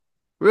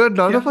Well,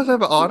 none of Yeah. us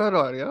have So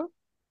RRR, yeah?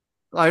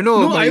 I know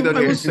no, Mahidar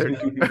I hates was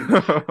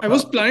it. I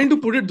was planning to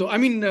put it though. I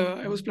mean,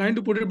 I was planning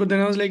to put it, but then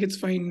I was like, it's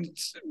fine.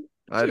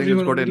 I think it's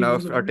Everyone got already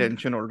knows enough about it.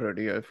 attention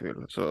already, I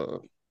feel. So,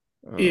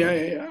 Yeah, uh,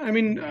 yeah, yeah. I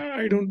mean,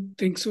 I don't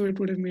think so. It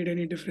would have made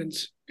any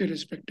difference,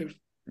 irrespective.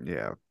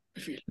 yeah. I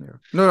feel. Yeah.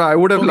 No, I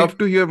would have Okay. loved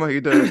to hear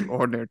Mahidar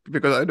on it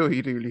because I know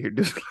he really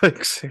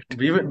dislikes it.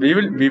 We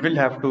will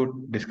have to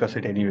discuss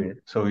it anyway.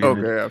 So we will.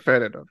 Okay, yeah,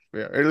 fair enough.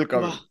 Yeah, it'll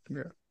come Wow. in.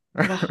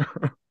 Wow.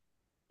 Yeah.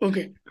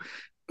 Okay.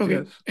 Okay.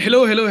 Yes. Hello,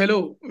 hello,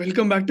 hello.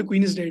 Welcome back to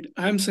Queen is Dead.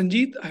 I am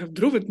Sanjeet. I have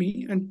Dhruv with me,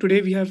 and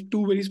today we have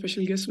two very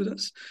special guests with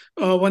us.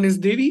 One is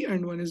Devi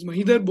and one is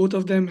Mahidar. Both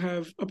of them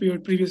have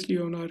appeared previously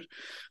on our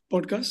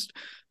podcast.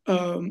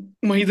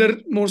 Mahidar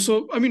more so.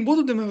 I mean, both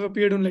of them have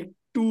appeared on like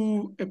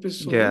two Yeah.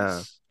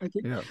 episodes. I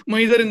think Yeah.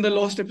 Mahidar in the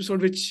lost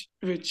episode, which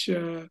Is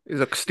a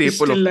is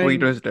staple still of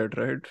Queen lying. is Dead,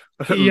 right?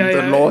 Yeah,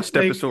 The yeah, lost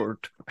like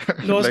episode.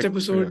 lost Like, yeah.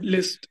 episode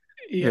list.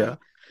 Yeah. Yeah.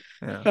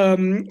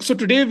 Yeah. So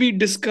today we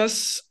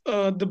discuss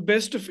the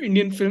best of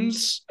Indian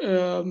films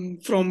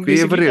from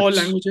basically all Favorites.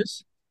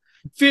 languages.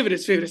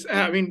 Favorites.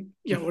 I mean,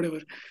 yeah,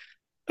 whatever.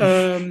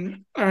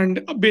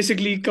 And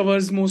basically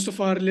covers most of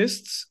our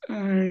lists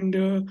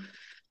and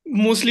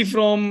mostly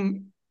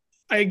from,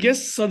 I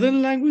guess,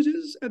 southern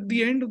languages at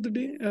the end of the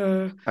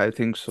day. I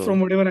think From so.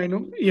 whatever I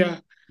know, yeah.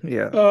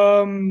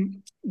 Yeah.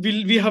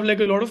 We have like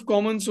a lot of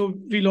common, so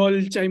we'll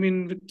all chime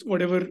in with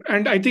whatever.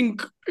 And I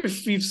think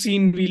if we've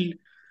seen, we'll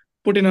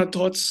put in our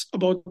thoughts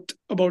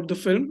about the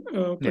film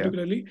Yeah.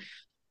 particularly.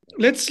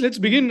 Let's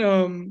begin.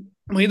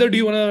 Mahidar, do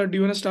you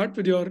wanna start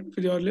with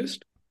your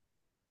list?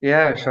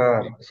 Yeah,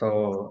 sure.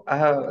 So,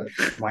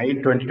 my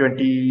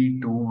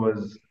 2022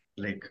 was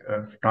like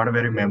not a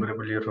very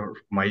memorable year for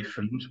my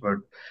films, but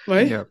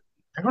Why? Yeah.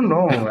 I don't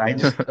know. I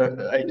just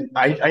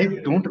I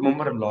don't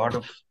remember a lot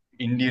of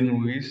Indian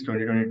movies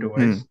 2022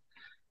 Hmm. wise,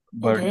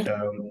 but Okay.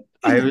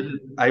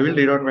 I will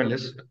read out my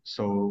list.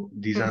 So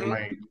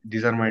Mhm.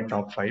 these are my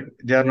top five.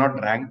 They are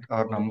not ranked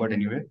or numbered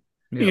anyway.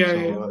 Yeah. Yeah,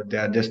 yeah, yeah. So they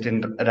are just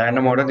in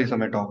random order. These are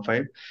my top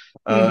five.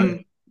 Uh,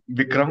 Mm-hmm.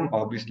 Vikram,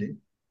 obviously.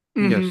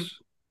 Mm-hmm. Yes.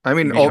 I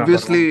mean, Bhishma Parvam.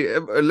 obviously,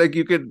 like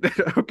you can.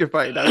 Okay,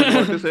 fine. I was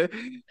about to say,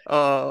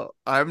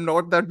 I'm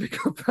not that big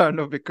a fan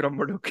of Vikram,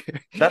 but okay.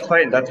 That's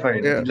fine. That's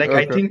fine. Yeah. Like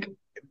Okay.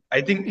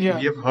 I think we Yeah.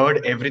 have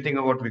heard everything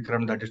about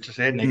Vikram. That is to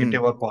say, Hmm.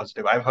 negative or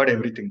positive. I've heard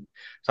everything.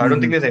 So I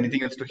don't think Hmm. there's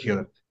anything else to hear.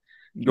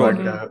 Got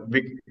But it.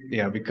 Mm-hmm.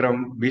 Yeah, Vikram,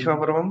 Bhishma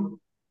Parvam,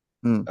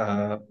 Hmm.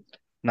 uh,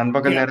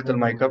 Nanbagal Yeah. Nerathal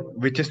Maikam,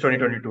 which is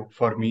 2022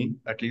 for me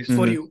at least.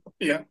 For Hmm. you.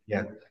 Yeah.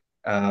 Yeah.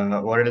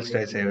 What else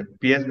did I say?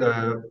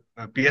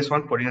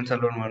 PS1, Ponniyin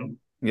Selvan 1,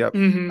 Yep.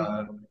 Mm-hmm.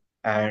 uh,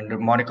 and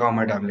Monica,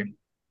 my darling.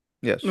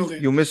 Yes. Okay.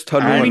 You missed I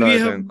mean, And we Thalumala, I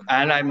have. think.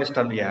 I missed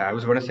Tal. Yeah, I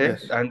was going to say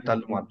Yes. and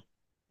Talman.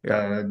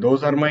 Yeah.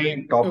 Those are my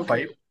top Okay.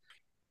 five.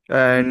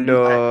 And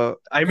Mm,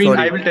 I mean, I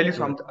sorry. will tell you Yeah.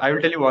 something. I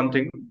will tell you one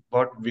thing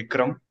about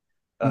Vikram.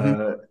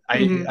 Mm-hmm. Uh, I,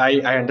 Mm-hmm. I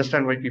I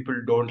understand why people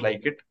don't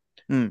like it.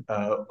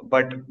 Mm-hmm.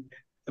 But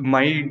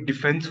my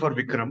defense for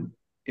Vikram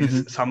Mm-hmm.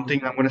 is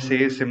something I'm going to say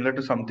is similar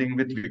to something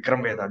with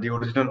Vikram Veda, the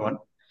original one,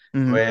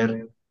 Mm-hmm. where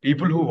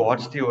people who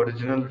watched the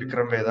original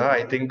Vikram Veda,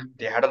 I think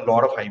they had a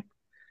lot of hype.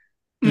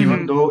 Even Mm-hmm.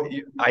 Mm-hmm. though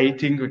I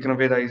think Vikram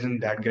Veda isn't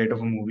that great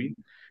of a movie,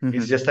 Mm-hmm.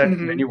 it's just that when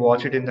Mm-hmm. you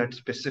watch it in that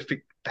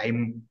specific time,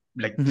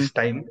 like Mm-hmm. this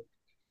time,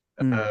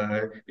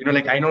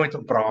 like I know it's a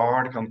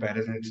broad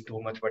comparison, it's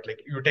too much, but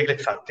like you take like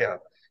Satya,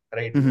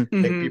 right?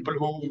 Mm-hmm. Like Mm-hmm. people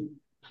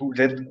who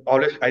there's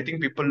always I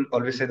think people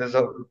always say there's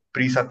a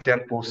pre-Satya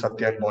and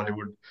post-Satya in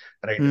Bollywood,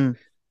 right? Mm-hmm.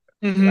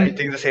 I Mm-hmm.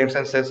 think the same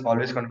sense there's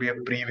always going to be a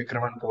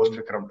pre-Vikram and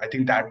post-Vikram. I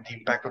think that the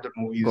impact of the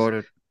movie is Got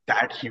it.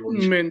 that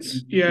huge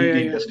Means. Yeah, in yeah, the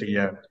yeah. industry.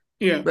 Yeah.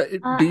 Yeah. But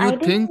do you I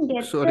think? didn't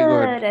get Sorry, go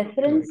ahead. the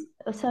reference.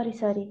 Oh,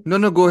 sorry. No,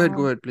 no, go ahead.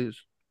 Go Um, ahead, please.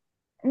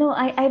 no,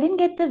 I didn't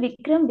get the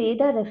Vikram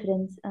Veda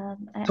reference.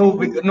 I So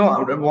didn't. no,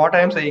 what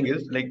I am saying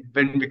is like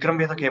when Vikram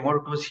Vedha came out,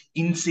 it was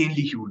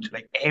insanely huge.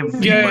 Like Yeah, yeah,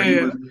 Mm-hmm.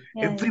 yeah.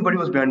 Yeah. everybody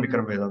was behind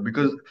Vikram Vedha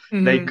because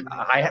like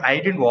Mm-hmm. I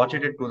didn't watch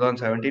it in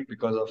 2017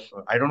 because of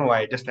I don't know why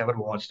I just never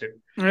watched it.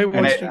 I And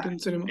watched it in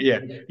cinema. yeah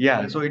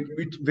yeah so it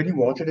when you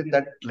watch it in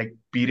that like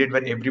period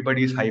where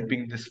everybody is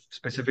hyping this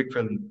specific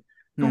film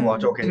to Hmm.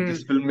 watch, okay, Mm-hmm.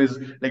 this film is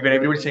like when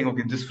everybody's saying,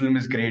 okay, this film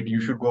is great, you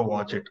should go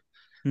watch it.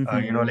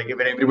 Mm-hmm. Like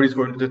when everybody's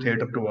going to the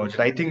theater to watch it.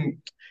 I think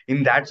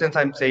in that sense,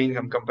 I'm saying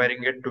I'm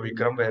comparing it to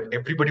Vikram, where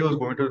everybody was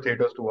going to the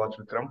theaters to watch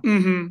Vikram.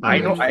 Mm-hmm. I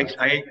know Mm-hmm.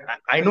 Understood.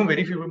 I know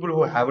very few people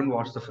who haven't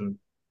watched the film,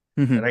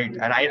 Mm-hmm. right?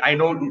 And I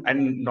know,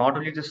 and not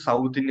only just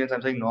South Indians,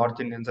 I'm saying North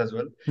Indians as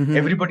well. Mm-hmm.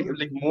 Everybody,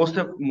 like most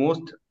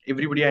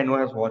everybody I know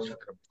has watched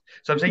Vikram.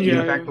 So I'm saying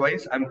Yeah, impact yeah.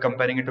 wise, I'm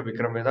comparing it to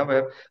Vikram Veda,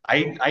 where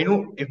I know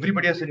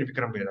everybody has seen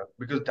Vikram Veda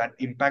because that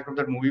impact of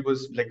that movie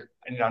was like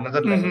in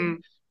another level. Mm-hmm.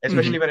 Mm-hmm.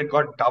 Especially when it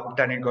got dubbed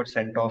and it got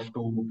sent off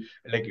to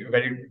like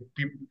when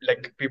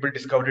like people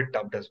discovered it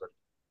dubbed as well.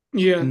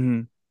 Yeah.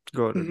 Mm-hmm.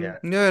 Got it. Mm-hmm. Yeah.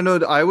 Yeah, no,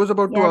 I was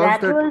about to Yeah,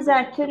 ask that that. was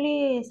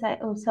actually.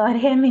 Oh,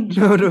 sorry, I'm No,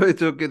 no, interrupting.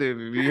 it's okay,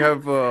 Devi. We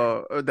have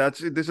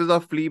this is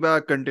a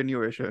Fleabag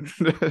continuation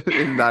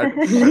in that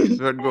sense.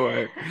 But go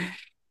ahead.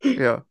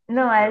 Yeah.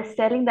 No, I was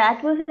telling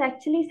that was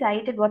actually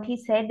cited. What he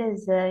said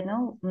is,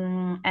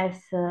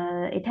 as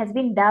it has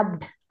been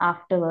dubbed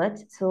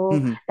afterwards. So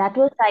Hmm. that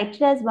was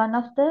cited as one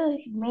of the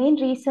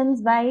main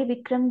reasons why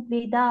Vikram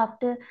Vedha,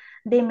 after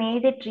they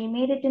remade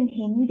it in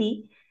Hindi,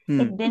 Hmm.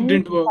 it It didn't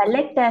didn't work.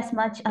 collect as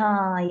much.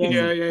 Yes, Yeah,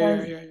 yeah, yeah,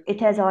 because yeah, yeah.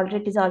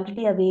 it is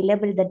already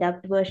available. The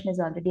dubbed version is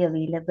already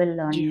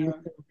available on Yeah.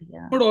 YouTube.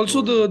 Yeah. But also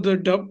Oh. the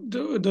dub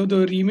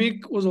the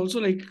remake was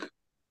also like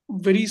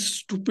very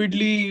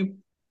stupidly You've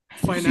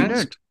seen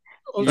financed. it?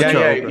 Also, Yeah, Acha,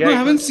 yeah, okay. no, yeah. I It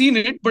haven't was. seen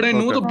it, but I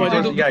know Okay. the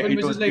budget of the film,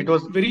 which is like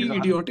very It was.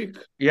 idiotic.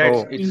 Yeah,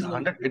 Oh, it's Seems like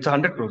 100. It's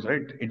 100 crores,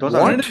 right? It was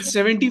what?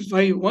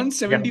 175, Yeah,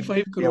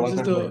 175 yeah, crores is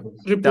 175 the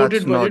crores.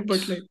 reported That's budget, but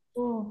nuts. like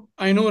Oh,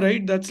 I know,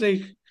 right? That's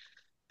like,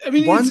 I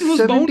mean, it was bound to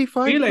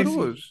 175 fail, I feel.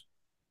 crores.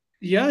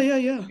 Yeah, yeah,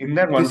 yeah. In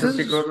that This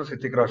 150 is crores was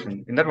Hrithik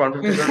Roshan. In that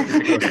 150 crores,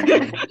 Hrithik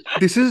Roshan.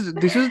 this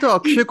is the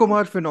Akshay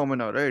Kumar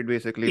phenomena, right?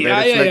 Basically, where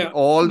Yeah, it's yeah, like yeah.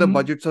 all the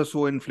budgets are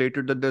so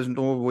inflated that there's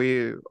no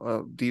way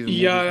these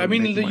Yeah, movies I will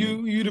mean, make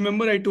money. you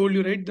remember I told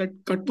you, right, that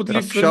Katputli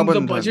Raksha film,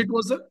 the budget Bandhan.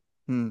 was,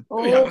 Hmm.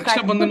 yeah, oh,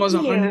 Raksha Bandhan was Katputli.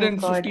 Oh God,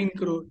 115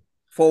 crore.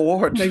 For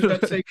what? Like,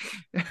 that's like,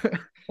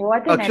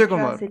 what an Akshay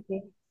Kumar.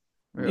 atrocity.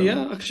 Yeah.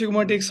 yeah, Akshay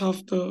Kumar takes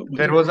half the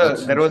There budget. was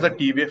That's a insane.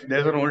 TVF.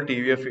 There's an old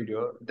TVF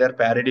video. They're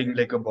parodying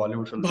like a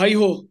Bollywood film. Bhai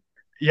Ho.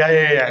 Yeah.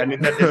 And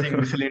in that they're saying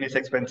miscellaneous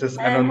expenses,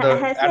 and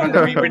Has on the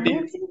the PPT,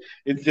 movie?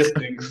 it's just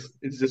drinks.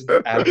 It's just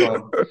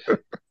alcohol.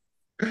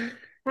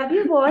 Have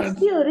you watched That's,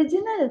 the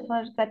original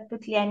for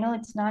Katputli? I know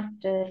it's not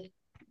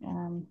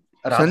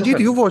Sanjeet,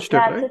 you Ratchasan. watched it,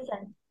 right?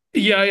 Rachasan.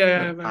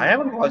 yeah, I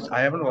haven't watched.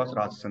 I haven't watched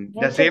Ratchasan.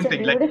 The Yes, it's same a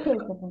thing. Like beautiful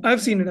film.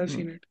 I've seen it. I've Hmm.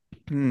 seen it.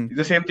 Hmm.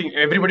 the same thing.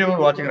 Everybody was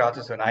watching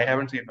Ratchasan. I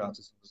haven't seen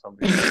Ratchasan for some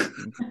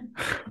reason.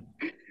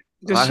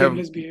 Just I have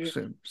shameless behavior.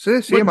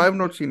 same. But I have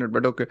not seen it,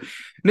 but okay.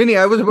 No,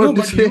 I was no, about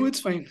to but you, say. it's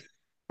fine.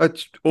 Oh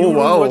You don't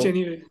watch wow,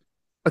 anyway.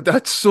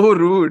 that's so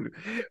rude.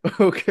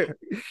 Okay.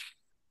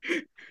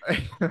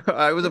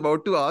 I was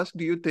about to ask,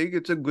 do you think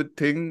it's a good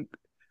thing,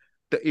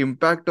 the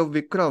impact of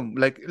Vikram,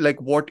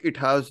 like what it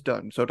has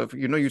done, sort of,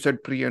 you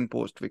said pre and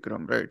post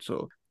Vikram, right?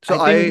 So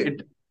I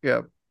think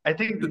yeah. I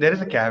think there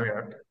is a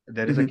caveat.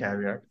 There is a Mhm.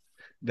 caveat.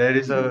 There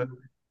is a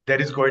there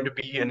is going to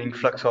be an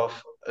influx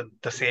of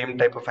the same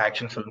type of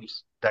action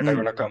films that are Mm.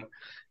 gonna come,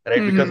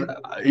 right? Because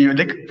Mm-hmm. you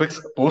like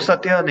post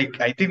Satya, like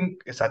I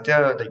think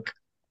Satya like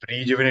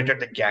rejuvenated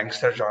the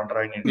gangster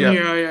genre in India,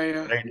 Yeah.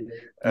 Yeah. right?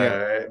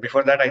 Yeah.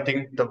 Before that, I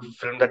think the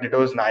film that did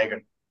was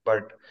Nayagan,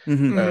 but Hmm.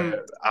 Mm-hmm.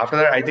 after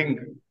that, I think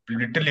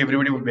literally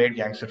everybody would make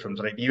gangster films,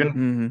 right? Even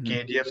Hmm.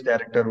 KGF's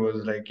director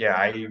was like, yeah,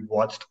 I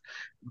watched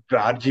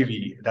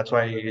RGV. That's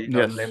why it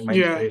was like Yes. my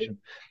Yeah. inspiration.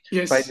 So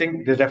I Yes.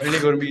 think there's definitely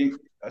going to be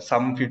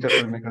some future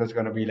filmmaker is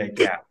going to be like,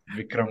 yeah,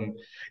 Vikram.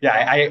 Yeah,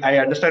 I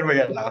understand why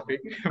you're laughing,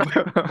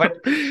 but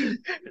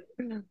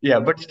yeah,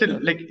 but still,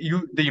 like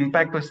the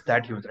impact was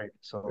that huge, right?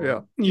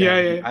 Yeah. So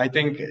Yeah. I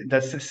think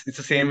it's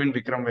the same in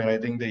Vikram, where I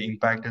think the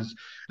impact is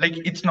like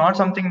it's not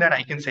something that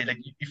I can say.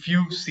 Like if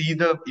you see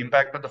the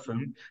impact of the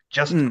film,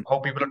 just Mm. how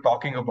people are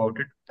talking about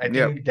it, I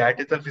Yeah. think that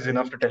itself is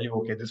enough to tell you,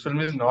 okay, this film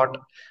is not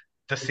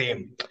the same,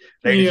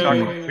 right? It's not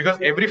Mm. Yeah. because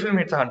every film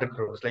hits 100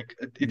 crores. Like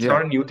it's Yeah.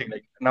 not a new thing.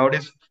 Like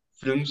nowadays,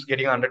 films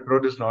getting 100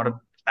 crores is not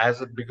as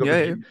big of a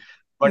Yeah. deal.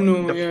 But No.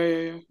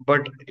 Yeah.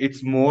 but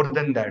it's more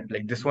than that.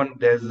 Like this one,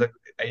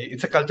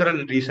 it's a cultural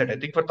reset. I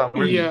think for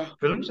Tamil Yeah.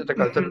 films, it's a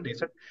cultural Mm-hmm.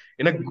 reset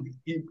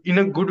in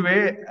a good way.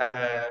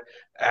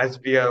 As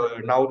we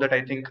are now that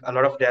I think a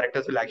lot of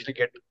directors will actually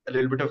get a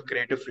little bit of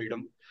creative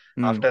freedom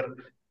Mm. after.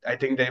 I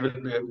think they will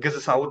because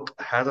the South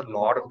has a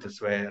lot of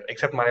this where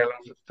except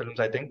Malayalam films,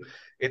 I think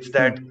it's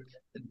that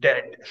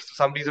Mm.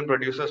 some reason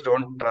producers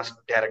don't trust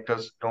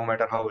directors no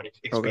matter how Okay.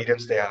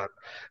 experienced they are.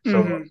 So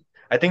Mm-hmm.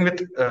 I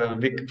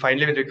think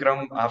finally with Vikram,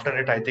 after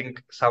it, I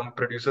think some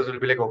producers will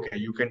be like, okay,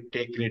 you can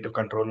take creative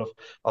control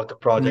of the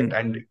project Mm.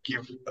 and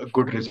give a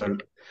good result.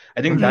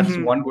 I think Okay. that's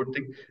Mm-hmm. one good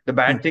thing. The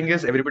bad thing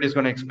is everybody's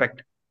going to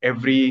expect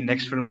every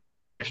next film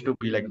to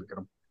be like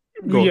Vikram.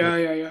 Okay.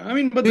 Yeah. I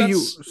mean, but Hey,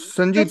 that's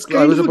Sanjeet,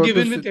 kind of a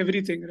given with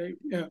everything, right?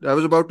 Yeah. I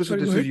was about to say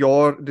Sorry, go this is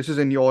ahead. this is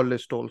in your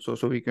list also,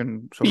 so we can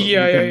you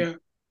Yeah. can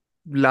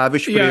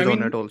lavish Yeah. I praise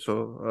on it mean,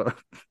 also.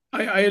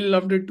 I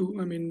loved it too.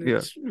 I mean, Yeah.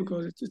 it's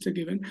because it's a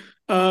given.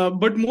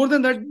 But more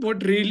than that,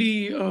 what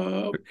really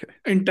Okay.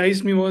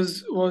 enticed me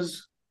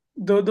was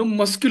the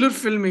muscular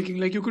filmmaking.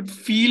 Like you could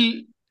feel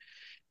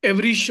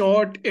every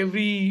shot,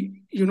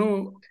 every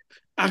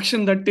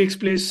action that takes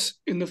place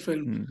in the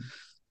film, Mm.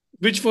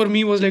 which for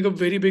me was like a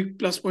very big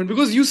plus point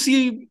because you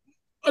see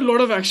a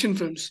lot of action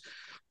films,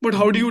 but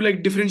how do you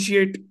like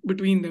differentiate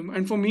between them?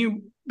 And for me,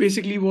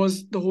 basically, was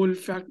the whole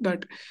fact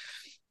that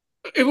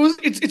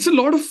it's a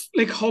lot of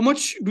like how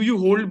much do you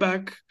hold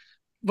back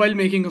while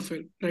making a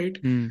film, right?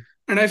 Mm.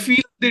 And I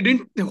feel they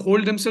didn't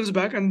hold themselves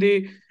back, and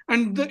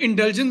the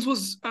indulgence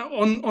was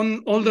on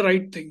all the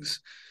right things,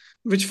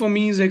 which for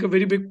me is like a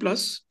very big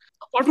plus.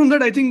 Apart from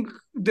that, I think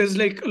there's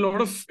like a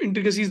lot of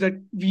intricacies that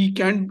we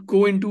can't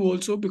go into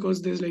also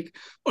because there's like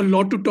a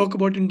lot to talk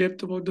about in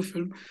depth about the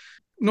film.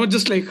 not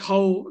just like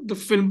how the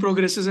film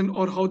progresses and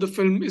or how the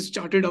film is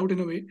charted out in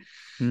a way.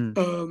 Hmm.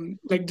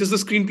 Like just the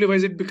screenplay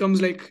wise, it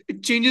becomes like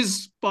it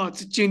changes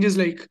paths, it changes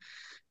like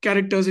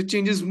characters, it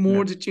changes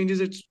Yeah. modes, it changes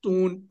its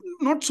tone.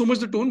 Not so much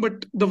the tone,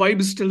 but the vibe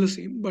is still the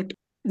same. But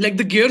like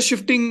the gear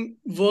shifting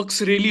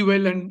works really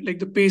well, and like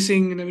the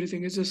pacing and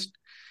everything is Hmm.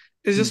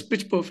 just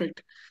pitch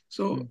perfect.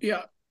 So Hmm.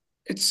 yeah,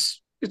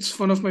 it's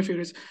one of my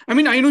favorites. I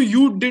mean, I know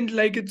you didn't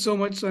like it so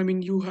much, so I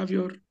mean, you have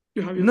your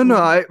No, own.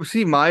 I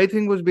see. My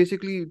thing was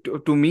basically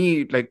to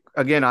me, like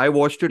again, I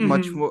watched it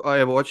much Mm-hmm. more.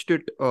 I watched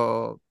it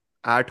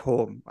at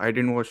home. I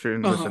didn't watch it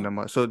in the Uh-huh.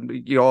 cinema. So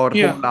your whole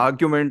Yeah.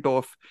 argument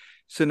of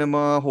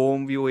cinema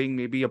home viewing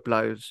maybe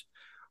applies.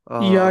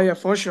 Yeah, Uh, yeah,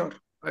 for sure.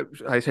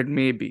 I said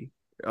maybe,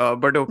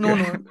 but No, okay.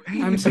 no,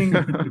 I'm saying.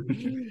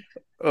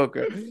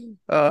 Okay.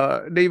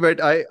 No,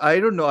 but I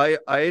don't know.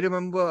 I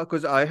remember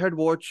because I had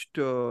watched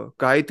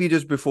Kaiti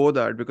just before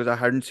that because I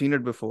hadn't seen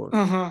it before.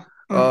 Uh-huh.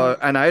 Uh-huh.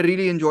 And I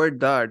really enjoyed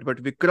that.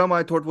 But Vikram,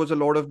 I thought was a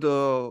lot of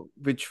the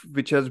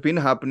which has been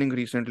happening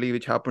recently,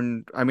 which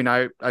happened. I mean,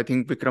 I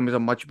think Vikram is a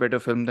much better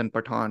film than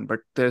Pathan, but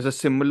there's a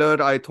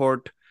similar, I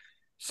thought,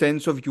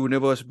 sense of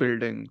universe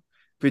building,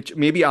 which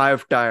maybe I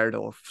have tired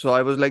of. So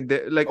I was like,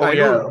 like Oh I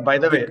yeah, know, by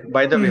the way,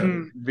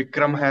 Mm-hmm.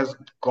 Vikram has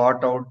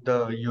got out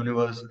the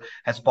universe,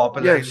 has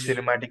popularized yes,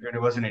 cinematic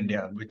universe in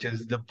India, which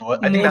is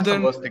I think More that's the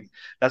than. worst thing.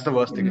 That's the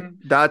worst thing. Mm,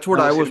 that's what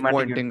Now I was cinematic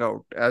pointing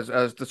out as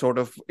the sort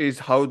of is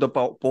how the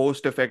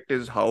post effect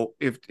is how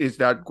if is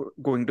that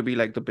going to be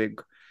like the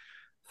big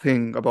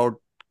thing about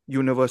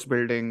universe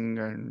building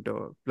and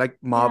like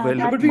Yeah, yeah,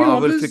 that but we can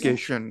always.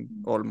 Marvelification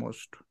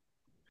almost.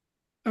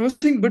 I was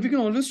thinking, but we can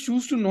always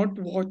choose to not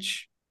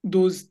watch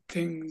those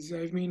things.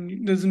 I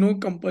mean, there's no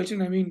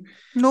compulsion. I mean,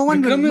 No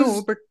one will Vikram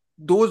know, is. but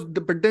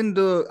but then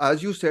the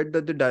as you said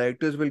that the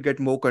directors will get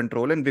more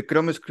control, and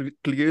Vikram is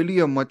clearly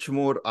a much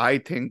more, I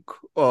think,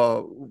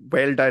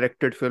 well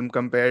directed film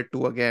compared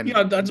to Yeah,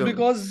 again that's the.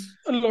 because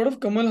a lot of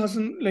Kamal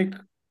Hassan, like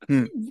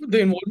Hmm, the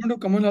involvement of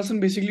Kamal Hassan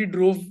basically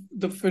drove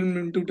the film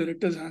into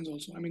director's hands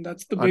also. I mean,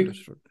 that's the big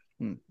understood.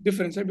 Hmm,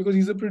 difference, right? Because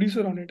he's a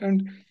producer on it.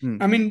 And hmm,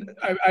 I mean,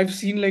 I've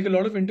seen like a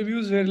lot of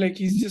interviews where like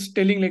he's just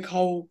telling like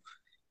how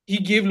he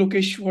gave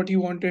Lokesh what he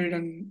wanted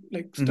and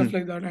like hmm. stuff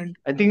like that. And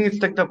I think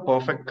it's like the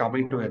perfect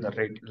coming together,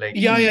 right? Like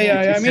yeah, yeah,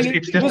 yeah, yeah. I mean,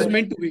 it's it just was true.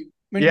 meant to be.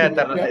 Meant to yeah, be.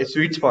 Yeah. the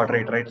sweet spot,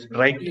 right?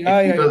 Right.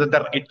 Yeah, yeah, It was yeah.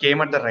 at it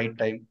came at the right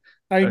time.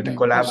 Right The time.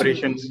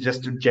 Absolutely. collaborations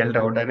just gelled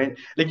out, and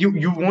like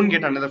you won't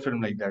get another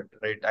film like that,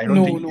 right? I don't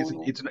No, think no,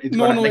 no. it's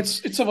No, gonna no, like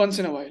it's a once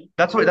in a while.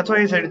 that's why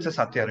I said it's a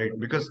Satya, right?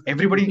 Because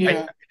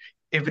Yeah.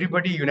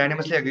 everybody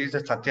unanimously agrees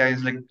that Satya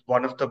is like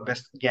one of the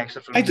best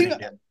gangster I films in think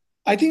India.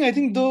 I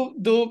think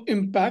the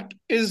impact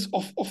is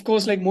of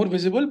course like more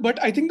visible,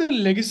 but I think the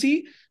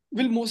legacy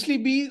will mostly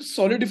be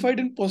solidified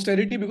in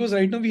posterity because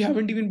right now we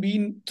haven't even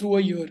been through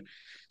a year.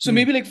 So Hmm,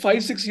 maybe like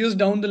 5 6 years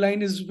down the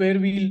line is where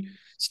we'll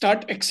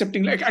start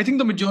accepting. Like I think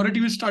the majority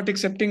will start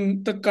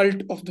accepting the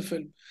cult of the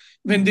film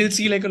when they'll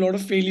see like a lot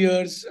of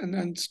failures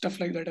and stuff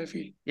like that. I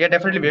feel. Yeah,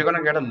 definitely. We're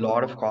gonna get a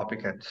lot of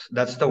copycats.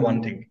 That's the hmm.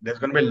 one thing. There's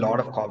gonna be a lot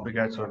of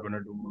copycats who are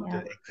gonna do the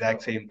Yeah.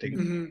 exact same thing,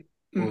 Hmm.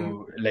 Hmm.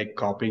 who like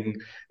copying,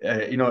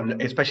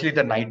 especially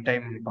the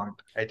nighttime part.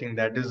 I think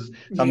that is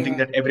something Yeah.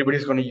 that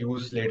everybody's gonna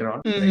use later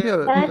on. Hmm. Like, Yeah,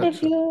 But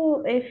that's it.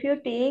 if you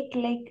take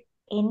like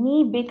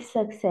any big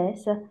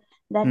success,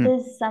 that Hmm,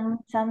 is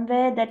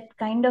somewhere that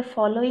kind of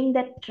following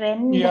that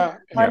trend Yeah.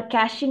 yeah, or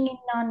cashing in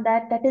on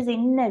that, that is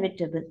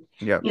inevitable.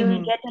 yeah. You will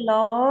Hmm. get a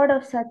lot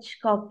of such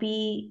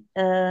copycats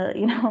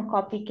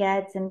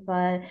and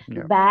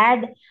Yeah.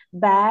 bad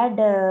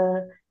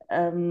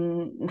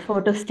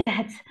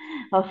photostats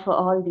of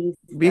all these.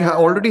 We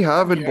already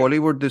have in Yeah.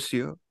 Bollywood this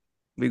year.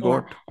 We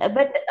Yeah, got.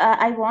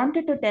 I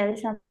wanted to tell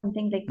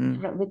something like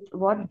Hmm, with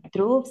what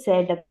Dhruv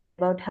said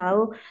about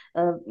how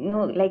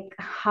like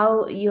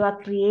how you are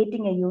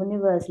creating a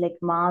universe like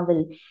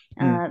Marvel.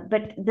 hmm,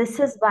 But this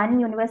is one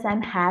universe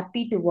I'm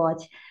happy to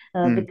watch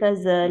hmm,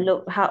 because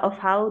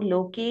how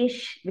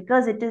Lokesh,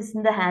 because it is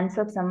in the hands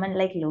of someone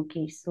like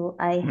Lokesh. So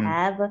I hmm,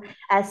 have,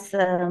 as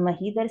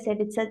Mahidhar said,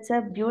 it's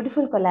a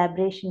beautiful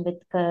collaboration with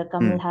hmm,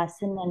 Kamal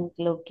Hassan and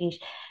Lokesh,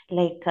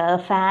 like a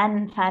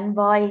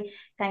fanboy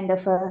kind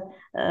of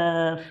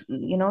a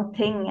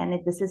thing, and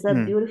this is a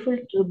hmm. beautiful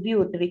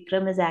tribute.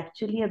 Vikram is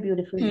actually a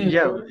beautiful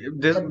yeah, Hmm.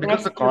 tribute, this the because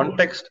best the tribute.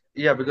 context.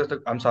 Yeah, because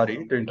I'm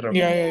sorry to interrupt.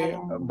 Yeah. Yeah, Yeah. Yeah.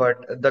 yeah,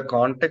 But the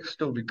context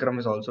to Vikram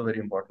is also very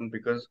important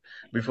because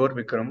before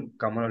Vikram,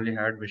 Kamal only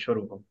had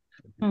Vishwarupam,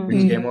 yeah. which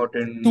Mm-hmm. came Hmm. out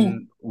Two.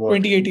 in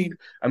what? 2018.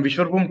 And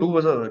Vishwarupam 2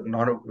 was a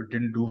not a,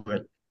 didn't do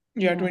well.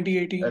 Yeah. Yeah.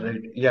 2018.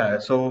 Right. Yeah.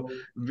 So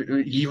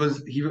he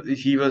was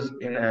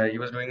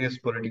doing his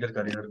political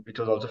career, which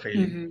was also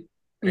failing. Hmm.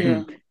 Right.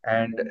 Yeah. Hmm.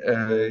 And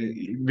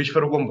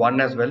Vishwarupam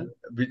 1 as well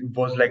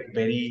was like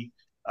very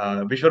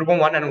Vishwarupam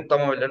 1 and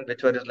Uttama Villan,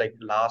 which were his like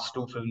last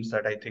two films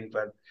that I think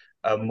were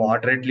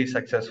moderately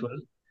successful.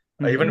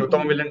 Even Mhm.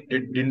 Uttama Villain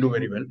didn't do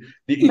very well.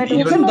 But He was.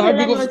 Wasn't Uttama that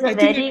Villain because was a I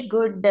think very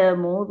good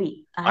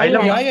movie. I I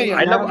love, yeah, yeah, actually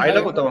yeah, loved I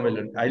love yeah. it. Uttama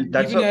Villain.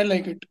 That's Even a I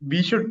like it.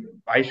 we should.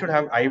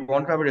 I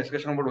want to have a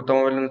discussion about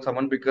Uttama Villain with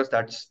someone because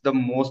that's the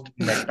most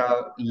meta,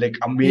 like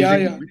Yeah,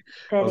 amazing yeah. movie.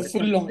 Okay. Correct,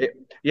 Full correct.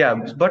 on. Yeah,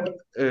 but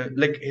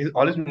like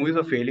all his movies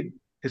are failing.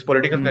 His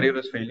political Mhm. career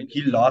was failing.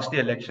 He lost the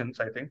elections,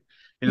 I think.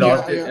 He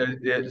lost Yeah, it.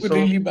 yeah. So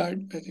Really bad,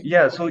 I think.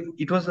 yeah, so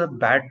it was a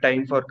bad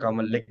time for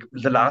Kamal. Like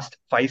the last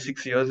 5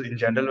 6 years in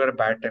general were a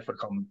bad time for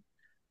Kamal.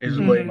 Is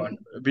Mhm. going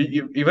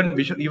Mm-hmm.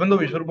 on. Even though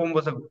Vishwarbhum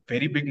was a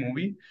very big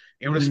movie,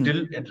 it was Mhm.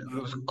 still it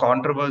was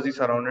controversy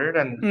surrounded,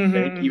 and even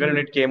when Mm-hmm.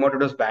 it came out,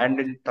 it was banned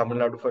in Tamil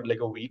Nadu for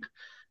like a week.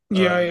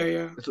 Yeah, Uh, yeah,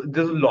 yeah. so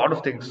there's a lot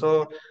of things. So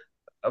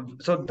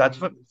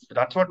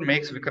that's what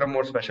makes Vikram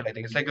more special. I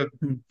think it's like a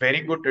Mhm.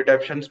 very good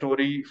redemption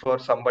story for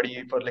somebody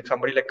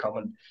like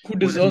Kamal, Who who's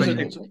deserves it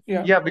especially also.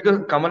 Yeah. yeah, because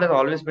Kamal has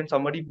always been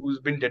somebody who's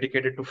been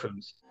dedicated to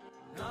films.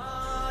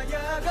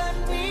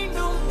 நாயகன்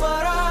மீண்டும்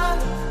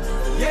வரான்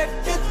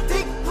எட்டு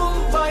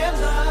திக்கும்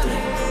பயந்தானே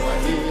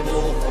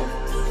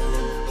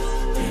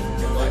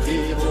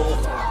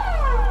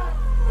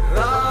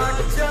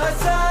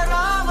ராட்சச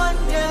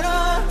ராமன் என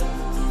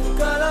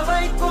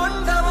கலவை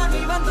கொண்டவன்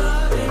இவன்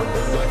தானே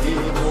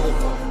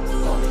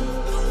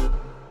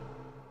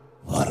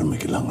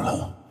ஆரம்பிக்கலாங்களா?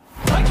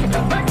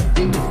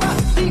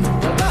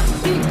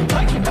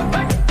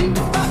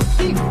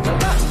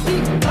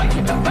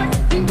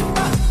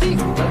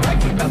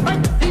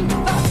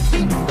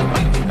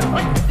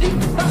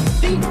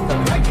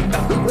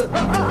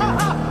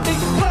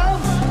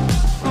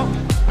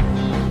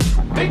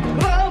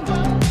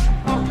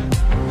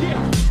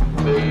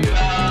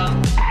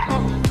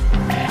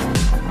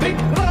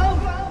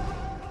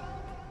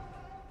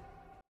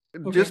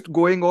 Just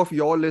going off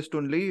your list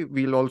only,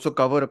 we'll also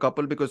cover a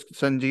couple because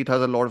Sanjeet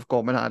has a lot of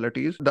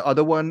commonalities. The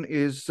other one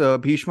is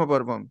Bhishma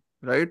Parvam,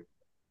 right?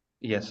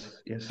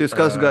 Yes, yes.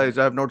 Discuss, guys.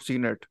 I have not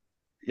seen it.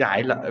 Yeah,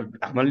 I love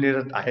Amal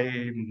Neerath.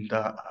 I'm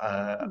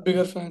the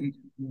Bigger fan.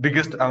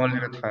 biggest Amal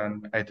Neerath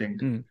fan, I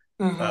think. Mm.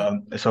 Uh-huh.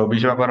 So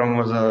Bishwaparam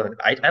was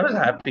I was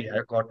happy.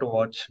 I got to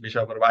watch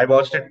Bishwaparam. I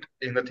watched it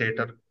in the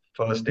theater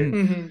first day. Mm.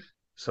 Mm-hmm.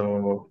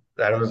 So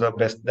that was the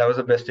best. That was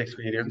the best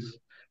experience.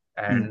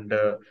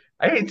 Mm.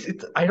 And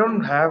it's I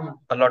don't have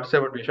a lot to say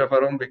about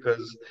Bishwaparam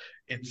because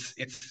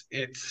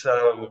it's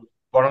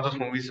one of those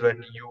movies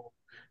when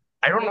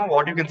I don't know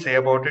what you can say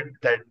about it.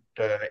 That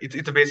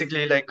it's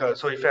basically like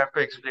so. If I have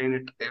to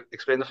explain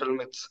the film,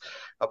 it's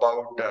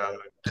about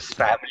this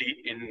family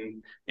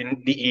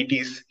in the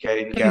 80s here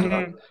in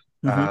Kerala,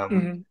 Mm-hmm. Mhm.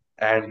 Mm-hmm.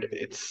 and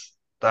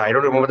I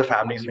don't remember the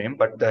family's name,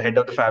 but the head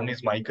of the family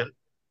is Michael,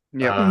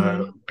 Yeah.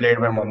 Mm-hmm. played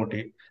by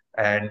Mammootty,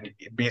 and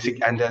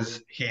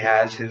he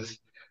has his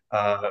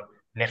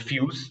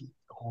nephews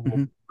who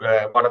Mhm.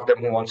 one of them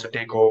who wants to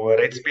take over.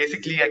 It's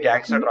basically a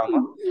gangster drama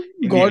in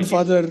the 80s.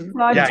 Godfather.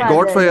 Yeah, It's Godfather.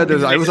 Godfather.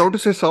 It's I like was about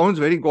to say sounds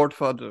very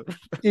Godfather.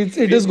 It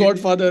is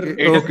Godfather.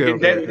 Okay,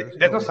 there's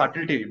no okay.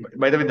 subtlety.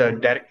 By the way,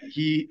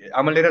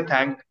 Amal Neerath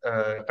thanked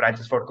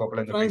Francis Ford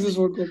Coppola in the Francis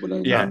beginning. Ford Coppola.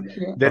 I Yeah, think.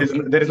 Yeah.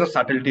 there is no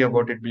subtlety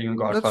about it being a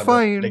That's Godfather.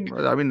 fine. Like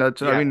I mean, I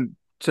yeah, mean,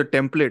 it's a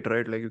template,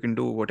 right? Like you can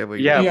do whatever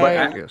you yeah, want. Yeah, but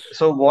yeah. Yes.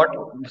 so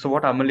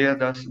what Amelia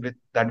does with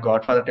that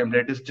Godfather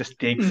template is just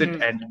takes it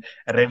Mm-hmm.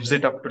 and revs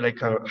it up to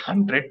like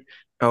 100.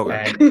 Okay.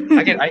 And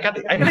again, I can't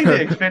even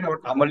explain about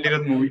Amal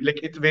Neerath movie. Like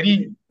it's very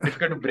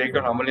difficult to break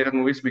down Amal Neerath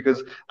movies because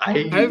I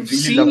I've really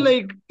seen love.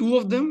 like two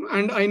of them,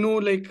 and I know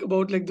like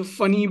about like the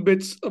funny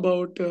bits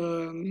about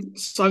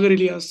Sagar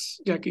Ilyas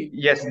Jackie.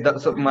 Yes,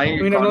 so I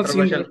mean, I've not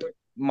seen it yet.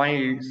 my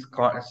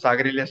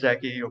Sagar Ilyas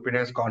Jackie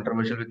opinion is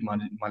controversial with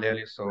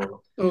Malayali. So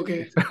Okay.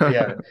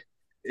 yeah,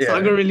 yeah.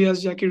 Sagar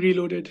Ilyas Jackie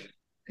Reloaded.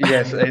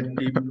 Yes,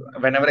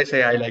 whenever I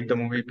say I like the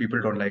movie,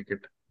 people don't like it.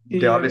 They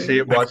Yeah, always say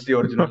yeah. watch the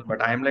original,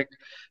 but I'm like,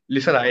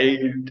 listen, I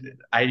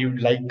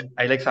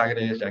like Sagar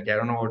Ilyas Jackie. I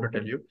don't know what to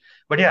tell you,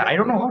 but yeah, I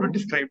don't know how to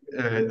describe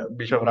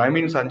Bishop. I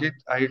mean, Sanjit,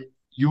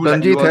 you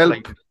Sanjeet, also help.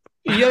 like it.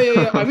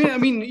 Yeah. I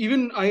mean,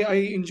 even I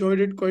enjoyed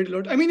it quite a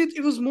lot. I mean,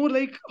 it was more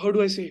like, how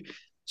do I say?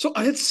 So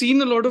I had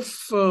seen a lot of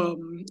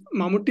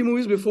Mammootty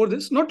movies before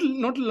this. Not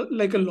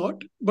like a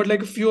lot, but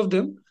like a few of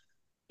them.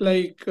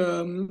 Like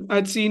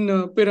I'd seen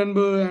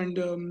Piranbu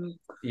and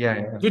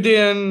Yeah,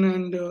 Vidayan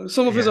and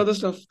some of his yeah, other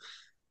stuff.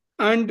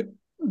 And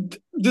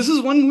this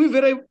is one movie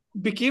where I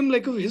became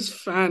like his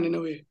fan in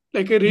a way.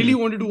 Like I really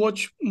wanted to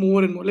watch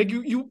more and more. Like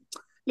you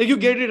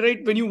get it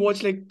right when you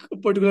watch like a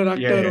particular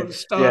actor yeah. or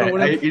star or Yeah,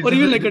 whatever, it's or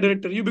even like a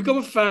director. You become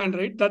a fan,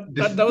 right?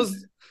 this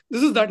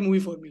This is that movie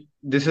for me.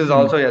 this is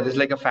also this is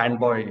like a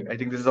fanboy. I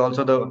think this is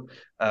also the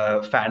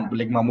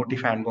like Mammootty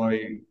fanboy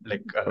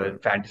like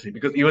fantasy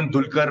because even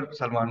Dulquer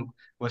Salman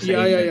was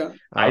saying that Yeah.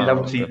 I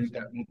loved Okay. seeing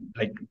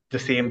like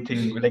the same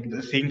thing like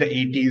seeing the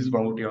 80s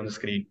Mammootty on the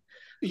screen.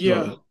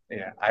 Yeah. So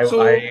yeah,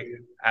 So I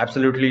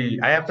absolutely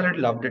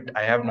loved it.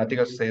 I have nothing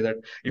else to say that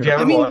if you Yeah. I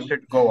haven't mean, watched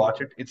it, go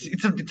watch it.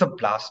 It's a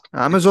blast.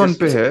 It's Amazon just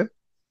pe hai.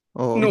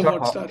 Oh, no it's on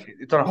Hotstar.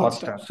 Hotstar.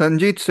 Hotstar.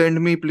 Sanjeet,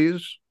 send me,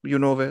 please. You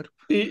know where.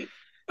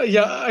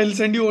 Yeah, I'll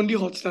send you only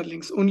Hotstar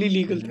links, only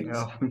legal things.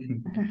 Yeah.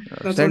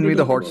 That's Send what we me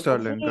the talk about.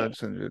 Hotstar link.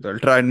 Actually, I'll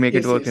try and make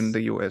it Yes, work in yes.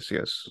 the US.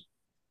 Yes.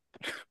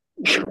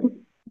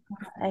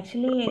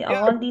 actually, Yeah.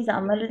 all these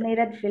Amal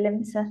Neerad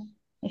films,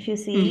 if you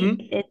see,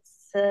 Mm-hmm. it's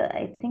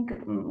I think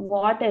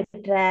what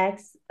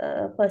attracts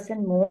a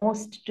person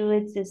most to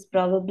it is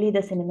probably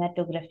the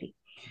cinematography.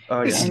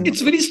 It's Yeah. And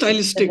it's very it's a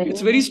stylistic. very,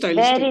 It's very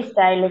stylistic. very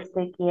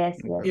stylistic. Yes,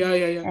 yes. Yeah,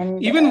 yeah, yeah.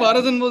 And Even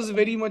Varadhan was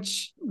very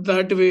much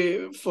that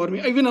way for me.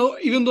 Even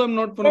though I'm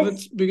not one of yes,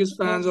 its biggest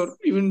fans or yes.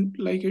 even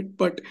like it,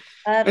 but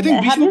I think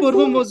Have Bhishma you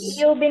Parvam seen was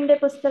You Binde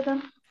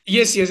Pustakam?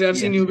 yes, yes. I've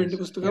seen Yes, New yes. Bindu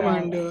Pustakam Yeah.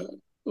 Yeah, and yeah.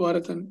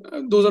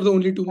 Varadhan. Those are the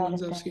only two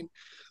ones I've Varadhan. seen.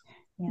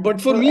 Yeah.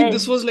 But for So me,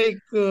 this was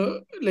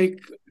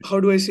like how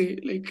do I say,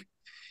 like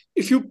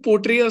if you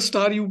portray a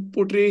star, you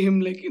portray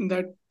him like in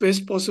that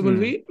best possible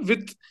Hmm. way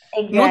with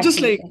not just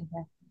exactly, like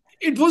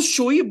exactly. it was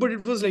showy, but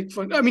it was like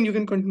fun. I mean, you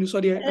can continue.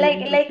 Sorry, I Like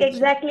interrupted.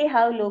 exactly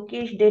how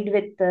Lokesh did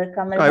with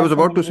Kamal I was Hassan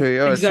about to in his say,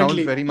 yeah, it sounds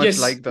Exactly. very much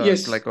Yes, like that.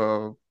 yes. Like a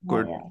yeah,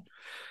 good, yeah.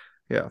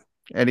 yeah.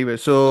 Anyway, I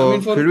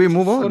mean, so should we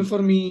move on?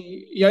 for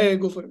me, yeah,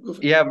 go for it, go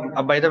for it. Yeah.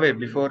 By the way,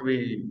 before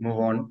we move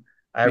on,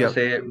 I have to Yeah.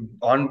 say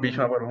on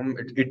Bhishma Parvam,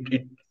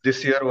 it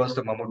this year was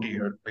the Mammootty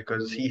year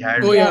because he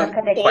had Oh Yeah, yeah,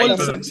 correct, five all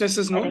correct, films.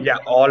 successes, no? correct. Yeah,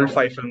 all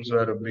 5 films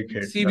were a big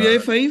hit. CBI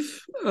 5,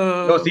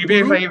 No,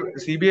 CBI Puru, 5,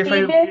 CBI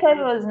 5. CBI 5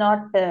 was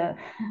not.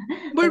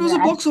 but it was a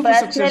box office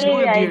success, no?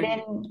 Personally, At the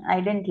end,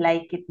 I didn't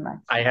like it much.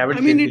 I I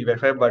haven't mean, seen it. CBI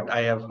 5, but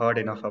I have heard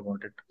enough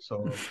about it.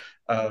 So,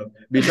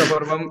 Bhishma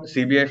Parvam,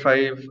 CBI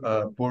 5,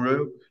 Puru,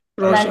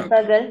 uh, Rorschach,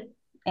 Nanpagal,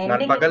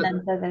 ending in Nanpagal,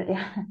 Nanpagal.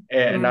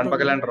 Yeah, Nanpagal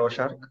Nanpagal, and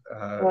Rorschach.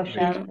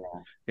 Rorschach.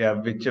 Yeah.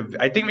 Which, yeah, which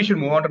I think we should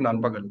move on to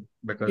Nanpagal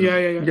because yeah.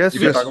 Yes,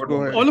 if you yes, talk Which about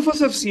go ahead. all Mammootty, of us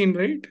have seen,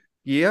 right?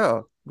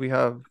 Yeah, we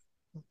have.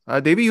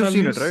 Devi, you've Have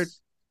seen you, it, right?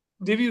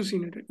 Devi, you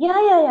seen it? Right?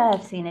 Yeah.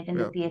 I've seen it in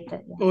the Yeah.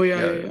 theater. Yeah. Oh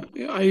Yeah, yeah.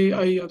 yeah.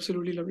 I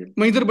absolutely loved it.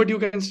 Mahidhar, but you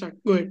can start.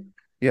 Go ahead.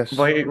 Yes.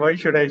 why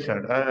should I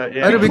start? I know,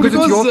 Yeah, because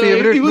it's your Because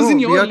favorite. it was No, in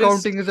we your are list.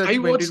 counting is at I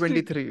watched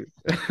it. 2023.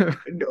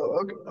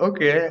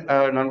 okay.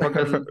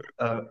 Nanpagal.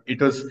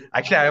 It was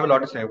actually I have a lot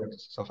to say about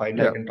this, so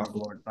finally I Yeah. can talk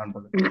about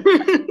Nanpagal.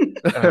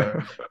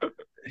 Uh,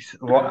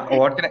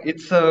 what can I,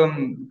 it's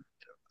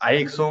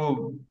I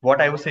so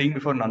what I was saying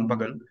before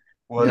Nanpagal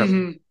Yeah. was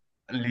Mhm.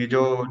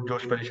 Lijo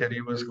Josh Pelisheri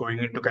was going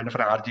into kind of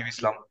an RGV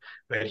slump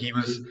where he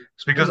was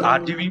because No.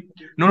 RGV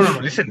no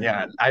listen,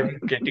 yeah, I'm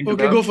getting to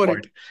Okay, the go for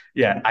point. it.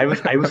 Yeah, I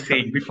was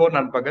saying before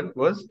Nanpagal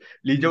was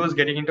Lijo was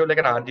getting into like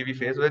an RGV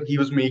phase where he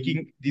was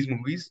making these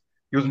movies,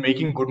 he was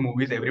making good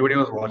movies, everybody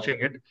was watching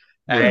it,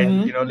 Yeah. and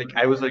Mhm. like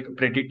I was like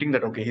predicting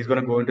that okay, he's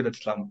gonna go into that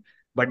slump.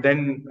 But then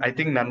I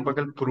think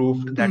Nanpagal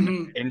proved that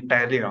Mhm.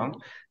 entirely wrong,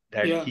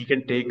 that Yeah. he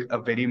can take a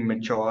very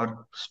mature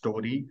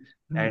story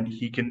and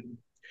he can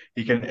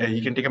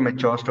take a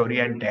mature story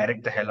and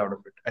direct the hell out of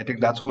it. I think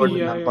that's what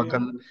Yeah.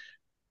 Nanpagal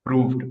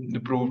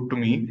proved to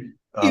me.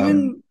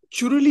 Even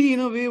Churuli in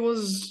a way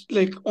was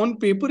like on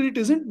paper it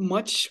isn't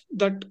much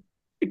that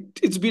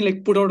it's been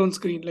like put out on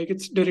screen. Like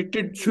it's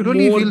directed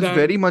Surely more feels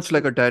very than much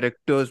like a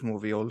director's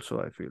movie, also,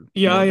 I feel,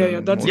 yeah, more yeah.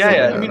 than That's Yeah,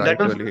 mostly what like I yeah, a mean. that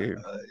was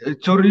writerly.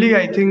 Chorli.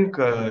 I think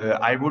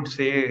I would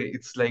say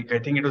it's like I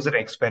think it was an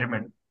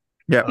experiment.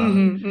 Yeah,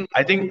 Mm-hmm.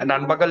 I think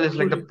Nanpagal is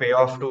like the Totally.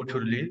 payoff to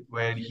Churli,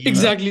 where he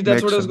Exactly.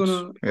 That's what makes I was sense.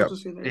 gonna Yeah. also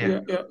say that.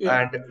 yeah, Yeah.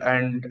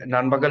 and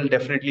Nanbagal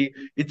definitely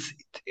it's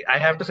I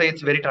have to say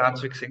it's very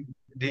transfixing.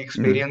 The Mm.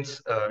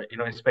 experience,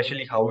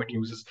 especially how it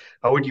uses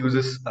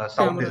sound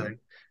Camera. design.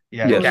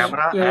 Yeah, Yes.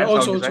 camera Yeah. and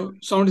sound design. Also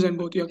sound design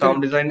both. Yeah,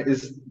 Sound correct. design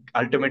is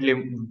ultimately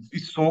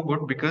is so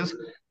good because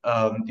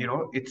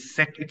it's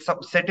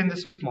set in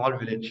this small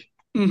village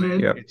where Mm-hmm.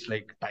 Yeah.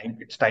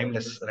 it's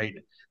timeless, right?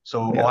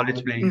 So Yeah. all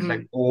it's playing is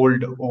like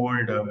Mm-hmm.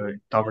 old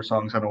Tamil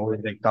songs and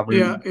old like Tamil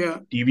Yeah.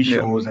 TV Yeah.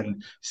 shows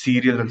and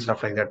serials and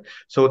stuff like that.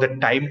 So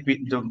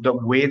the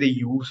way they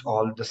use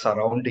all the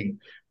surrounding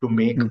to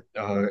make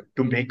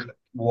Mm.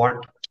 what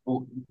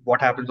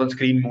what happens on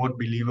screen more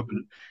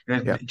believable.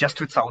 Yeah.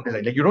 Just with sound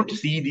design, like you don't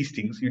see these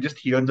things, you just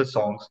hear the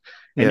songs,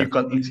 and Yeah. you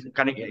can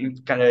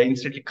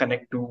instantly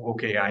connect to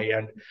okay,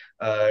 and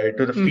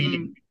to the Mm-hmm.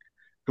 feeling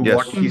to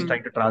what Yes. he's Mm-hmm.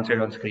 trying to translate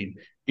on screen.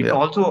 It Yeah.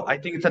 also, I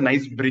think, it's a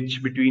nice bridge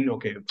between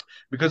okay,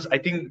 because I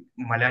think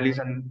Malayalis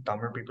and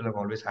Tamil people have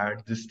always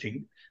had this thing,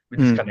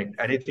 which is Mm. connect,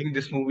 and I think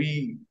this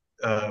movie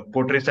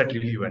portrays that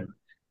really well, Yeah.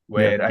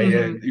 where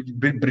Mm-hmm.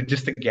 it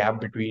bridges the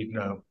gap between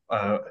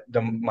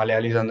the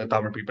Malayalis and the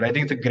Tamil people. I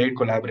think it's a great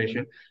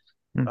collaboration.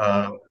 Mm.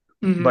 Uh,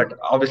 Mm-hmm. but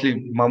obviously,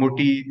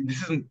 Mammootty, this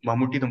is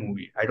Mammootty the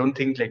movie. I don't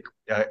think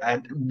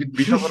and with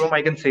Bishwa Param,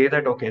 I can say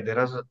that okay, there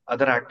are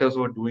other actors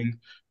who are doing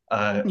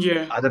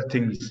Yeah. other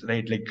things,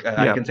 right? Like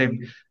I Yeah. can say,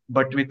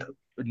 but with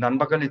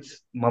Nanbakal,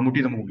 it's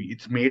Mammootty the movie.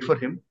 It's made for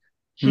him.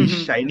 He's Mm.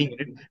 Mm-hmm. shining in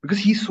it because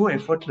he's so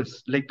effortless.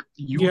 Like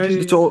Yeah.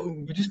 It's all.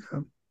 you just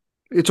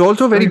It's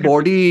also no, very you can,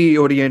 body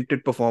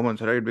oriented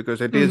performance, right?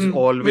 Because it is Mm-hmm.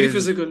 Very always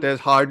physical. there's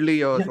hardly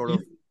a yeah, sort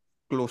of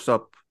close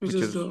up, which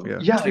which is is the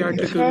Yeah,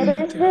 theatrical.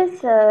 There is Yeah,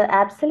 this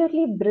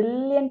absolutely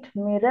brilliant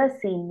mirror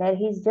scene where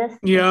he's just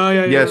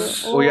yeah. yes,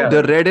 Oh yeah,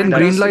 the red and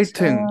green Fantastic light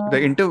scene.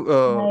 thing, the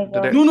My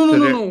God. No.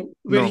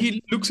 Where no. he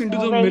looks into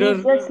the Where he's mirror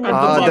just at the looking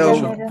at the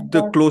bathroom. mirror.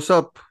 the close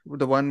up,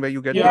 the one where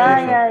you get the Yeah,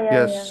 close up. Yeah.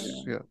 Yes,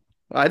 yeah.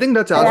 I think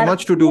that's I as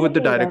much to do with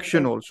the absolutely loved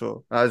direction it. also,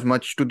 as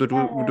much to do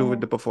with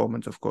Yeah. the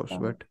performance, of course.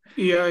 But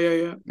Yeah.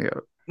 yeah,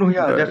 no,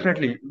 yeah, but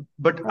definitely.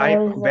 But I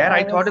was, where I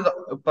I thought was,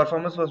 the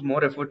performance was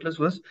more effortless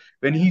was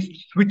when he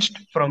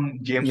switched from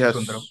James to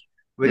Sundaram, yes,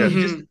 where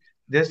he yes, just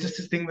there's just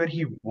this thing where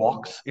he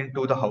walks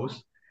into the house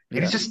and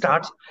he yeah, just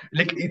starts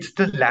like it's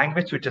the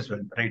language switch as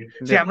well, right?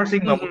 See, yeah, I'm not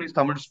saying Mm-hmm. Mammootty's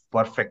Tamil is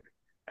perfect.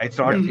 It's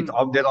yeah. not.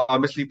 Mm-hmm. There's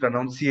obviously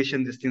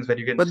pronunciation, these things where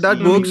you can But that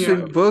I mean, see.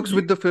 works. yeah. It works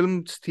with the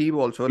film's theme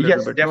also a little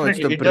Yes, bit. No, it's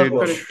the definitely, it does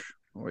work. bridge. Correct.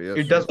 Oh It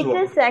yes, does yes. It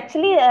work. is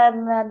actually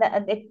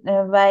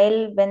while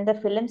when the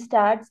film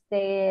starts,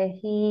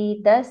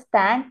 he does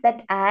thank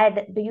that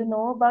ad. Do you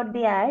know about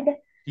the ad?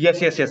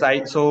 Yes.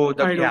 I so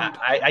the I yeah,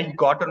 don't. I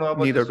got to know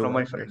about Neither this from do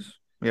I. my friend. Yes.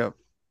 Yeah.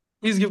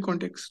 Please give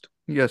context.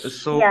 Yes. Yeah,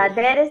 So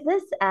there is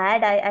this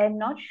ad. I'm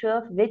not sure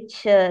of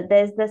which.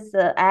 There's this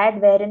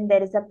ad wherein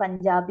there is a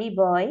Punjabi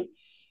boy,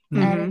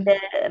 Hmm. and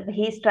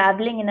he's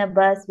traveling in a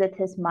bus with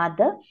his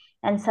mother,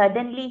 and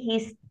suddenly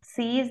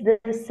sees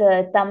this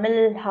Tamil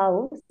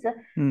house,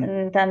 Hmm.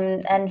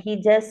 and he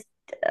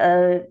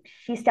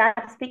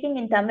starts speaking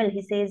in Tamil.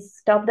 He says,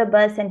 "Stop the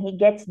bus," and he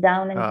gets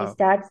down and he Ah.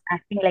 starts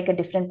acting like a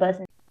different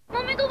person.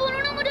 Mummy को बोलो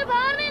ना मुझे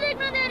बाहर नहीं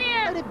देखने दे रही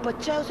है। अरे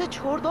बच्चा है, उसे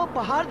छोड़ दो,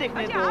 बाहर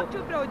देखने अच्छा दो। आप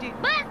चुप रहो जी।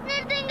 बस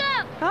नृसिंग।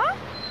 हाँ?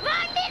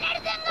 वांटी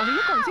नृसिंग। और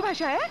ये कौन सी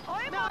भाषा है?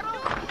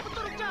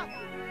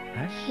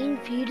 Hin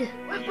feed.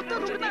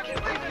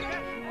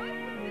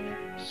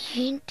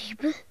 Hin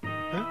table.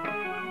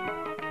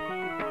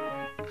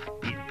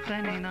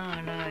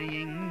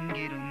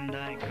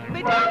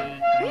 बेटा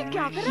ये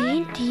क्या कर रहा है?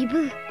 Hin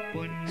table.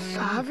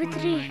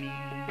 Savitri.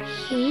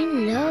 Hin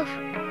love.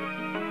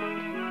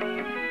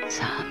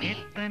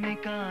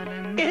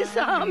 ए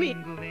सामी।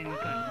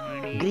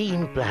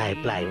 ग्रीन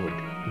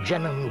प्लाईवुड,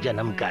 जन्म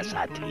जन्म का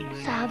साथी।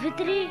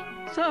 Savitri.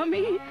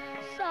 Sami.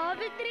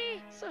 Savitri.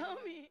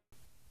 Sami.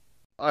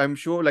 I'm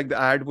sure like the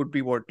ad would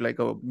be what, like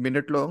a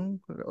minute long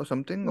or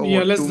something, or Yeah,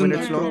 what, less 2 than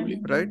minutes that, long, probably.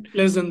 right?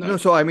 Less than No,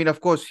 that. so I mean,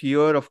 of course,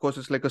 here, of course,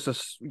 it's like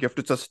you have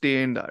to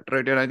sustain that,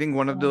 right? And I think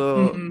one of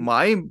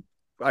Mhm.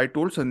 I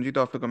told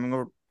Sanjeet after coming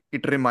out,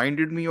 it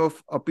reminded me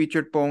of Api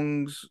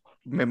Chetpong's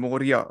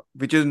Memoria,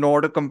 which is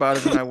not a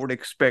comparison I would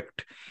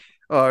expect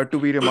to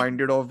be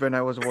reminded of when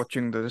I was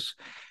watching this.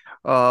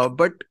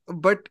 But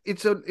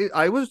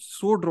I was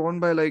so drawn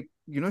by like,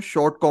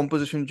 short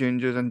composition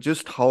changes and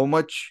just how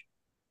much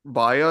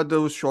via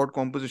those short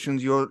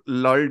compositions you're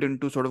lulled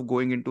into sort of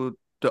going into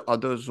the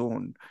other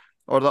zone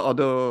or the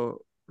other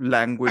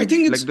language, I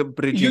think like the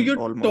bridging you're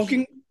almost.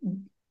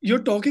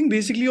 talking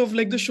basically of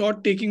like the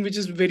shot taking, which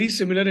is very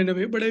similar in a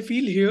way. But I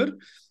feel here,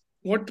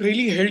 what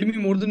really held me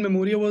more than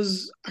Memoria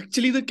was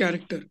actually the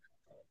character.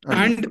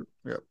 Understood. And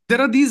Yeah.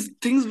 there are these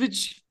things which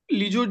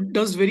Lijo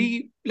does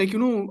very, like,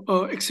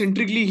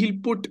 eccentrically. He'll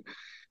put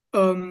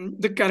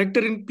the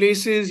character in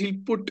places.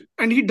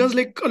 And he does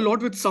like a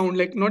lot with sound,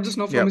 like not just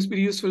now from Yeah. his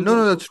previous films No,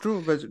 also. that's true.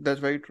 That's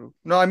very true.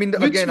 No, I mean,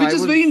 Which again, I is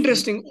was very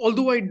interesting,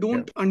 although I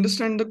don't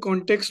understand the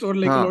context or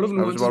like a lot of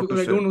I was nuances about to because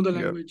I say, don't know the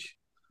yeah, language.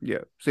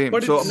 yeah, same.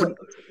 But So, it's but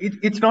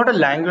it's not a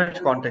language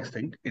context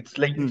thing. It's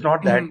like it's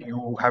not that Mhm.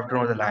 you have to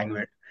know the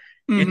language.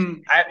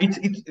 Mhm.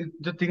 It's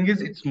the thing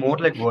is it's more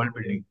like world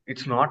building.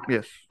 It's not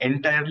yes,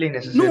 entirely No,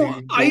 necessary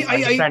to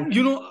understand.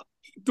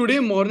 today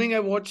morning I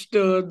watched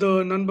the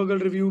Nunbugle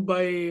review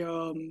by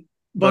Bharadwaj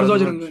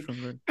Bharadwaj Rangan,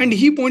 Rangan. and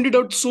he pointed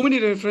out so many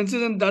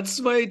references, and that's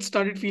why it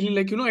started feeling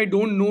like I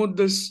don't know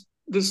this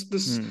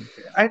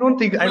I don't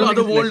think other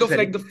it's world of necessary.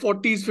 like the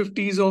 40s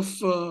 50s of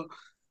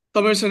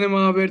Tamil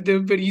cinema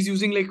where he's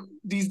using like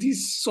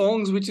these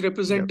songs which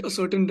represent a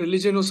certain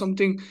religion or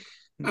something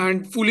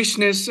and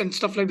foolishness and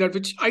stuff like that,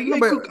 which I No,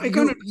 but can't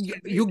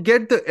understand. you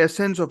get the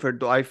essence of it,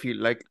 though. I feel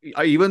like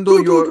even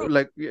though True. you're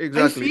like I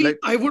exactly feel like,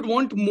 I would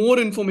want more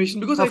information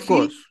because I of feel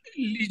course,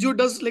 Lijo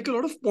does like a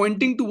lot of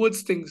pointing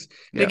towards things.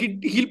 yeah, Like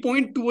he'll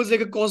point towards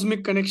like a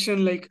cosmic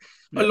connection, like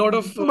a yeah. lot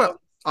of No, but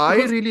I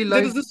because really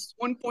there is like this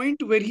one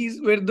point where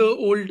the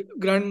old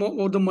grandma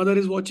or the mother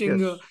is watching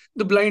yes,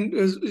 the blind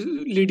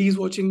lady is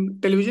watching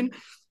television,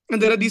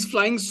 and there are these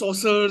flying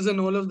saucers and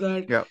all of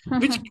that, yeah,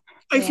 which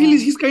I feel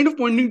he's kind of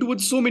pointing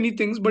towards so many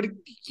things, but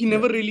he yeah.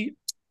 never really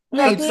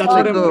No, Yeah, it's he That's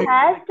what like I'm also saying.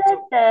 has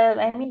that.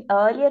 I mean,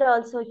 earlier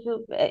also, if you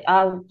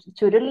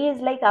Churali is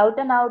like out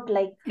and out,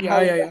 like how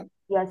Yeah.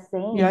 you are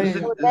saying. Yeah.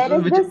 So there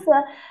is Which this.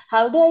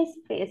 How do I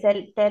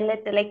tell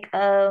it? Like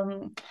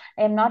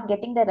I am not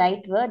getting the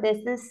right word.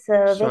 There's this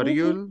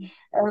surreal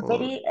or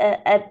very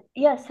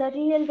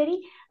surreal. Very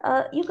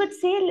you could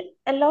say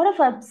a lot of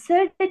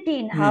absurdity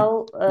in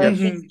how yes,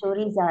 these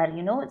stories are.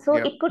 So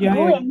yeah, it could Yeah.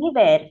 go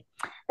anywhere.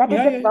 That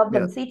is the Yeah.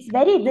 problem. yes, So it's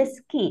very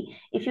risky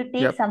if you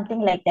take yep, something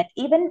like that.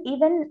 Even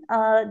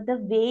the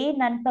way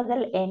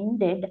Nanpagal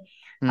ended,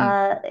 hmm,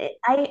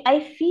 I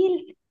feel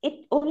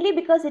it only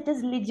because it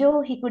is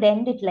Lijo he could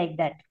end it like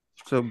that.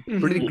 It's a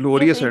pretty Mhm.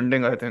 glorious It-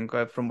 ending, I think,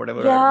 from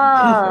whatever I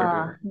yeah,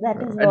 heard.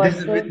 that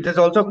is Yeah. what. There's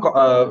also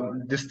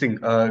this thing,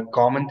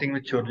 common thing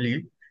with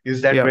Chorli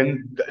is that Yeah. when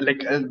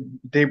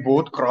they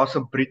both cross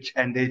a bridge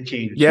and they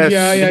change. Yes,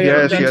 Yeah, yeah, In yeah.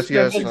 yes, Chorli, yes, That's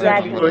yes. I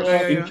Exactly, remember so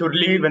that. yes. in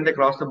Chorli, when they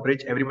cross the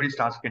bridge, everybody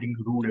starts getting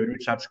rude,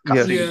 everybody starts Yes.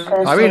 cussing.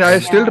 Yeah. I mean, I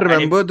Starts. still Yeah.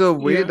 remember the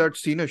way Yeah. that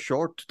scene is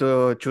shot, the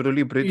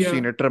Churuli Bridge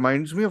scene. Yeah. It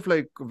reminds me of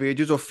like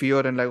Wages of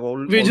Fear and like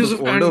all Wages those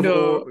of older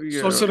and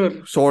yeah, Sorcerer.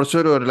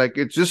 Sorcerer. Like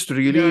it's just Yeah,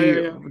 really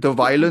yeah, yeah. the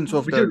violence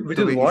of which that, is which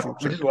the is way he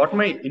shoots which it. is what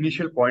my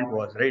initial point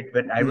was, right?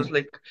 When I Hmm. was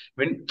like,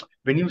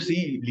 when you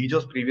see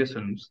Lijo's previous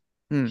films,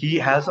 Hmm. he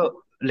has a,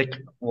 like,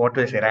 what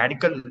do I say,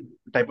 radical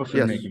type of Yes.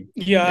 filmmaking.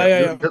 Yeah, Yeah. yeah,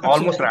 yeah. There's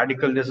almost Absolutely.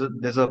 radical.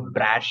 There's a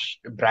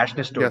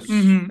brashness to it, Yes.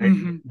 Mm-hmm, right?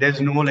 mm-hmm.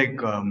 There's no like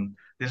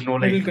there's no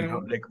Middle like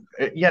ground.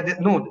 yeah,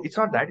 no, it's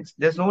not that.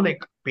 There's no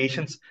like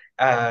patience.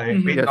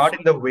 Mm-hmm. Yes. Not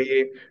in the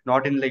way,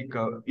 not in like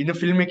in the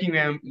filmmaking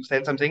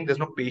sense. I'm saying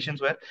there's no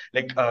patience where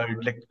like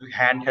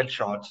handheld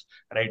shots,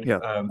 right? Yeah.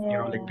 Like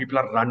Yeah. people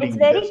are It's running.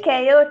 very There's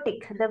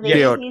chaotic the way yes,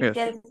 Chaos. he Yes.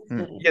 tells the Hmm.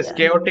 stories. yes, Yeah.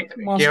 chaotic,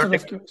 Master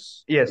of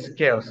chaos. yes,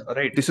 chaos,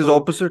 right? This is So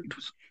opposite.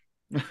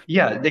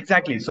 yeah,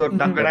 exactly. So that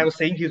when Mm-hmm. I was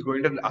saying he's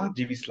going to the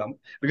RGV slum,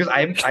 because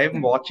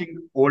I'm watching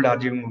old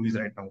RGV movies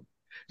right now.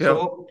 Yeah.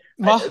 So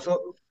Wow. so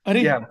Are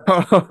yeah,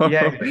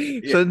 yeah,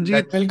 Sanjeet,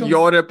 that's welcome.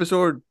 your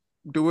episode.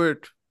 Do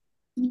it.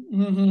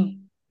 Mm-hmm.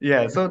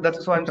 yeah. So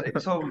that's why I'm saying.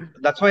 So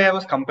that's why I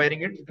was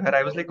comparing it. Where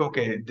I was like,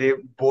 okay, they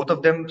both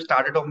of them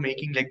started off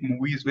making like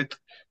movies with,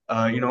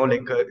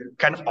 like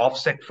kind of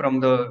offset from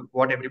the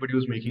what everybody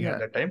was making at Yeah.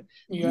 that time.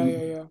 Yeah,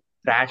 yeah, yeah.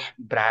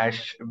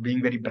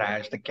 Being very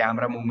brash, the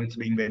camera movements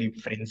being very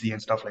frenzy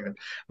and stuff like that.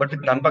 But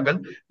with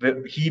Nanpagal, where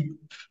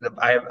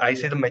I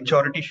say the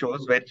maturity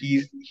shows where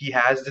he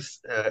has this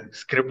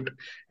script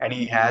and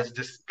he has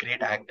this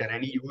great actor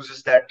and he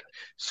uses that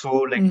so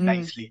like Mm-hmm.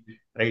 nicely,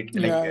 right?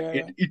 Like Yeah, yeah,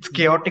 yeah. it's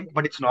chaotic,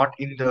 but it's not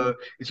the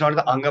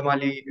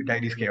Angamali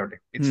Diaries chaotic.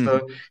 Hmm.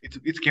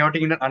 It's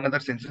chaotic in another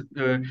sense,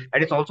 and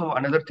it's also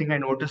another thing I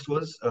noticed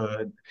was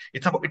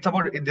it's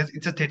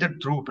a theater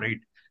troupe, right?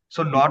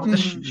 So not the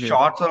Mm-hmm. Yeah.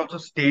 shots are also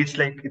staged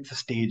like it's a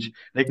stage.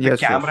 Like the Yes.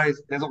 camera Yes.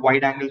 there's a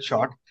wide angle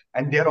shot,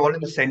 and they're all in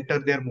the center.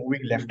 They're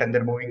moving left and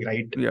they're moving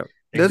right. Yeah. Like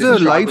There's there's a a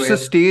shot life's a where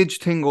stage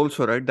thing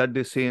also, right? That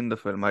they say in the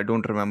film. I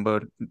don't remember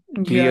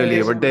Yeah, clearly,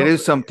 yeah, but yeah. there no,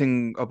 is something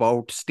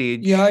about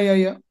stage, Yeah, yeah,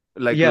 yeah.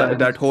 like yeah,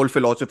 that whole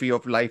philosophy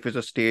of life is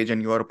a stage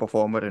and you are a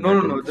performer in no,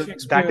 it. no, And no.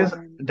 Shakespeare.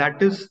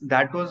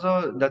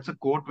 That's a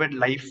quote where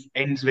life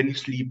ends when you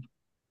sleep.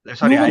 No,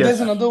 Sorry, but there's yes,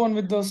 another one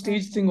with the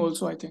stage thing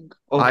also, I think.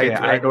 okay,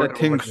 I I don't remember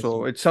think this so.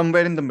 one. It's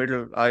somewhere in the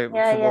middle. I Yeah,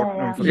 forgot. yeah, I'm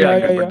yeah.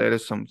 forgetting Yeah, it, but yeah. there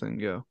is something.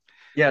 Yeah.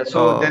 Yeah,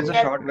 so there's a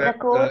Yeah, shot the where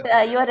quote,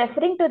 you are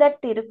referring to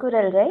that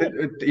Tirukural, right?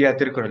 yeah,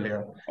 Tirukural,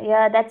 yeah.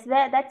 Yeah, that's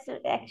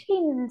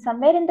actually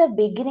somewhere in the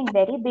beginning,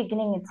 very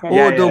beginning itself. Oh,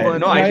 Yeah, the yeah. one.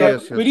 No, I Yeah, Okay. yeah.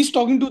 thought Yes. Where Yes. he's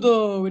talking to the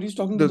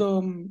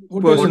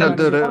hotel Person hotel, at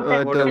the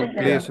manager. hotel,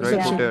 place, yeah. right?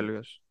 Reception. Hotel.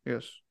 Yes.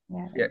 Yes.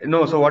 Yeah. Yeah, no,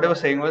 so what I was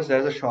saying was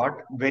there's a shot,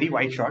 very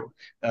wide shot.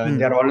 Hmm.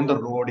 They're all on the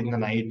road in the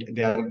night.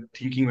 They are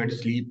thinking where to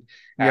sleep.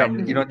 Yeah.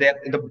 And,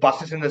 Mhm. the bus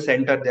is in the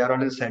center. They are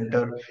all in the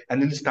center. And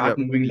then they start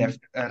Yeah. moving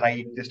left,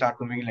 right. They start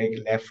moving like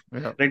left,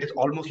 Yeah. right. It's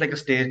almost like a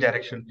stage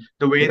direction.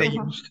 The way Yeah. they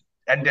used,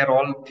 and they're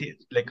all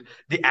like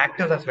the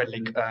actors as well,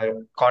 like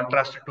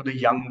contrasted to the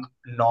young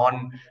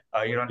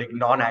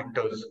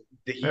non-actors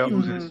that he Yeah.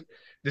 uses. Mhm.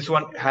 This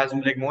one has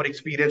like more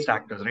experienced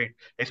actors, right?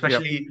 Yeah.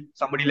 Especially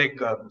somebody like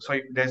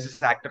there's this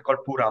actor called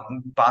Puram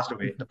who passed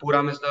away. The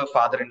Puram is the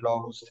father-in-law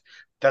who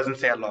doesn't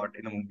say a lot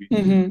in the movie.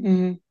 Mhm.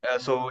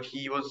 Mhm. So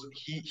he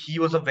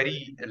was a very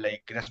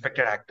like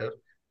respected actor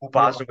who Yeah.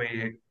 passed away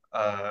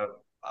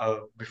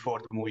before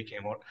the movie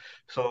came out.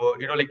 So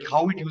like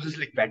how it uses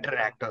like veteran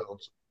actors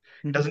also.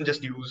 It Mhm. doesn't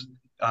just use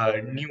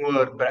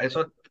newer. But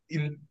so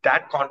in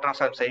that contrast,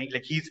 I'm saying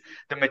like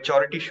the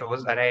maturity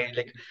shows, and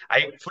I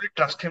fully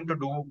trust him to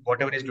do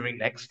whatever he's doing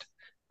next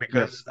Yeah.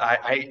 because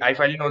I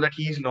finally know that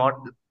he's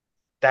not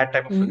that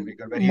type of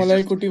filmmaker where he's Malai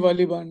just Koti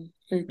Wali Ban,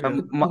 right?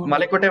 With Mohan.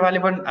 Malaikote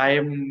Valiban. I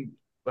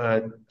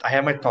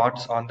have my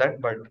thoughts on that,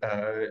 but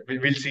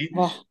we'll see.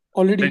 Wow,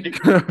 already.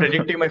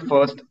 Predicting my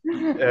first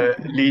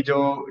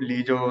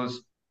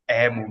Lijo's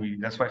Air movie.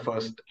 That's my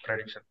first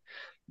prediction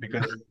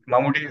because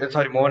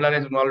Mohanlal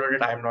is involved with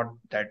it. I'm not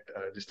that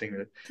this thing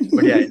with it,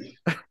 but yeah.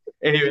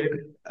 Anyway,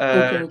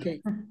 Okay.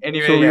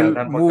 So yeah,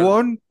 we'll move Nanpakal.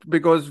 on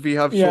because we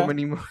have so Yeah.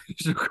 many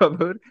movies to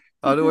cover.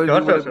 Otherwise,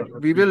 Sure.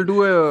 we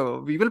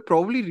will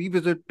probably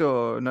revisit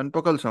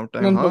Nanpakal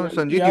sometime, huh? Nanpakal.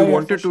 Sanjeet, Yeah, you yeah,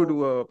 wanted for to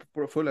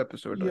do a full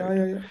episode, Yeah,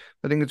 right? yeah.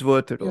 I think it's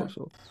worth it Yeah.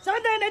 also.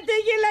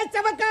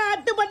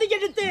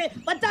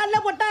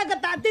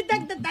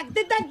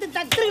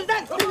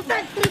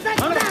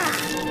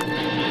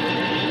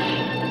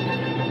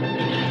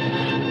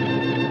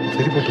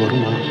 சரிப்பட்டு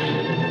வருமா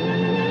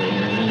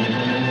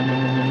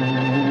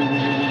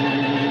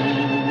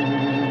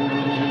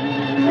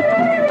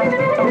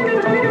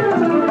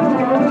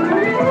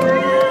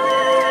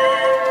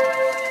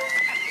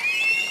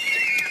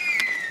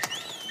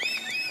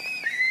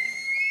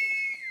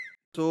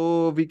So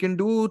we can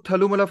do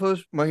Thalumala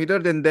first,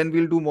 Mahidar, then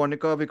we'll do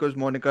Monica because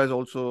Monica is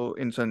also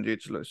in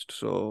Sanjeet's list.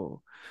 So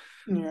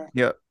Yeah.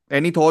 yeah,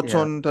 any thoughts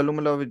Yeah. on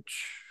Thalumala,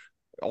 which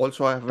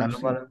also I haven't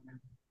seen. Talumala.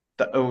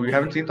 Oh, you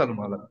haven't seen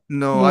Talumala?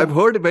 No, I've No.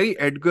 heard very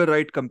Edgar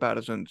Wright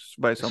comparisons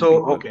by some So,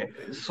 people. okay.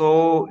 So,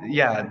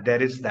 yeah,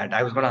 there is that.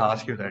 I was going to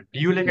ask you that. Do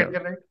you like Yeah,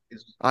 Edgar Wright?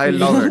 I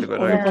love Yeah, Edgar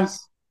all Wright. of Yeah. us.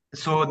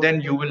 So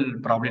then you will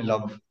probably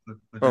love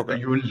Okay,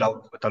 you will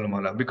love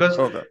Talumala because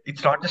okay.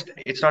 it's not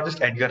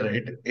just Edgar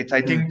Wright. It's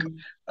I Hmm. think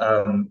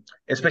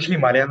especially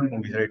Malayalam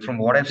movies, right? From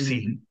what I've Hmm.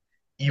 seen,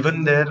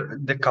 even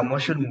the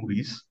commercial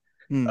movies,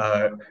 Hmm.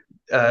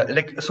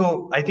 like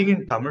so I think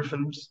in Tamil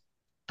films,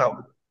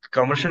 Tam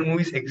commercial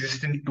movies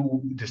exist in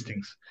two these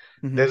things.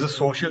 Hmm. There's a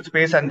social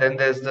space and then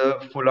there's the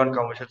full-on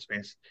commercial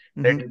space.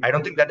 Hmm. That I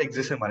don't think that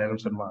exists in Malayalam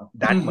cinema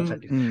that much Mhm.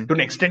 at least. Hmm. To an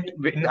extent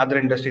in other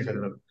industries as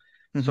well.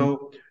 Hmm.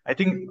 So I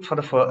think for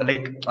the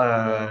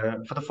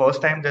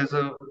first time there's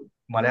a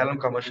Malayalam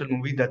commercial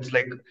movie that's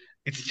like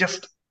it's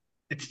just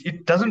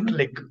it doesn't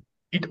like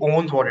it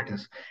owns what it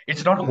is.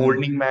 It's not Hmm.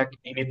 holding back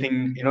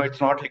anything, you know, it's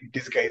not like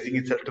disguising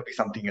itself to be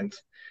something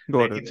else.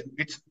 Got Like it.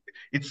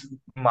 it's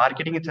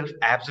marketing itself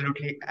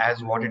absolutely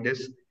as what it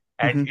is,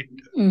 and Hmm. it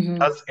Mhm.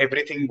 does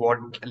everything what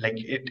like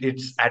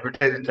it's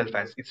advertised itself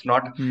as.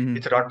 Hmm.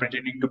 It's not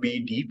pretending to be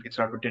deep, it's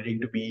not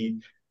pretending to be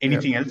Yeah,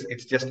 anything else.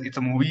 It's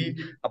a movie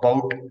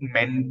about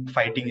men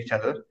fighting each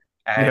other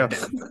yeah, and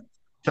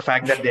the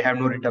fact that they have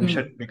no Mhm.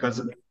 redemption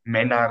because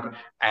men are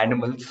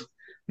animals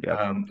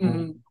yeah.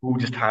 Mhm. who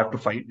just have to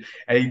fight.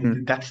 Hmm.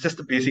 And that's just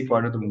the basic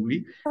part of the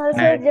movie. Also,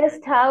 And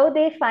just how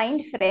they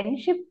find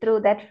friendship through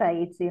that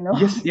fights,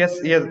 yes,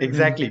 Hmm.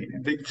 exactly.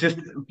 It's just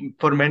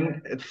for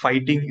men,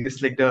 fighting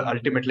is like the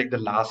ultimate, like the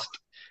last,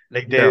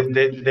 like Yeah,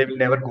 they will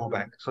never go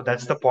back. So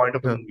that's the point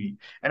of the yeah. movie,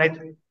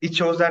 and it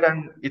shows that,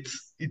 and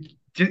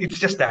it's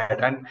just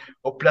that, and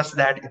plus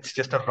that it's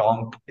just a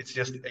romp. It's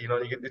just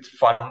it's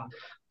fun,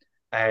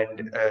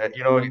 and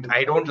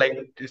I don't like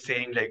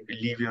saying like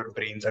leave your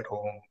brains at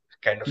home.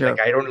 Kind of Yeah. like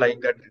I don't like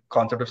that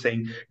concept of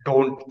saying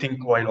don't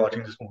think while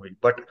watching this movie.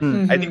 But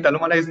Hmm. I think Mhm.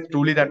 Talumala is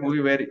truly that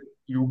movie where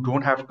you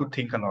don't have to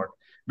think a lot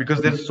because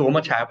Hmm. there's so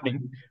much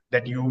happening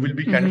that you will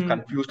be kind of Mhm.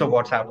 confused of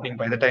what's happening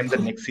by the time the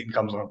next scene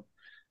comes on.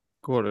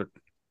 Got it.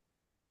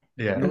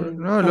 Yeah. No, Mhm.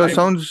 no, that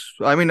sounds.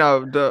 I mean,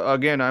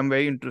 again, I'm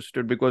very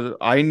interested because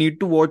I need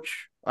to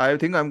watch. I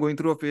think I'm going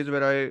through a phase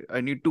where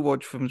I need to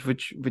watch films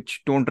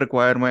which don't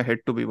require my head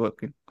to be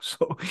working.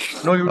 So,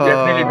 No, you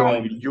definitely Yeah,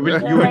 don't.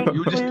 it's like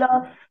You full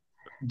of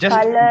just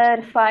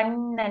color,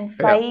 fun, and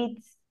yeah,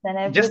 fights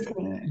and just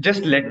everything.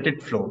 just let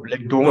it flow.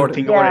 Like got don't it,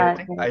 think about Yeah,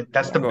 anything.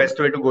 That's the yeah. got it. best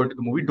way to go into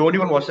the movie. Don't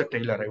even watch the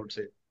trailer, I would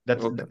say.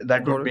 Okay,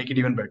 That got would it. make it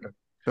even better.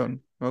 Done.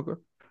 Okay.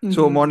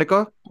 So, Mhm.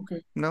 Monica,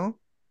 Okay. now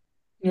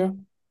Yeah.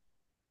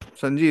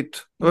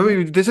 Sanjeet.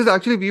 Mhm. This is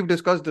actually we've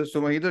discussed this.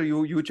 So, either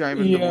you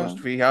chime in the Yeah.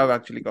 most. We have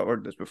actually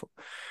covered this before.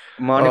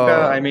 Monica,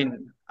 Uh, I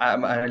mean,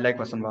 I like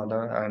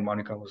Vasanwala and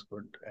Monica was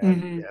good,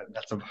 and Mhm. yeah,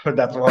 that's about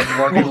that's what we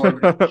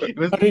want. It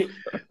was,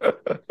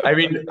 I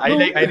mean, No.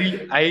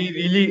 I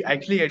really,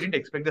 actually, I didn't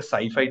expect the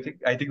sci-fi thing.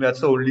 I think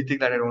that's the only thing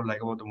that I don't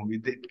like about the movie.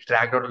 They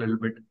dragged out a little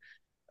bit.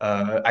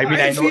 I mean,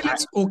 I I know, feel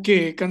it's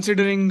okay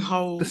considering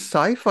how. the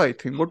sci-fi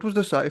thing. What was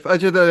the sci-fi?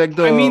 Actually, like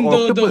I the mean the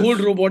whole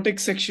octopus,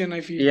 robotics section.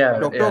 I feel.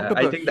 Doctor I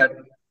Octopus. think that,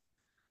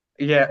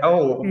 yeah.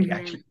 Oh, okay,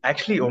 Mhm.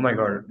 actually, oh my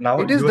God. Now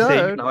It is you are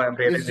saying it. that. Now I'm It's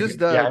realizing just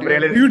it. Yeah, that. I'm Yeah.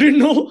 realizing You it. didn't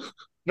know?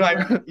 No, I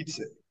mean, it's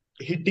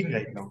hitting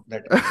right now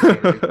that it's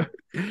realizing.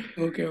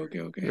 Okay.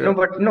 Yeah. No,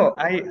 but no,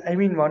 I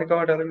mean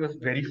Monica Darling was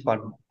very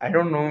fun. I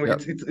don't know. Yeah.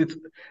 It's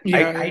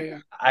Yeah.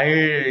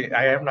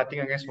 I have nothing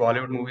against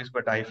Bollywood movies,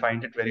 but I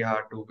find it very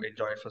hard to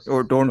enjoy it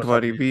Oh, don't for some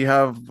worry. reason. We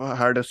have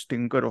had a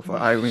stinker of.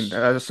 I mean,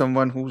 as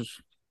someone who's.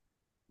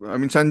 I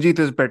mean, Sanjeet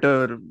is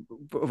better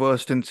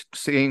versed in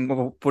saying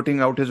or putting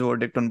out his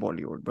verdict on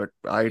Bollywood, but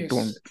I don't.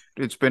 Yes.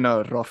 It's been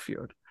a rough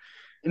year.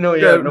 No,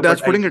 Yeah, no,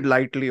 that's but putting it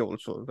lightly.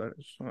 Also, that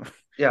is.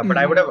 but Mhm.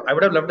 I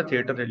would have loved a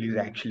theater release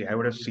actually. I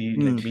would have seen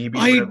like Hmm. maybe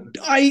it would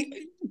have. I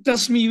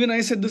trust me. Even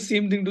I said the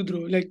same thing to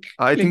Dhruv.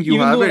 I think you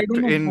Even have though I it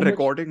don't know in how much.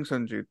 recording,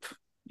 Sanjeet. Like,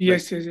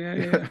 Yes.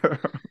 Yeah.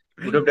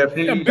 Would have Yeah,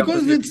 definitely loved to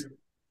because see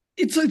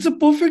it. it's a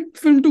perfect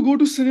film to go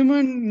to cinema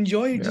and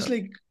enjoy. yeah. Just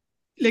like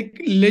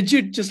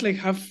legit, just like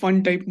have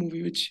fun type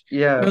movie, which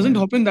Yeah, doesn't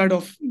happen that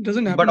often.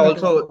 Doesn't but happen that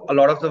often. also a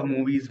lot of the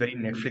movie is very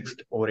Netflix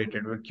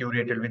oriented,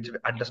 curated, which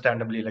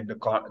understandably like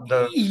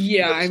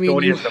Yeah, I mean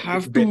story you and stuff.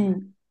 It's have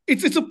to.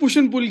 It's a push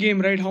and pull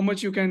game, right? How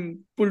much you can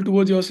pull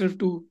towards yourself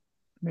to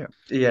yeah.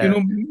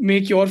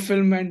 make your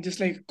film and just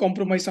like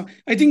compromise some.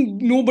 I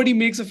think nobody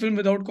makes a film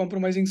without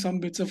compromising some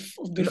bits of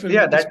their film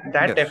Yeah, at this point.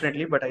 that Yes.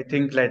 definitely. But I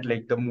think that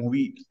like the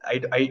movie,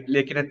 I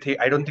like in a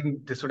I don't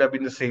think this would have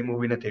been the same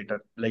movie in a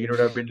theater. Like it would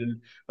have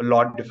been a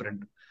lot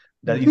different.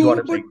 That is No, what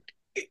I'm but saying.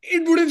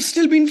 it would have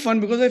still been fun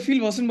because I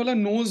feel Vasan Bala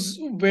knows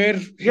where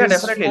Yeah, his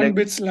definitely. fun Like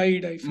bits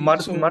lied, I feel.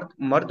 Mard, So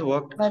Mard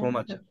worked so But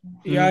much.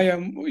 yeah,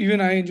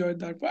 even I enjoyed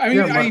that. I mean,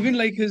 Yeah, I Mard. even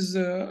like his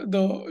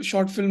the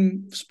short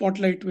film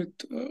Spotlight with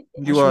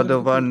You are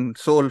the Harshvardhan Kapoor. one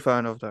sole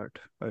fan of that,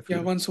 I Yeah,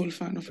 feel. one sole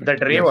fan of it.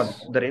 That Ray Yes.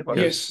 one, the Ray one.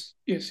 Yes.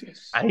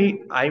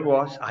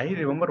 I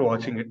remember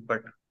watching it,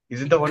 but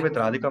is it the one with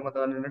Radhika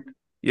Madan in it?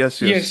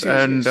 Yes. Yes.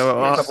 And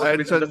That's supposed to and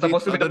be that's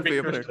supposed Sanjeev's to be the other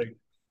big twist, favorite. right?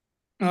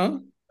 Huh?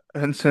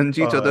 And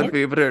Sanjeev's other What?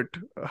 favorite,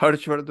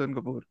 Harshvardhan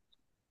Kapoor.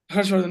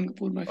 Harshvardhan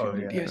Kapoor, my Oh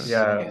favorite. yeah, Yes.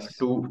 yeah. Yes.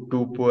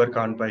 Too poor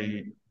can't buy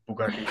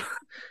Bugatti.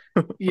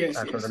 Yes.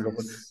 Harshvardhan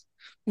Kapoor.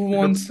 Who Look,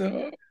 wants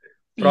problem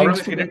legs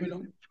is to he did.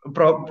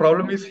 Babylon?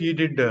 Problem is he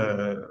did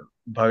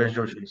Bhavesh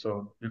Joshi,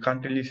 so you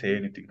can't really say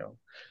anything now.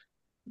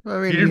 I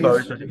He mean, did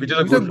Bhavesh Joshi, which is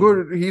a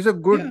good film. He's a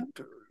good.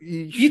 Yeah. He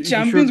He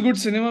champions should. good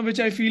cinema, which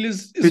I feel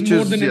is Which more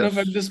is, than enough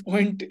yes, at this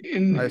point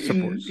in I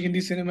suppose.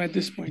 Hindi cinema at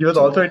this point. He was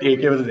So also at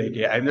AK vs AK.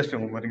 I'm just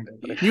remembering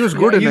that. Right? He was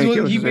good in he AK was,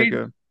 he versus made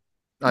AK,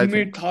 he I made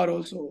think. Thar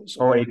also. So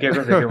Oh, AK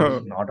vs AK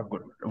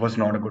was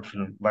not a good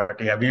film.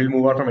 But yeah, we'll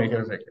move on from AK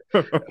vs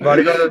AK.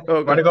 Monica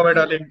Okay. My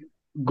Darling,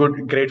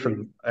 great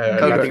film. great.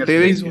 Nothing Okay. else to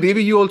Devi, Please say. watch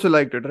it. you also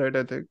liked it, right?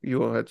 I think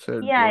you had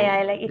said.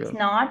 yeah, like it's Yeah.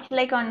 not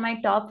like on my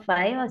top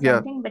 5 or Yeah.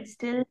 something, but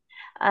still,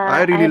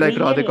 I really like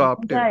Radhika really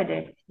Apte. enjoyed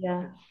it.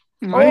 Yeah.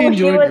 I Oh, she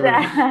enjoyed was it.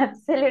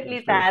 absolutely She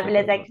was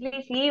fabulous.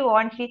 super.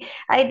 Actually,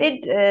 I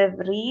did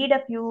read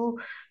a few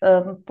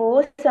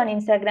posts on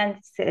Instagram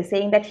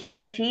saying that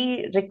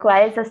she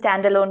requires a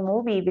standalone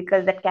movie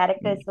because that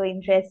character is so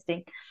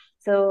interesting.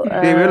 So,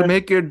 They will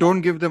make it.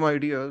 Don't give them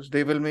ideas.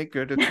 They will make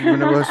it. It's a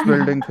universe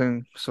building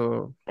thing.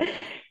 So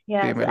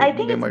yeah, so they I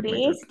think they it's might make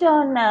it. based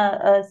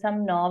on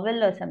some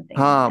novel or something.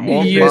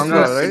 Yes, manga,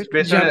 yes. right? It's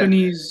based on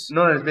Japanese.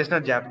 No, it's based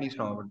on a Japanese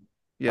novel.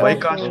 Yeah. By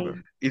Okay.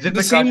 Kazu. Is it The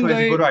by same Kazu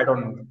guy. Ishiguro? I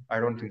don't know. I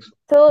don't think so.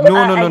 So No.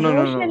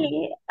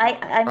 usually I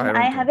mean I don't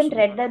I think haven't so.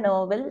 read the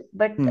novel,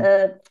 but Hmm.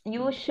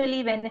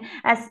 usually when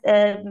as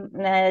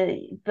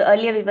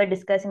earlier we were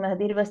discussing,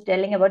 Mahathir was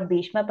telling about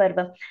Bhishma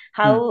Parva,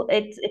 how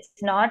it's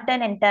not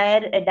an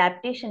entire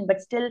adaptation,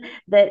 but still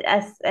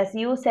as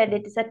you said,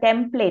 it is a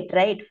template,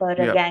 right, for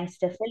Yeah.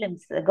 gangster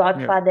films.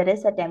 Godfather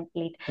is a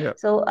template. Yeah.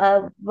 So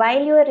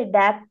while you are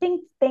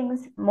adapting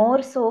things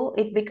more, so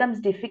it becomes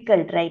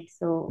difficult, right?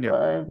 So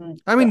Yeah.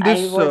 I mean, I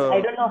this.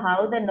 don't know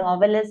how the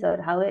novel is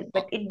or how it,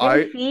 but it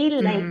didn't feel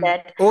like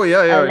that. Oh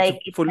yeah. Like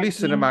It's a it fully has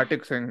been,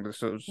 cinematic thing.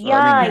 This is.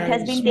 yeah, it Yeah,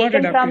 has been smart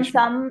taken from adaptation.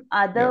 some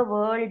other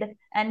world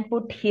and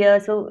put here.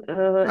 So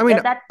I mean,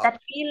 that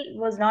feel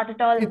was not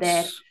at all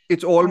there.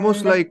 it's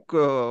almost And like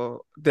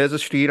there's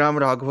a Sriram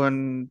Raghavan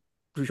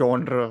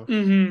genre,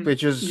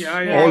 which is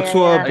also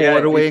a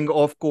borrowing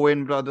of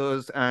Coen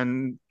brothers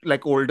and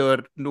like older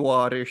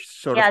noirish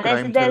sort of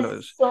crime there's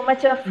thrillers. so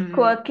much of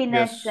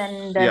quirkiness Yes.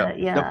 and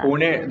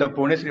The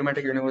Pune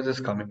cinematic universe is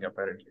coming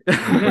apparently.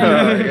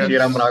 Yes.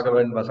 Sriram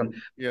Raghavan Vasan.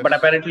 Yes. But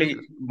apparently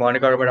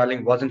Monica My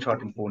Darling wasn't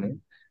shot in Pune.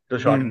 It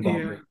was shot in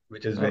Bombay,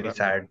 which is very Okay.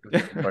 sad to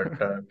see.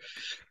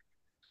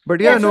 But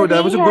yeah, so no, that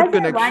he was a has good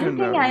connection. one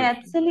thing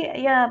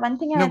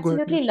I No, go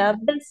ahead, absolutely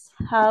loved is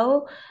how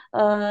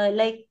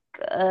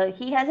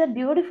he has a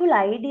beautiful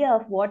idea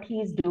of what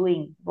he's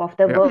doing, of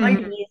the Yeah. world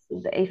he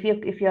is.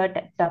 If you're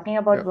talking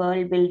about Yeah.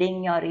 world building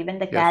or even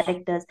the Yes.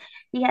 characters,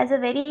 he has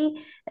a very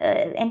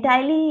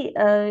entirely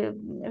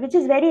which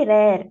is very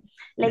rare.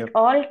 Like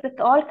Yep.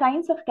 all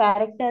kinds of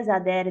characters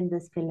are there in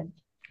this film.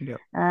 Yeah.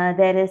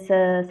 There is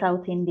a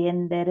South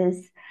Indian. There is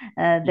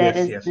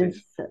this.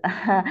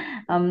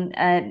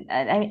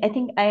 I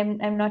think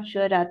I'm not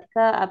sure.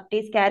 Radhika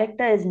Apte's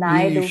character is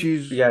Naidu.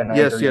 She's Naidu,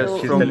 yes,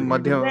 she's from Telugu.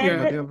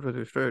 Madhya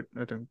Pradesh, right?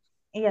 I think.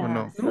 Yeah.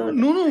 No. So,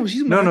 No,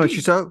 she's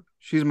Marathi. No,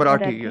 she's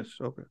Marathi. Yes,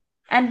 okay.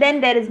 And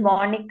then there is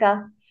Monica.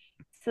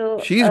 So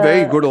she's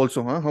very good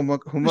also, huh? Huma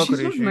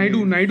she's not Qureshi.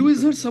 Naidu. Naidu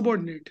is her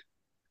subordinate.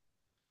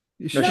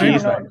 No, She-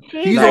 she's no,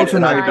 Naidu. He's also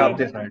Radhika Naidu.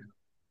 Apte is Naidu.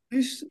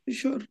 Is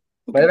sure.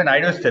 By the way,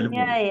 Naidu is Telugu.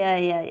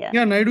 Yeah.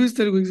 Yeah, Naidu is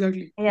Telugu,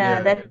 exactly.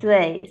 Yeah, that's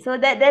right. So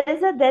there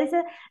is a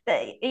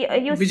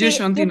you Vijay see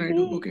Shanti you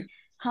Naidu. see Okay.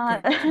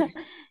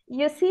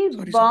 you see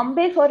Sorry.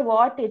 Bombay for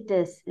what it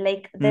is.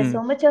 Like there's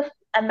so much of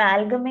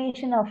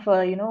amalgamation of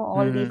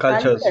all these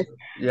Cultures.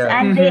 Yeah.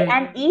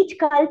 and each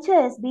culture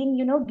has been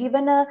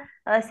given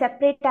a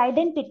separate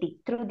identity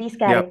through these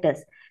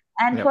characters.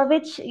 And for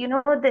which you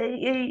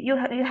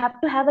have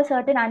to have a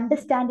certain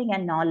understanding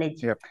and knowledge.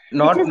 Yep.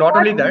 Not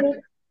only that,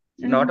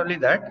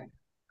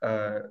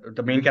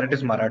 the main character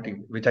is Marathi,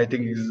 which I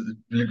think is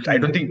I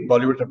don't think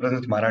Bollywood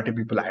represents Marathi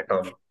people at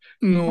all.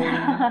 No.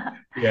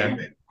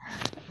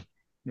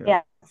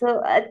 Yeah. So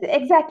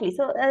exactly.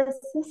 So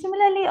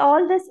similarly,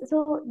 all this.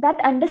 So that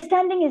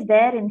understanding is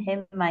there in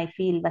him. I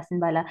feel Vasan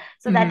Bala.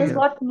 So that is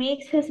what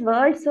makes his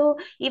world. So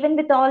even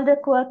with all the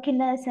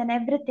quirkiness and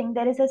everything,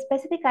 there is a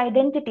specific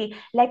identity.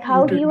 Like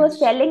how he was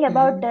telling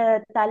about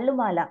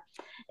Tallumala.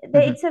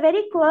 It's a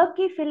very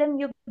quirky film.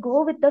 You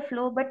go with the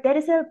flow, but there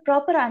is a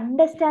proper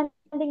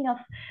understanding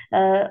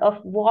of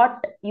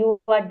what you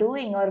are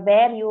doing or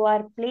where you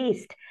are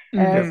placed.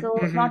 Mhm, So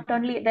mhm. not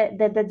only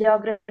the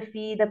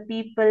geography, the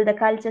people, the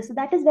culture, so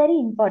that is very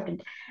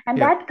important, and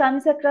Yeah. that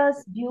comes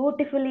across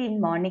beautifully in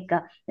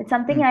Monica. It's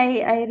something Mm.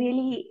 I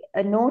really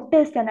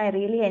noticed and I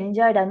really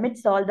enjoyed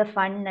amidst all the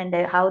fun and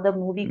how the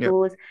movie Yeah.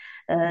 goes.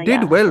 Did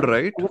Yeah, well, so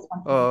right? I just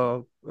wanted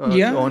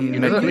Yeah, On yeah,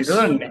 It was Netflix.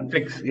 on yes.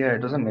 Netflix. Yeah,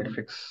 it was on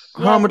Netflix.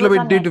 yeah, it Matlab was it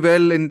on did Netflix.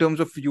 well in terms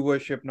of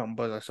viewership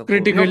numbers, I suppose.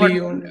 No, but Critically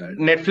or whatever.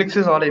 Netflix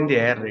is all in the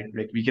air, right?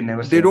 Like we can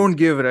never They say don't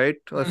anything. give, right?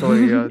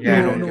 Sorry, yeah, they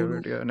Yeah, No, don't yeah, no, give no.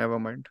 it. Yeah, never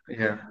mind.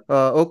 yeah.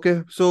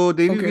 Okay, so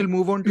Devi, Okay, we'll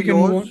move on to we can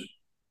move yours.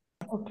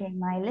 on. Okay,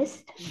 my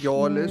list.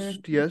 Your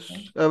list, yes.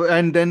 Okay.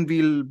 And then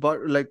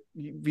but like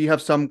we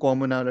have some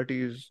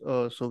commonalities,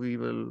 so I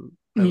will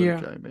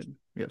Yeah. chime in.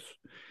 Yes.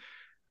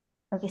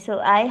 Okay, so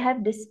I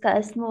have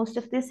discussed most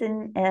of this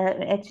in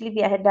actually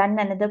we had done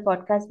another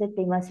podcast with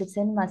Immersive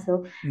Cinema.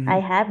 So I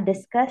Mm-hmm. have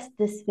discussed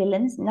these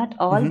films, not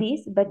all Mm-hmm.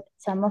 these, but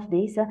some of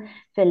these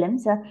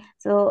films.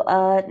 So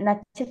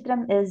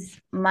Natchatram is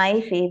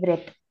my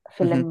favorite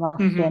Mm-hmm. film of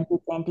Mhm.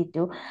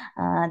 2022.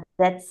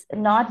 That's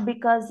not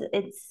because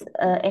it's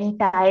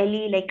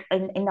entirely like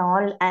in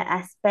all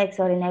aspects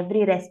or in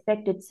every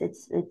respect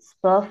it's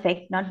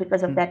perfect. Not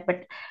because of that,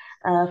 but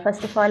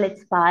first of all,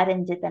 it's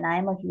Paranjit, and I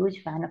am a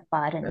huge fan of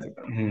Paranjit.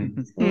 Mhm.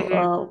 So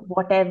Mhm.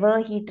 whatever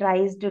he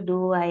tries to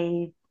do,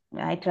 I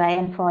try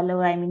and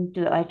follow.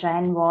 I try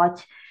and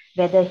watch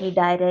whether he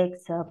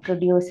directs,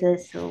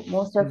 produces. So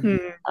most of Mm-hmm.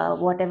 Mhm.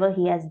 whatever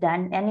he has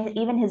done, and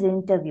even his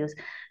interviews.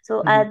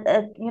 So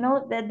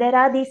Mm-hmm. there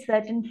are these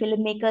certain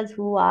filmmakers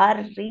who are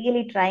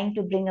really trying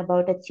to bring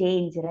about a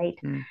change, right?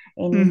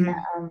 In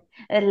Mhm.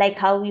 like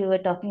how you were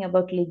talking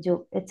about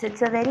Lijo. It's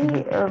a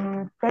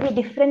Mm-hmm. very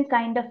different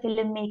kind of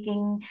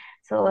filmmaking,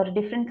 so or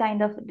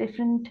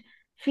different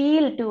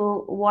feel to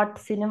what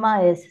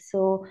cinema is.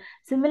 So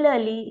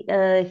similarly,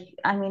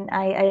 I mean,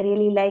 I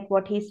really like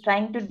what he's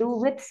trying to do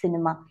with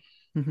cinema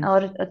Mm-hmm.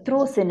 or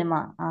through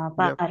cinema,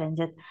 Yep.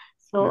 Paranjit.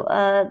 So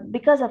Yep.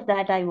 because of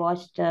that, I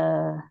watched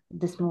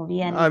this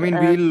movie, I and mean,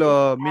 me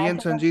as and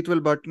a Sanjeet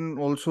will button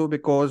also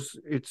because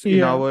it's in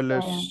Yeah. our yeah,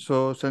 list.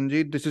 So,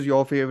 Sanjeet, this is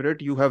your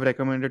favorite. You have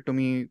recommended to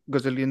me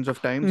gazillions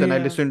of times, and I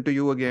Yeah. listened to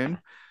you again.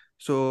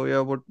 So, yeah,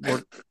 what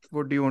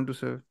do you want to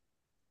say?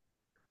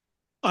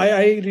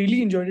 I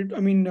really enjoyed it. I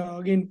mean,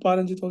 again,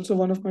 Paranjit also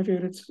one of my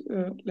favorites,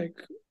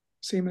 like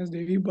same as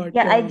Devi. But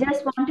yeah, I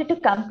just wanted to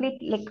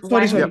complete like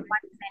sorry, Yep. sorry.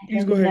 one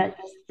Please go sentence, ahead.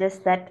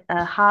 just that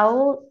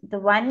how the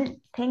one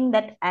thing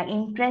that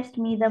impressed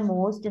me the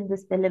most in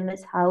this film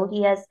is how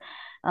he has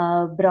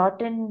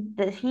brought in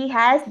he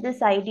has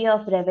this idea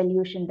of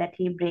revolution that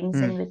he brings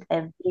Mm, in with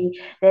every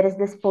there is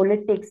this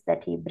politics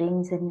that he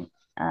brings in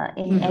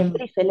Mhm.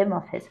 every film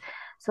of his.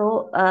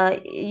 So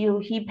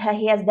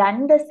he has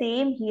done the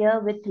same here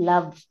with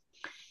love.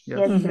 He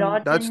yes. has Mhm.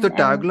 brought That's the in and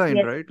he tagline,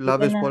 has right?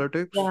 Love is given a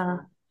politics, yeah,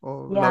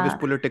 or love is yeah.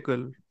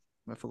 political.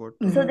 I forgot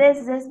the. So Mhm.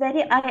 there's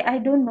very I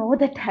don't know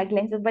the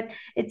tagline, so but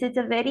it's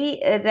a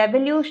very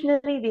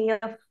revolutionary way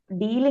of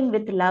dealing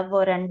with love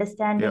or Yep.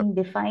 understanding,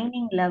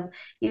 defining love,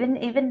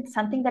 even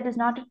something that is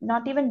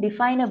not even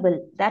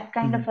definable. That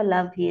kind Mm-hmm. of a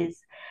love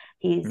he's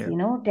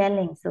Yeah.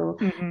 telling. So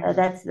Mhm.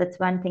 that's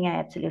one thing I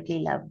absolutely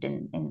loved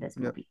in this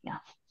Yeah. movie. Yeah,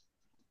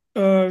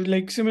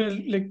 Like similar,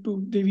 like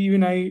to Devi,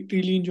 even I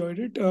really enjoyed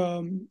it.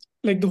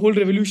 Like the whole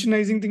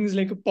revolutionizing thing is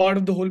like a part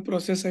of the whole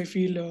process. I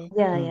feel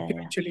yeah, Mm, yeah, yeah.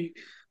 eventually.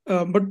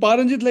 But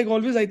Paranjit, like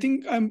always, I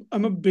think I'm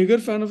a bigger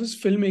fan of his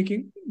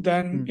filmmaking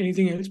than mm,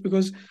 anything else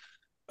because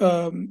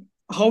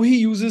how he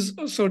uses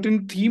a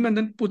certain theme and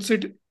then puts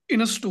it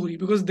in a story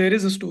because there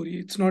is a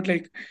story.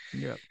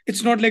 yeah.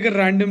 It's not like a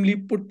randomly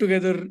put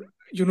together,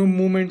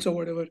 moments or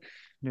whatever.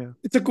 Yeah.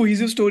 It's a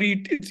cohesive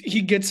story.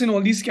 He gets in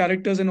all these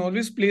characters and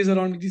always plays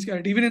around with these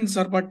characters. Even in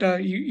Sarpatta,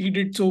 he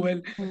did so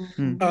well. Mm,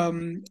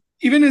 Mm-hmm.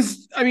 Even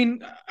I mean,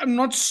 I'm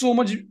not so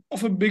much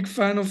of a big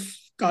fan of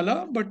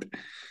Kala, but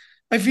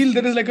I feel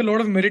there is like a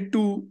lot of merit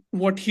to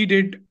what he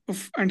did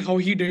and how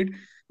he did.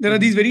 There are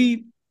mm-hmm. these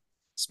very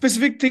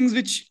specific things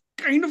which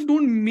kind of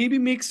don't maybe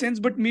make sense,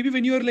 but maybe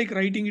when you are like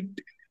writing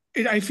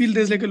it, I feel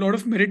there's like a lot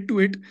of merit to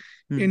it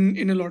Mm,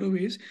 in a lot of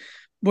ways.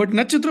 But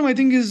Natchatram, I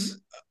think, is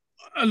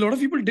a lot of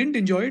people didn't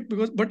enjoy it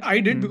but I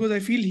did mm, because I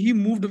feel he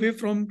moved away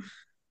from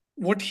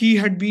what he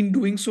had been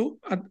doing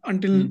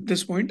until mm.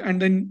 this point,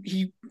 and then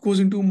he goes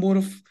into more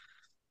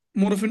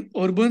of an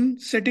urban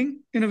setting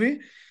in a way.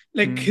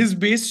 Like Mm. his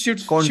base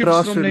shifts from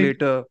Contrasted like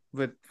later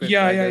with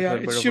yeah, I yeah, guess yeah. a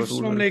It bit of a shifts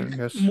from rural like thing.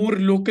 Yes. more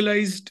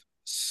localized,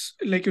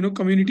 like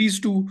communities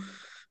to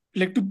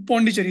like to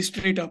Pondicherry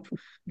straight up.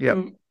 Yeah.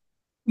 Uh,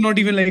 Not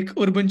even like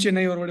urban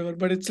Chennai or whatever,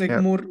 but it's like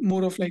Yeah.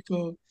 more of like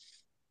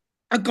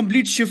a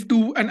complete shift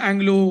to an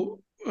Anglo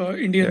Yeah.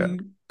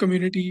 Indian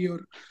community Yeah. or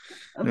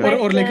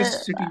But like a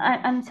city.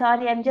 I'm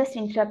sorry, I'm just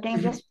interrupting. I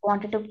Mhm. just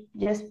wanted to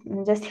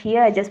just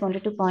here. I just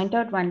wanted to point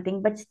out one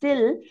thing. But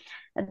still,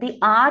 the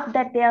art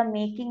that they are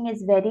making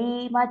is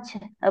very much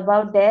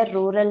about their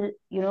rural,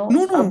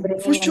 No, no, for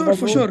upbringing and sure, the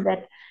for roots. sure.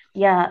 That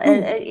yeah.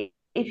 No,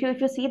 If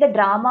you see the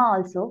drama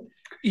also,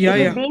 yeah,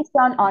 it is Mm, yeah. based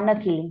on honor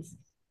killings.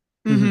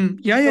 mm-hmm.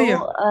 Yeah, yeah, So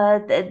yeah.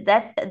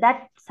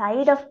 that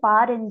side of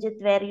Paranjit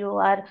where you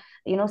are,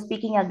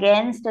 speaking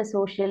against a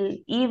social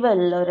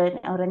evil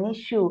or an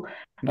issue,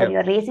 or Yeah.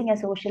 you're raising a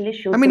social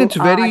issue I mean, through it's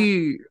art.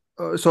 very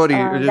sorry,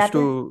 just That is,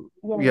 to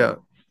yeah.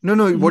 No,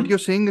 what Mhm.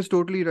 you're saying is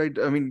totally right.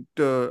 I mean,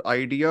 the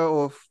idea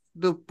of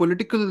the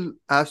political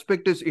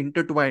aspect is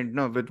intertwined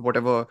now with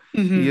whatever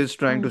he Mhm. is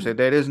trying to say. Mhm.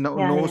 There is no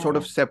Yeah, sort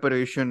of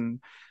separation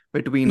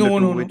between the No,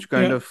 two, no, no. which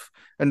kind Yeah. of,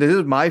 and this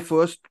is my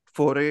first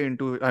foray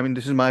into, I mean,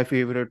 this is my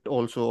favorite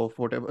also of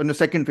whatever, and the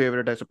second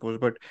favorite, I suppose,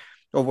 but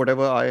of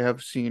whatever I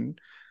have seen.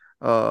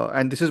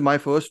 And this is my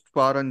first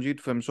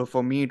Paranjit film, so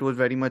for me, it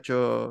was very much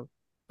a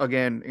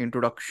again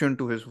introduction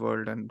to his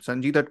world. And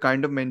Sanjeev had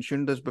kind of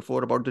mentioned this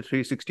before about the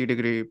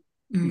 360-degree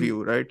Mhm. view,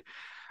 right?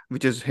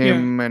 Which is Yeah.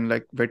 him and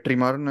like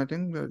Vetrimaran, I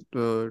think, No,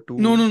 two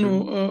no,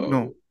 films.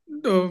 no.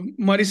 No,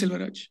 Mari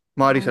Selvaraj.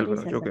 Mari Mari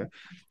Selvaraj. Okay.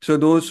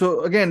 Selvaraj. So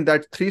again,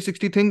 that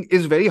 360 thing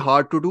is very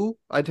hard to do,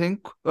 I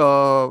think.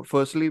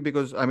 Firstly,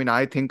 because I mean,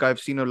 I think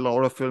I've seen a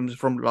lot of films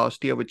from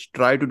last year which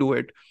try to do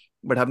it,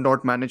 but have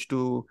not managed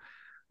to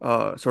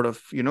sort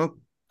of,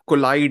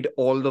 collide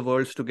all the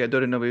worlds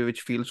together in a way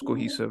which feels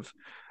cohesive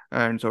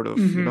and sort of,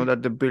 Mhm.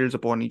 that they builds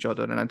upon each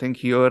other. And I think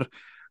here,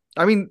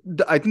 I mean,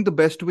 I think the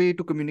best way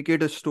to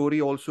communicate a story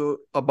also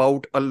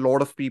about a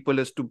lot of people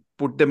is to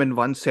put them in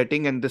one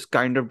setting, and this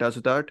kind of does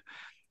that.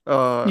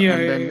 Yeah, And yeah,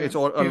 then yeah. it's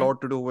all a Yeah.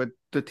 lot to do with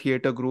the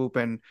theater group,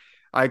 and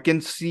I can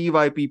see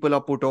why people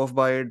are put off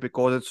by it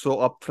because it's so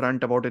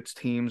upfront about its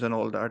themes and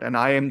all that. And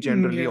I am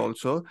generally Yeah.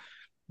 also,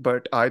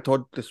 but I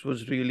thought this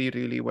was really,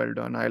 really well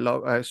done.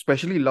 I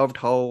especially loved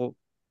how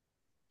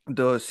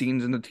the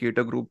scenes in the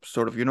theater group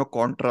sort of,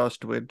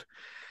 contrast with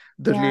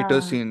the later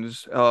Yeah. scenes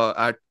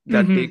at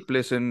that Mhm. take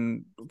place in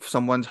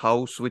someone's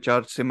house, which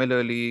are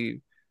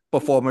similarly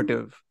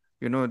performative.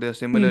 They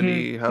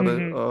similarly have a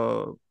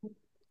Mhm.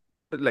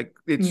 like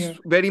Yeah. it's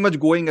very much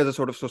going as a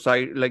sort of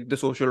society, like the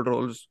social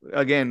roles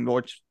again,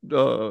 watch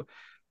the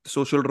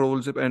social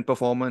roles and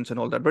performance and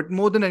all that. But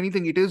more than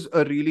anything, it is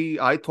a really,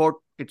 I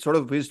thought it sort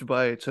of whizzed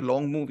by. It's a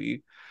long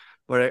movie,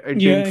 but it Yeah,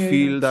 didn't yeah, yeah.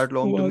 feel It's that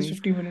long 2 to hours, me.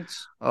 50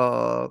 minutes.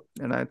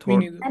 And I Me thought,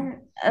 neither. And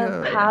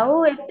yeah,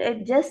 how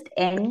it just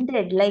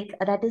ended, like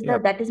yeah,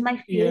 that is my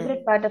Yeah.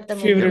 favorite part of the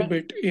movie. Favorite yeah, Like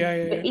bit. Yeah,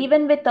 yeah, yeah.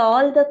 even with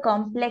all the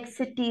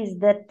complexities,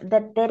 that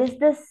there is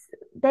this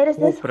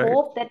hope, right?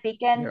 hope that we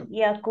Yeah,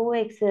 can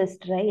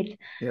coexist, right?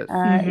 yes.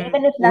 Mhm.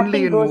 Even if Only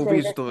nothing in goes well,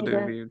 movies, just though, see the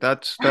Devi.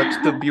 That's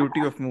the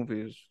beauty of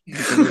movies. You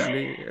can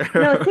only.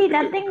 no, see,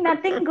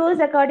 nothing goes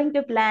according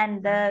to plan.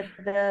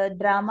 The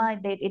drama,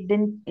 they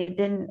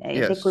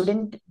Yes.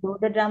 couldn't do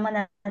the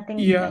drama. Nothing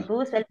Yeah.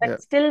 goes well. Yeah.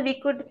 But still, we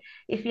could,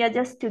 if we are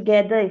just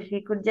together, if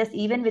we could just,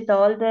 even with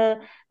all the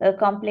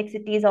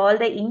complexities, all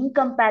the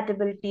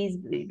incompatibilities,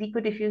 we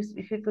could, if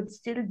we could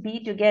still be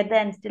together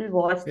and still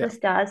watch Yeah. the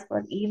stars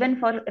for even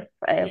for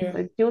Yeah.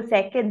 a few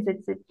seconds,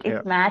 Yeah.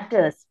 it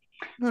matters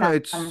No,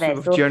 it's somewhere.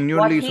 So what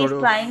genuinely he's sort of.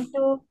 trying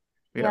to,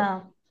 Yeah. yeah.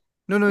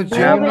 No, it's I,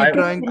 There genuinely with I,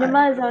 trying. I,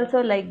 cinema is also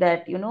like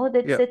that,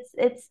 that's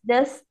Yeah. it's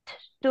just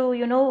to,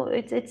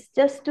 it's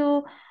just to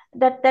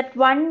that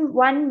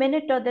one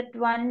minute or that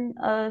one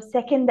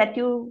second that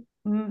you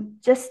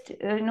just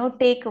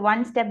take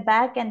one step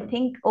back and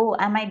think, oh,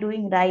 am I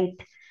doing right?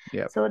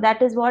 Yeah. So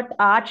that is what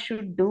art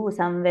should do.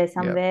 Somewhere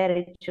Yeah.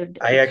 it should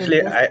just I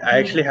be.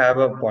 actually have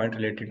a point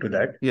relating to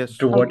that, Yes.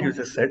 to what you Okay.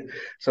 just said.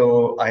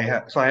 So I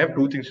have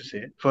two things to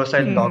say. First,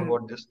 I'll talk Mhm.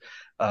 about this.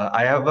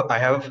 I have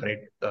a friend,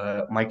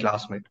 my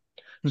classmate.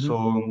 Mm-hmm. So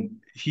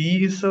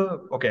he's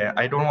okay.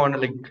 I don't want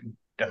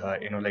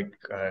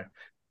to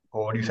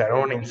what do you say? I don't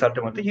want to insult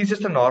him. He's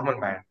just a normal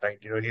man, right?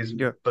 His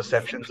Yeah.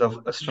 perceptions of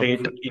a No.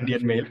 straight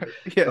Indian male.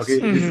 Yes. Okay,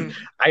 this is Mhm.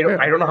 Yeah.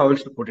 I don't know how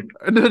else to put it.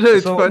 No,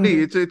 it's So funny.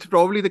 Mhm. It's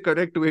probably the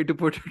correct way to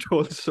put it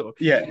also.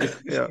 yeah,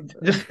 it's Yeah.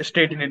 just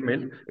straight Indian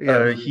male.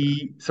 Yes. He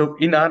so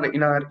in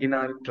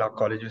our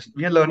colleges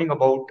we are learning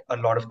about a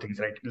lot of things,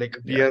 right? Like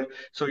we Yeah. are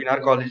so in our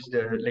college,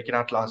 like in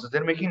our classes,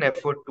 they're making an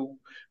effort to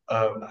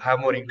have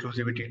more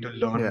inclusivity, to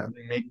Yeah. learn,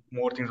 make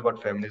more things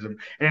about feminism.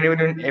 And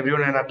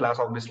everyone in our class,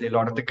 obviously, a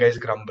lot of the guys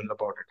grumble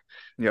about it.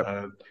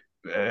 Yeah.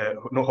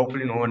 No,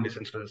 hopefully no one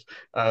listens to this.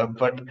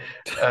 But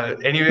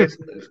anyways,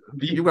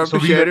 You we have so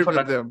to we share went it for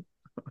with them.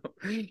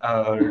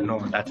 no,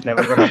 that's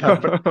never gonna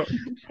happen.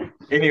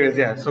 Anyways,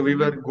 yeah. So we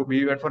went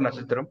for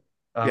Nachitram.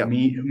 Yeah.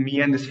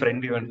 Me and this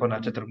friend, we went for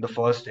Nachitram the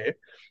first day,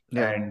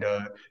 Yeah. and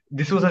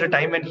this was at a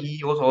time when he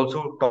was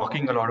also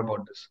talking a lot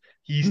about this.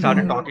 He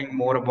started Mhm. talking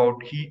more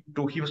about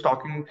he was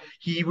talking.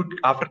 He would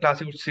after class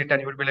he would sit and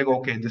he would be like,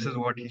 okay, this is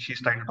what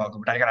she's trying to talk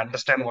about. I can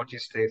understand what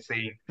she's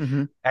saying.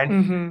 Mm-hmm. And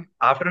Mhm.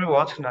 after we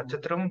watched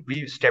Nachitram, we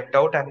stepped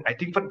out, and I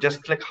think for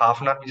just like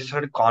half an hour, we just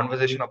had a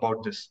conversation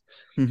about this.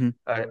 Mm-hmm.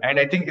 And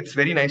I think it's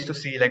very nice to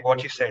see, like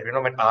what you said,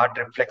 when art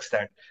reflects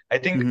that. I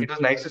think Mm-hmm. it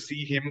was nice to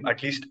see him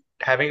at least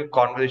having a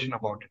conversation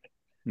about it,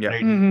 Yeah.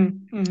 right? Mhm.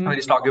 I mean, Mhm.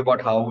 he's talking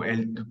about how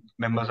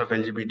members of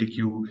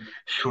LGBTQ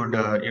should,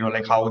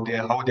 like how they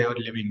are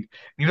living.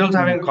 He was also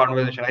Mm-hmm. having a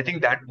conversation. I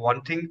think that one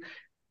thing,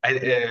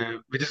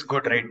 which is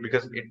good, right?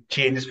 Because it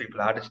changes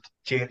people. Art is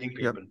changing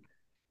Yeah. people.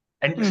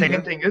 And Mm.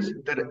 second Yeah. thing is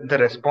the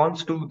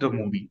response to the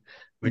movie,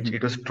 which Mhm.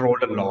 it was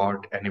trolled a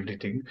lot and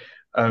everything.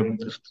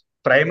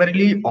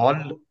 Primarily, all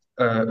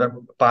the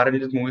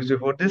Paranjit movies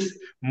before this,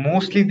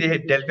 mostly they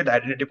had dealt with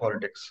identity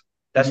politics.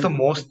 That's the Mhm.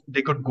 most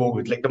they could go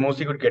with, like the most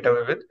he could get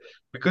away with,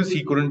 because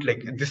he couldn't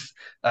like this.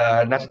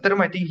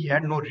 Natchathram, I think he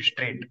had no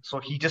restraint, so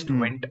he just Mm.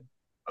 went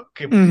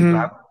okay,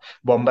 Mm-hmm.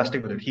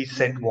 bombastic with it. He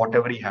said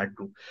whatever he had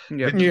to,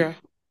 Yeah. which Yeah.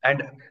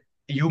 and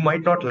you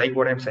might not like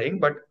what I'm saying,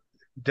 but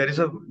there is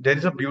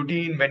a beauty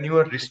in when you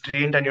are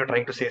restrained and you're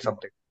trying to say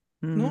something,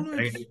 No, Mhm. no,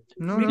 right? it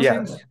No, makes no. Yeah,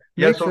 sense.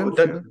 yeah. Makes So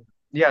sense.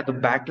 Yeah. the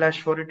backlash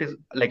for it is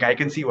like I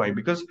can see why,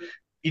 because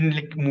in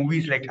like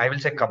movies like I will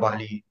say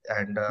Kabali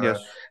and Yes.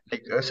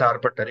 like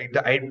Sarpatta,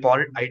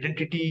 like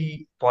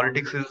identity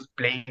politics is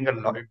playing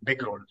a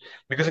big role,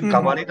 because in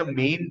Mm-hmm. Kabali the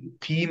main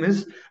theme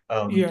is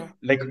Yeah.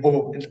 like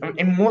oh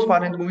in most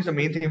Parliament movies the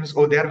main theme is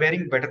oh they are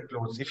wearing better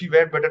clothes. If you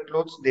wear better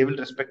clothes, they will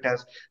respect Yeah.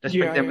 them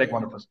Yeah. like Yeah.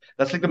 one of us.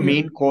 That's like the Yeah.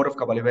 main core of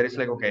Kabali, where it's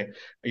like okay,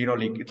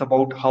 like it's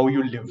about how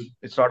you live.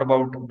 It's not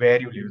about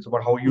where you live. It's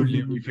about how you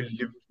live. Mhm. If you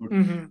live good,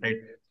 Mm-hmm.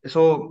 right?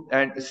 So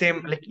and same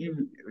like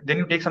then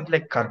you take something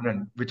like Karnan,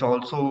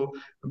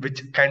 which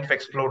kind of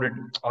exploded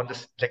on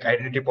this like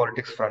identity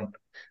politics front,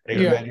 right?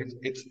 Yeah. Where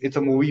it's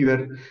a movie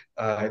where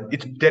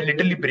it's they're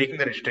literally breaking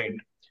the restraint,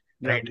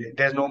 Yeah. right?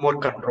 There's no more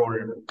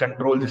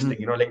control this Mhm.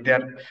 thing, like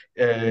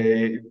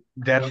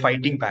they're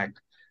fighting back,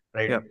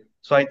 right? Yeah.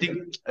 So I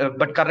think,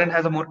 but Karan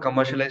has a more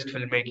commercialized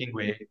filmmaking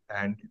way,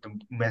 and the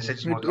message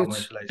is more It's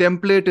commercialized.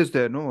 template is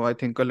there, no? I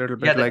think a little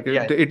Yeah, bit like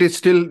yeah,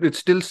 it's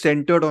still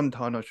centered on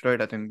Dhanush,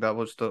 right? I think that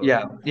was the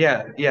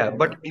yeah. yeah.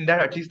 But in that,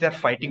 at least they're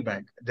fighting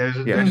back. There is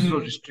Yes. no Mm-hmm.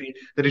 restraint.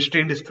 The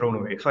restraint is thrown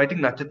away. So I think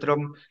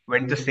Natchatram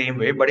went the same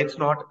way, but it's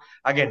not.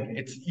 Again,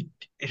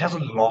 it has a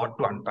lot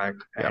to unpack,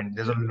 Yeah. and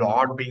there's a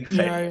lot being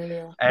said, Yeah. Yeah.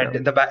 Yeah. Yeah.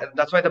 and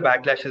that's why the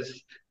backlash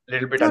is a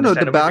little bit No, no,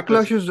 the understandable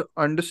backlash because is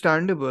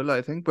understandable,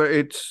 I think, but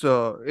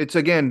it's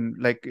again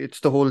like it's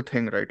the whole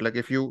thing, right? Like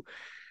if you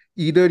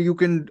either you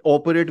can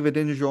operate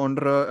within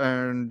genre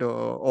and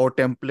or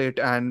template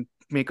and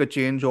make a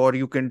change, or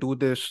you can do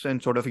this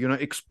and sort of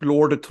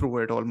explode through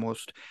it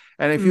almost.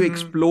 And if you Mm-hmm.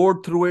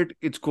 explode through it,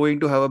 it's going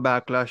to have a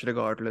backlash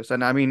regardless.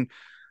 And I mean,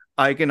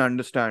 I can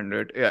understand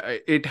it. Yeah,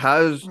 it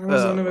has I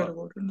was unaware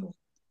about it though.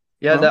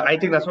 yeah, huh? I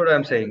think that's what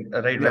I'm saying,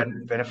 right? Yeah.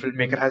 When a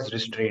filmmaker has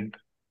restraint,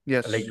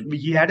 like Yes.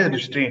 he had a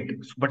restraint,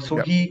 but so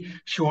Yeah. he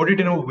showed it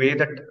in a way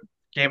that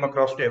came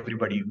across to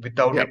everybody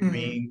without Yeah. it Mm-hmm.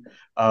 being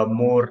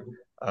more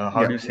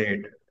how Yeah. do you say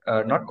it,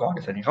 not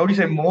condescending, how do you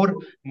say more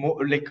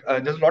like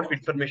there's a lot of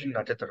information in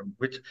Natchatharam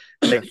which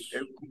like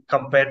Yes.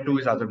 compared to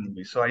his other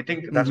movies. So I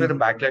think that's why the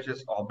Mm-hmm. backlash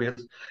is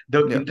obvious.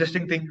 The Yeah.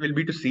 interesting thing will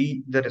be to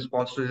see the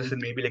response to this in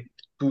maybe like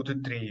 2 to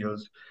 3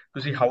 years,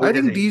 to see how I it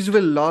has think these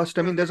will aged. last.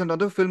 I mean, there's Mm-hmm.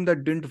 another film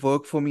that didn't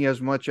work for me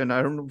as much, and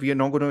I don't know, we are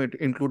not going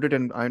to include it.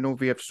 And I know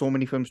we have so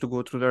many films to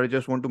go through that I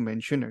just want to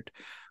mention it.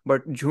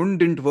 But Jhund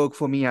didn't work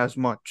for me as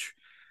much,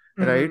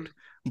 right? Mm-hmm.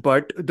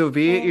 But the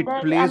way it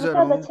That plays Amitabh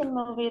around, Bachchan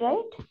movie,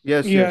 right?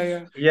 yes, Yeah. yes, Yeah.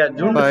 Yeah, Yeah,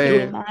 June.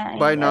 same.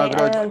 by I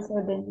Nagraj,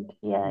 also didn't.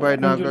 Yeah, by yeah.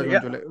 Nagraj Manjule.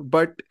 Yeah, Manjule.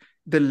 But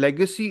the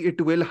legacy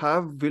it will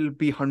have will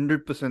be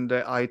 100%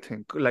 there, I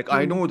think. Like,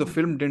 I know the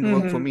film didn't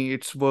work for Mm-hmm. me.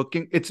 It's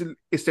working. It's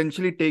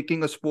essentially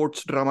taking a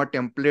sports drama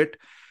template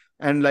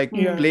and like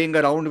Yeah. Mm. playing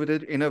around with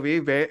it in a way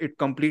where it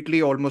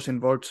completely almost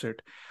inverts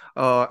it.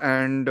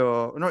 And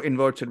not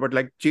inverts it, but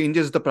like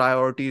changes the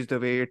priorities,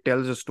 the way it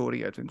tells a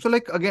story, I think. So,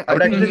 like, again, I I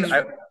would think actually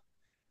Mm-hmm. these.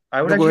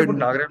 I would No, go actually ahead.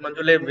 put Nagaraj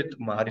Manjule with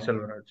Mahari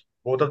Selvaraj.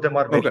 Both of them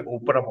are very Okay.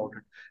 open about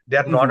it. They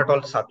are not Hmm. at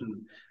all subtle,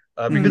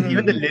 because Mm-hmm.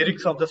 even the Hmm.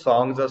 lyrics of the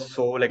songs are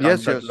so like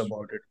Yes, unsubtle yes.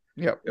 about it.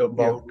 Yeah. Yeah.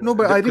 About No,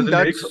 but I because think the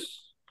lyrics.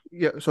 that's.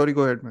 Yeah. Sorry,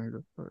 go ahead,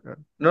 Mahir. Yeah.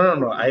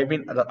 No. I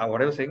mean,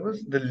 what I was saying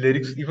was the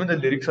lyrics. Even the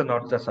lyrics are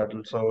not that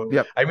subtle. So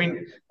Yeah. I mean,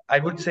 I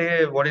would say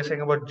what you're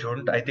saying about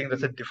Jund. I think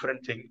that's a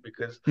different thing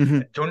because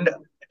Hmm. Jund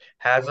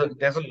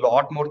there's a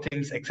lot more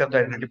things except the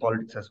identity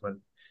politics as well,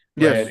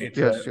 Yes.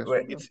 Yes. Yes.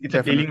 where it's a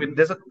dealing Definitely.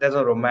 with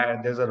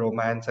there's a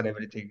romance and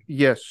everything.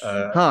 Yes.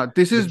 Uh, Huh.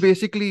 This is which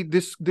basically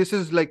this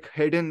is like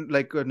hidden.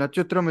 Like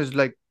Nachitram is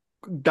like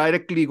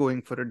directly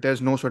going for it.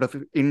 There's no sort of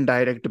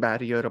indirect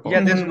barrier yeah, about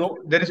it.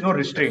 Mm-hmm. there is no Yes.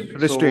 restraint. So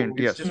Restraint.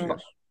 it's Yes. just No.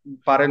 Yes.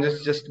 Paran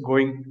is just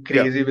going Yeah.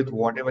 crazy with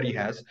whatever he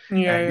has,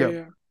 Yeah. and Yeah. Yeah.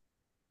 Yeah.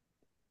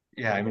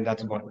 yeah, I mean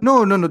that's about it.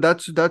 No.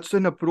 That's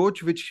an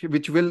approach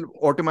which will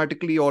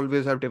automatically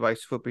always have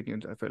divisive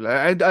opinions. I feel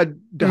having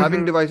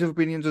Mm-hmm. divisive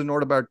opinions is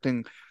not a bad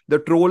thing. The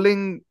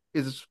trolling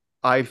is,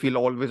 I feel,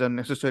 always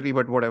unnecessary.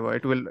 But whatever,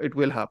 it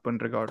will happen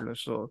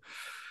regardless. So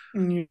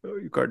Yeah.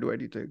 you can't do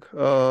anything.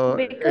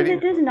 Because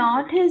it is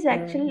not his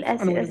actual,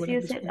 as Unavoidable you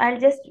at this said.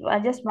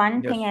 point. Just one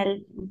Yes. thing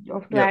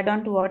I'll to Yeah. add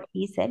on to what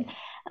he said.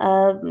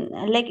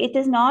 Like it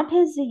is not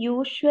his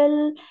usual,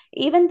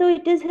 even though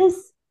it is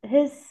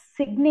his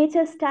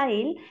signature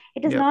style.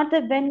 It is Yeah. not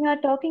that when you are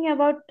talking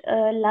about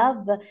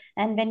love,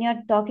 and when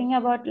you're talking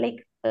about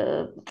like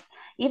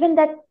even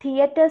that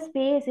theater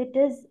space, it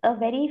is a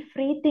very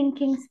free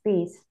thinking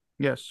space.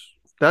 Yes.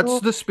 That's So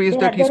the space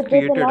that he's there's a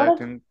created, lot I of,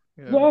 think.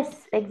 Yeah.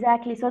 yes,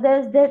 exactly. So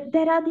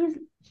there are these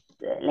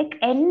like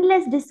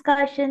endless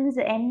discussions,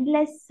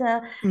 endless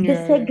Yeah.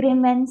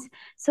 disagreements.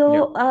 So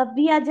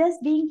we are just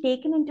being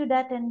taken into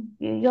that, and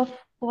you're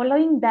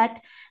following that.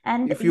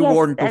 And If you yes,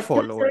 want to to a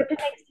follow it.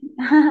 certain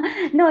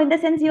extent, no, in the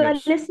sense you are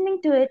Yes. listening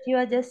to it, you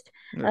are just,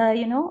 Yeah.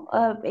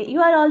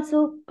 you are also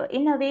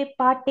in a way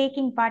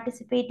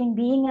participating,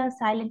 being a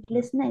silent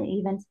listener,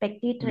 even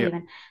spectator, Yeah.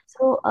 even.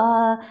 So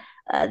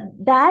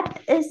that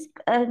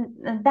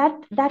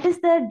is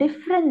the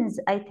difference,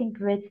 I think,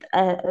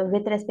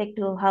 with respect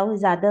to how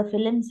his other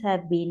films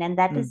have been, and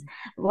that is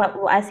what,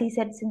 as he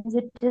said, since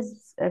it is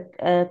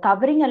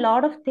covering a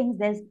lot of things,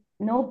 there's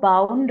no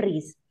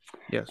boundaries.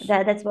 Yes.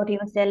 That's what he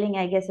was telling,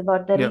 I guess,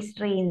 about the Yeah.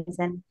 restraints.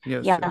 And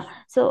Yes. yeah, Yes.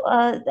 so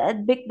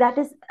that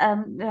is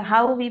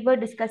how we were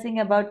discussing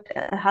about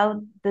how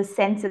the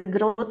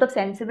growth of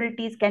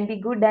sensibilities can be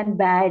good and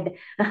bad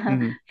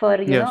for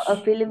Yes. a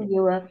film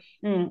viewer.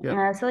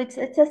 Yeah. So it's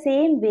the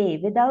same way,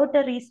 without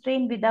a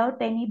restraint, without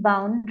any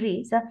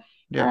boundaries.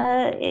 Yeah.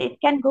 It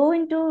can go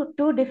into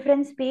two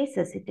different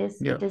spaces. It is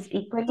Yeah. No,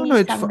 equally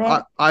it's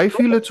somewhere I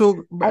feel good, it's so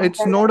as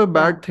it's well not a as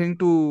bad thing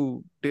to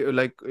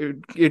like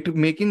it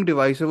making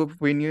divisive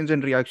opinions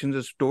and reactions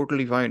is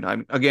totally fine. I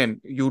mean, again,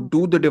 you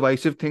do the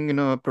divisive thing in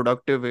a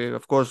productive way.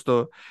 Of course, the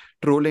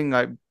trolling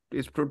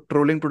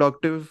trolling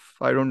productive?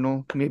 I don't know.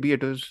 Maybe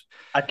it is.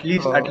 At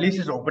least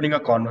it's opening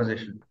a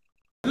conversation.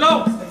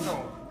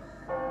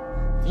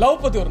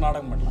 Love பத்தி ஒரு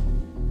நாடகம் பண்ணலாம்.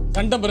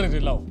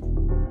 Contemporary love.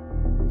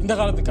 இந்த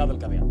காலத்து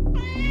காதல் கதையா?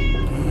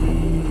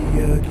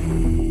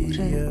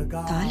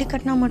 தாலி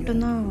கட்டினா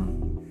மட்டும்தான்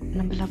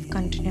நம்ம லவ்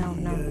கண்டினியூ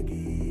ஆகணும்.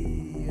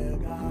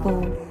 அப்போ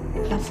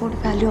லவ்வோட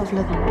வேல்யூ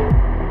அவ்வளோதான்.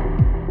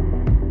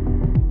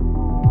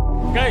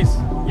 கைஸ்,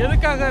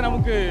 எதுக்காக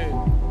நமக்கு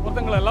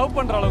ஒருத்தங்களை லவ்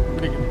பண்ற அளவுக்கு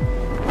பிடிக்குது?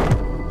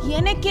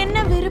 எனக்கு என்ன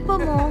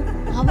விருப்பமோ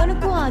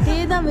அவனுக்கும் அதே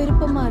தான்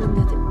விருப்பமா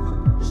இருந்தது.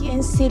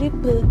 என்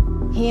சிரிப்பு,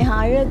 என்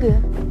அழகு,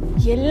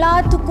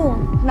 எல்லாத்துக்கும்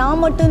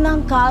நான்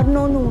மட்டும்தான்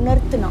காரணம்னு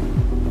உணர்த்தினான்.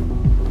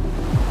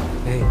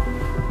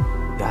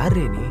 யார்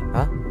நீ?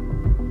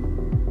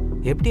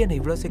 எப்படி என்ன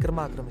இவ்வளோ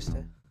சீக்கிரமா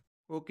ஆக்கிரமிச்சிட்ட?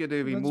 Okay,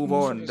 Devi, Let's move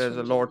move on. to There's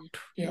a this lot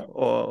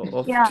one.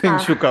 of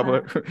things to cover.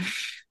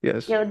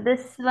 Yes. Yeah,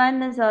 this one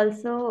is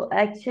also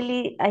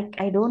actually,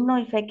 I don't know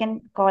if I can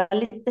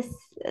call it the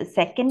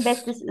second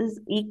best. This is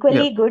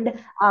equally good,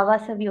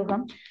 Avasa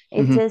Vyuham.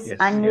 It's just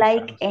Yes,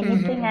 unlike yes,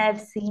 anything I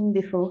have seen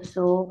before.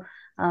 So,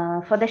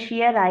 for the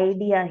sheer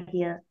idea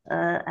here,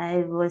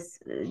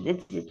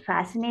 it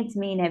fascinates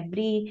me in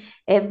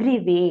every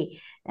way.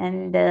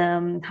 And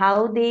how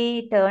they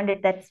turned it,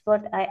 that's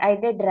what I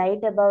did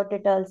write about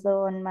it also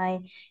on my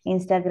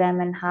Instagram.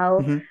 And how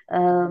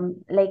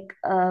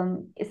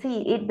see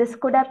it, this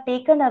could have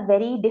taken a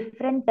very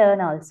different turn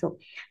also,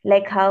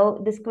 like how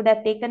this could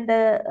have taken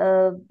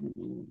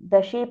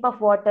the Shape of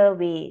Water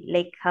way,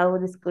 like how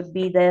this could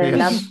be the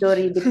love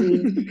story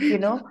between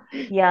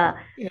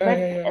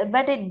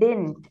but it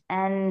didn't.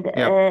 And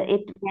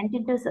it went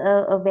into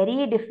a very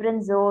different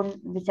zone,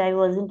 which I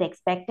wasn't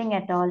expecting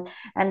at all.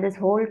 And this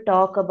whole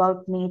talk about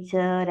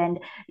nature, and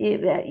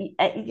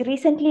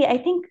recently, I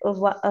think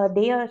a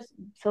day or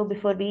so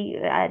before,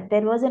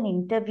 there was an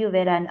interview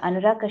where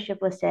Anurag Kashyap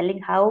was telling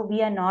how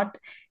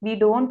we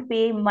don't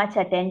pay much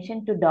attention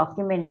to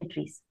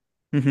documentaries.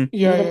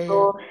 Even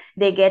though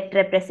they get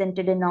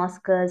represented in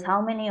Oscars, how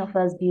many of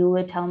us view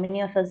it? How many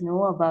of us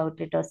know about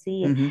it or see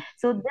it?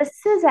 So this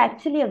is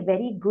actually a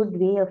very good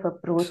way of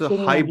approaching.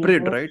 It's a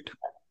hybrid, right?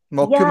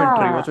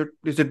 Mockumentary.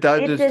 Is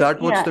that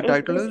what the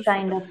title is?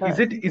 Kind of Is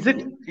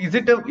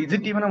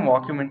it even a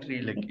mockumentary?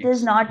 Like it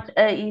is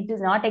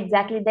not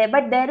exactly there,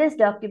 but there is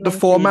documentary. The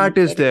format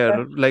is there,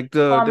 like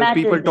the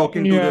people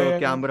talking to the Yeah.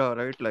 camera,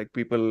 right? Like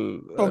people,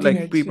 Talking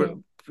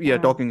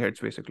heads, talking heads,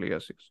 basically.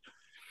 Yes.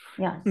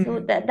 Yeah, so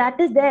that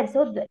is there. So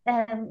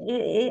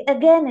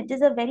again, it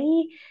is a very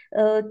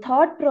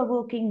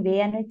thought-provoking way,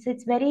 and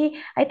it's very.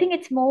 I think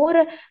it's more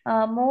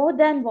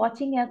than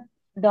watching a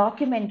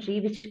documentary,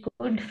 which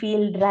could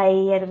feel dry,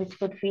 or which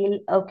could feel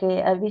okay,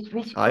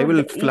 which I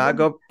will flag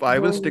up. I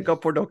will stick up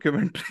for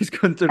documentaries,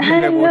 considering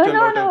I watch a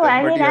lot of them. I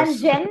mean, yes. I'm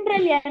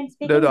generally, I'm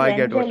speaking I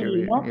get what you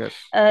generally, mean. Yes.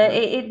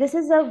 This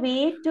is a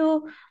way to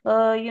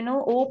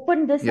open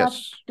this up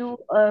to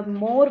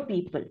more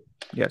people.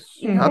 Yes,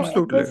 It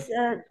absolutely. was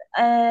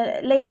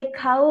like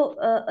how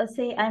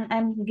say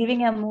I'm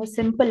giving a more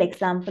simple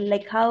example,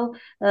 like how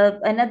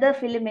another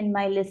film in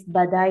my list,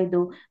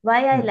 Badaido. Why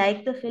I like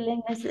the film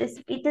is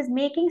it is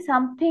making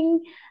something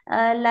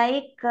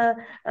like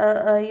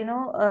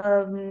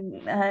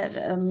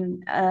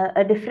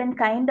a different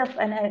kind of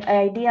an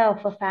idea of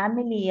a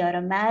family or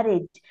a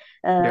marriage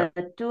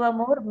to a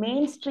more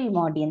mainstream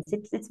audience.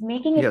 It's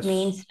making it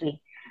mainstream.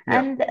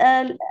 And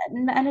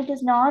it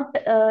is not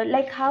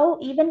like how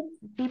even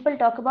people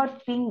talk about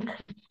Pink.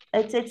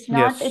 It's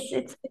not.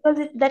 It's because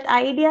that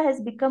idea has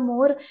become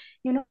more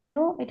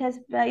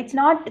it's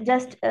not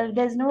just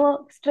there's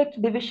no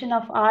strict division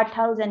of art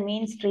house and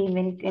mainstream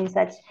in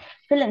such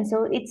films.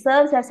 So it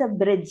serves as a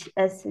bridge,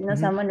 as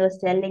someone was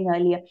telling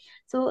earlier.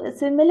 So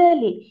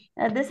similarly,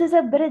 this is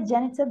a bridge,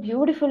 and it's a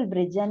beautiful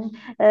bridge, and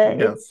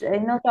it's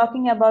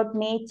talking about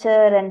nature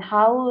and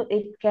how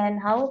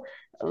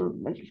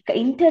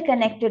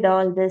interconnected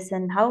all this,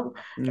 and how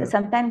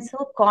sometimes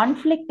so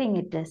conflicting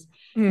it is,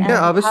 and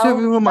how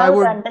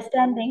without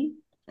understanding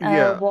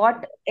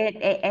what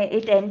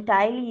it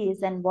entirely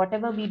is, and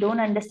whatever we don't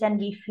understand,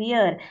 we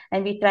fear,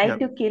 and we try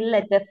to kill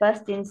at the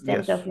first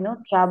instant of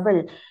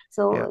trouble.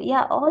 So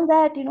all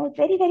that,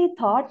 very, very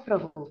thought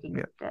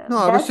provoking. That's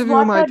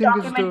what I a think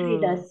documentary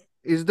does.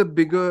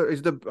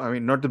 I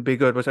mean, not the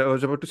bigger, but I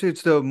was about to say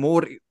it's the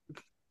more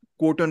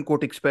quote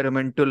unquote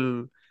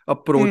experimental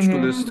approach to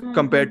this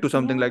compared to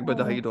something like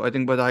Badhai-Do. I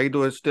think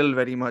Badhai-Do is still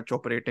very much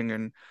operating,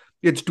 and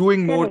it's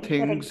doing more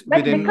things but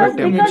within because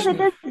the template.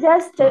 it is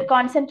just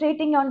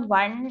concentrating on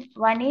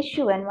one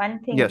issue and one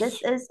thing.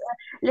 This is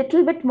a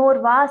little bit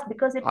more vast,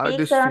 because it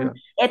takes on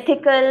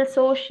ethical,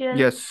 social,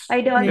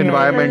 ideological,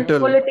 environmental,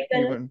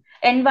 political,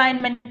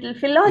 environmental,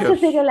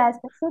 philosophical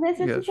aspects. So this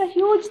is a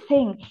huge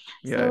thing.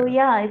 So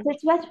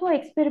it's much more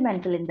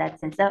experimental in that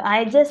sense. So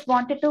I just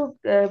wanted to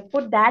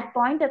put that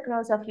point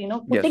across of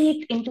putting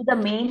it into the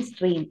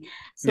mainstream.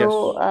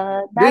 So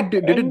did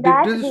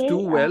this do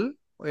well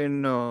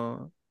in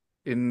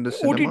the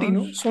cinema? OTT,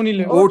 no? Sony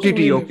Live.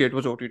 OTT, okay, it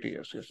was OTT.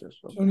 Yes. Okay.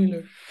 Sony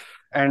Live.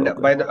 And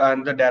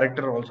the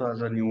director also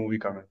has a new movie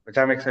coming, which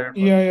I'm excited for.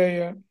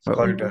 Yeah. It's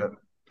called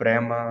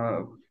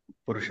Prema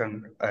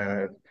Purushan.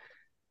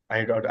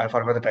 I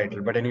forgot the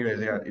title, but anyways,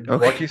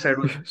 what she said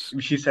was,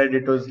 she said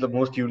it was the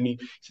most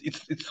unique.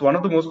 It's one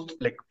of the most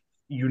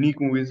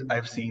unique movies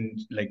I've seen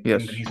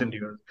in recent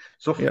years.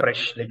 So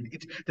fresh,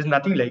 there's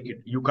nothing like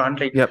it. You can't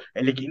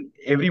in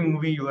every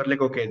movie you are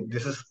like, okay,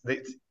 this is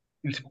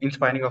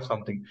inspiring of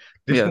something.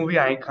 This movie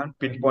I can't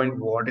pinpoint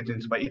what it's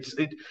inspired.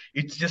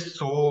 It's just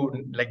so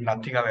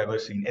nothing I've ever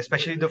seen,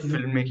 especially the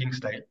filmmaking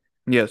style.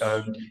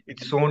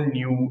 It's so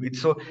new.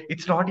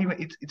 It's not even.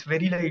 It's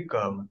very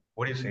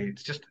what do you say?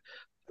 It's just.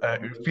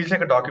 It feels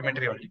like a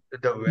documentary only.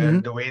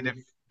 The way the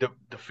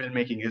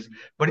filmmaking is,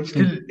 but it's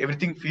still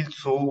everything feels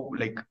so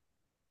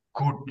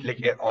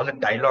good. All the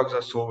dialogues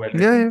are so well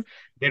written.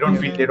 They don't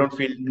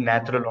feel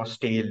natural or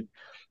stale.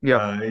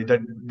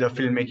 The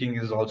filmmaking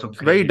is also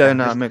great. Very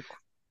dynamic.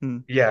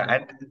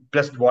 And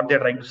plus what they're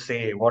trying to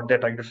say about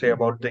the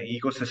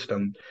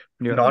ecosystem,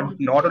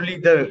 not only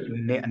the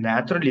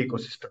natural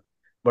ecosystem,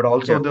 but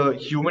also the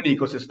human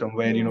ecosystem,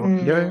 where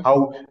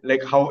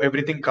how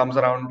everything comes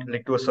around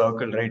to a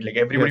circle, right?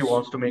 Everybody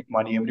wants to make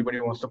money, everybody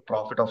wants to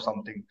profit of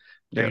something,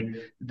 right?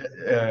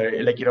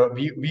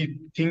 We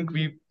think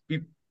we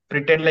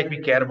pretend like we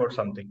care about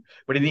something,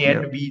 but in the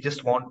end we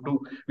just want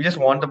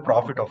the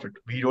profit of it.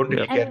 We don't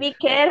really care, and we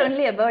care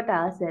only about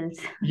ourselves.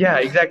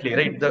 Exactly,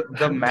 right.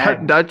 The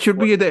man that should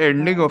be the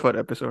ending of our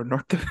episode,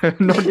 not the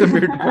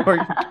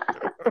midpoint.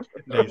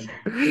 Nice.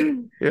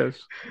 Yes.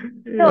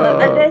 So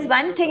there's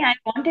one thing I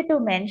wanted to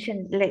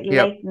mention,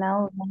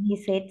 now when he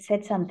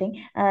said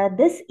something.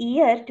 This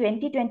year,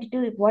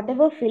 2022,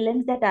 whatever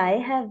films that I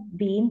have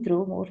been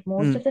through,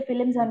 most of the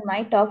films on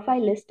my top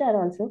 5 list are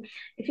also,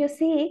 if you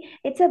see,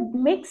 it's a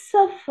mix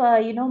of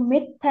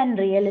myth and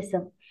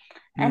realism.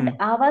 And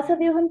Avasa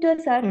Vyuham to a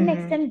certain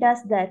extent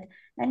does that.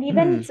 And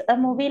even a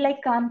movie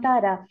like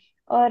Kantara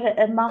or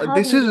Mahavir.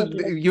 This is,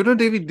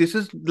 Devi, this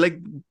is like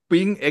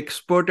being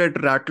expert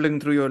at rattling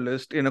through your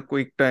list in a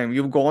quick time.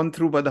 You've gone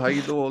through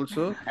Badhai-Do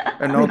also,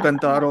 and now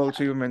Kantara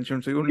also you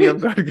mentioned. So you only have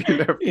Gargi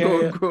left.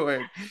 Go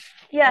ahead.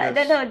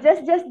 No,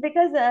 just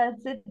because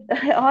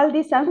all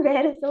these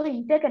somewhere is so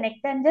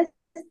interconnected, and just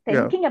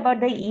thinking about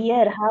the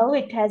year, how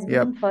it has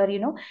been for,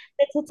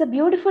 it's a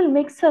beautiful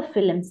mix of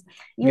films.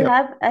 You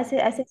have, as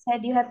I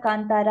said, you have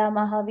Kantara,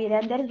 Mahavir,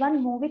 and there is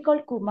one movie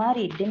called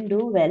Kumari. It didn't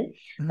do well,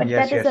 but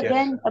that is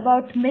again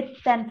about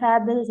myth and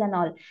fables and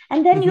all.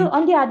 And then you,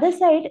 on the other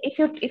side, if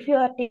you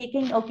are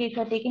taking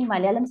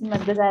Malayalam cinema,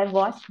 because I have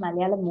watched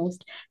Malayalam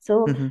most,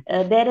 so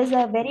there is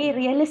a very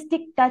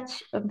realistic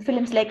touch of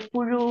films like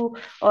Puru,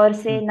 or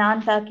say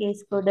Nanta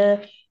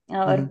Keskoda,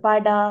 or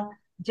Pada,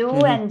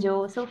 Joe and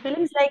Joe. So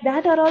films like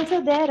that are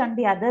also there on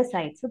the other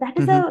side. So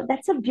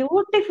that's a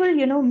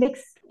beautiful,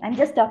 mix. I'm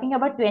just talking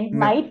about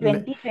my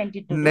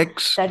 2022.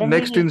 Next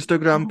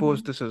Instagram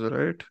post, this is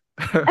right.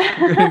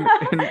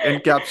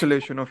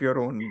 Encapsulation of your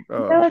own.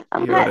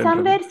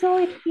 Somewhere, so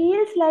it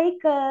feels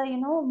like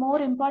more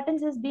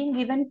importance is being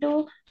given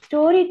to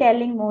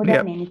storytelling more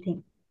than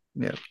anything.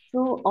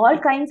 So all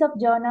kinds of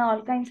genre,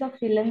 all kinds of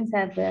films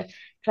have.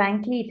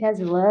 Frankly, it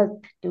has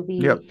worked to be.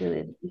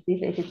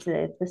 If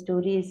the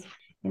story is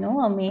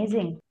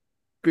amazing.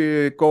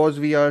 Because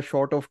we are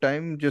short of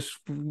time, do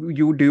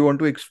you want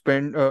to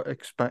expand?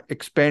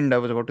 I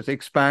was about to say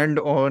expand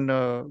on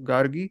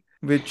Gargi,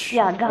 which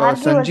Gargi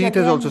Sanjeet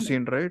has also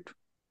seen, right?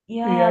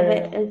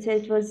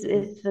 It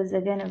was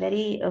again a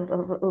very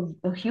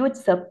a huge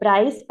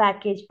surprise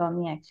package for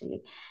me,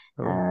 actually.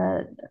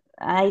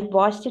 I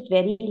watched it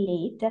very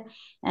late,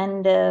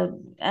 and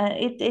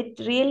it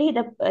really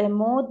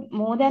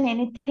more than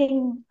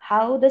anything,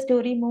 how the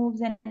story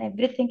moves and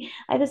everything.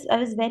 I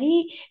was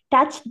very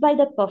touched by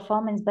the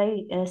performance,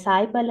 by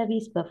Sai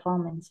Pallavi's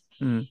performance.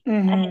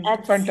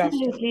 Fantastic.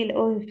 Absolutely.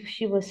 Oh,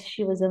 she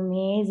was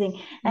amazing.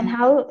 And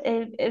how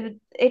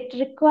it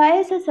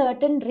requires a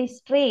certain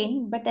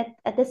restraint, but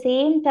at the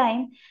same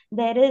time,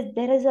 there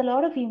is a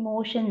lot of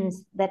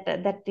emotions that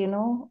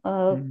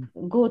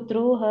go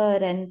through her,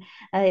 and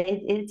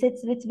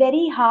it's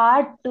very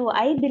hard to.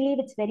 I believe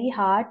it's very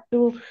hard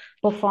to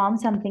perform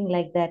something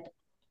like that,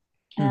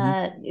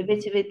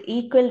 which with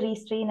equal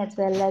restraint as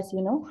well as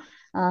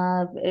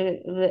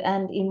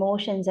and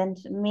emotions, and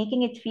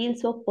making it feel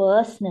so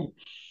personal.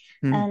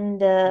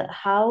 And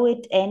how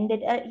it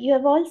ended. You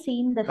have all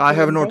seen the I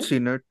have film, not right?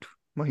 seen it.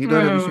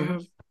 Mahidar, have you seen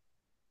it?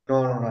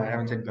 No, I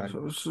haven't seen that.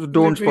 So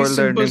don't Like very spoil the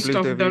simple ending, please,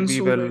 stuff Devi. done We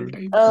so will. well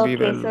type. We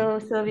Okay, will.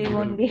 so we We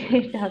won't will.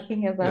 be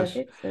talking about Yes.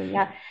 it. So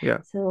yeah. Yeah.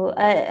 So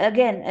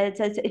again,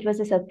 it was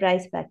a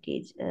surprise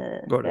package.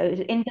 Got it.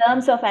 In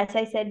terms of, as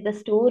I said, the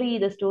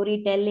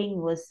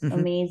storytelling was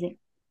amazing.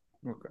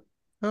 Okay.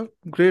 Oh,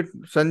 great.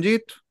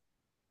 Sanjeet,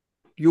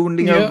 you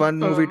only have one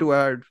movie to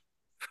add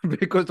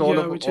because all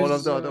of which the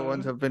is other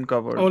ones have been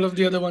covered. all of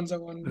the other ones are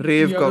gone.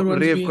 Rave The other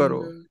ones rave being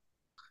karo.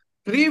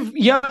 Rave.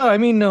 Yeah, I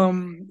mean,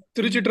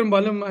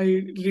 Tiruchitrambalam, I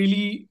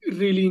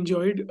really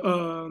enjoyed.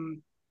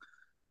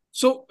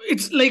 So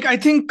it's like, I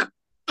think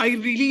I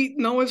really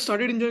now I've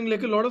started enjoying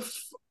like a lot of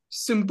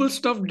simple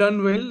stuff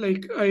done well.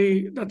 Like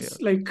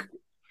like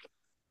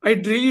I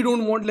really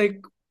don't want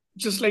like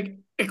just like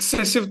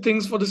excessive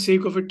things for the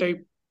sake of it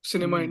type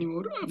cinema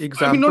anymore. I mean, not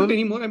Example?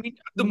 anymore. I mean,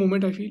 at the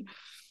moment, I feel.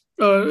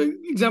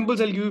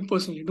 Examples I'll give you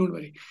personally. Don't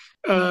worry.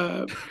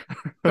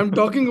 I'm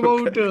talking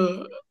about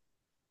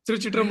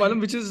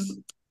Tiruchitrambalam, which is,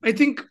 I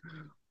think,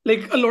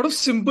 like a lot of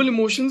simple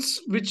emotions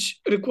which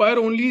require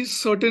only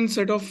certain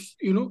set of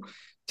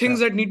things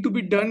that need to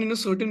be done in a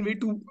certain way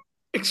to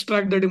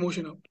extract that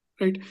emotion out,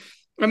 right?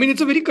 I mean,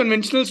 it's a very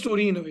conventional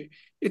story in a way.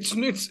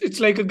 It's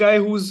like a guy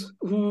who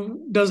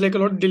does like a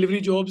lot of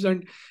delivery jobs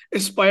and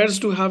aspires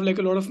to have like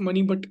a lot of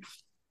money, but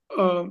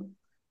uh,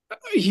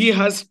 he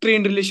has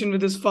strained relation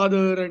with his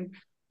father and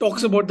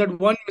talks about that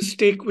one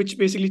mistake which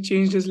basically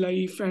changed his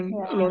life and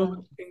a lot of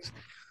other things.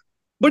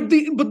 But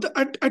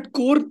at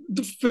core,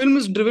 the film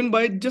is driven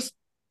by just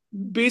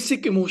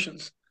basic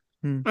emotions,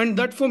 and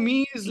that for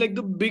me is like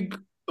a big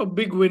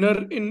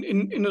winner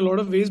in a lot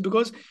of ways,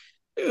 because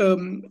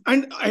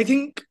and I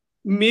think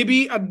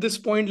maybe at this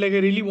point, like I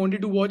really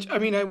wanted to watch. I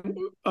mean,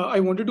 I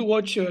wanted to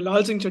watch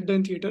Lal Singh Chadda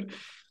in theater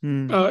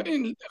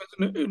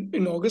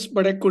in August,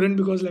 but I couldn't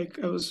because like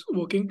I was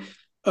working,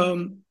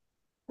 and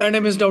I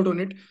missed out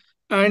on it.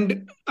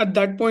 And at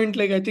that point,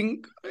 like I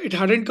think it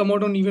hadn't come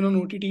out even on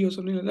OTT or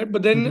something like that.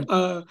 But then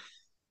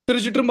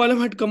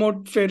Tiruchitrambalam had come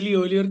out fairly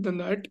earlier than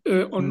that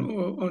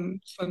on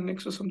Sun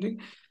Next or something,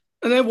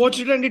 and I watched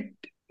it, and it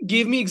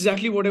gave me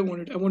exactly what I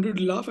wanted. I wanted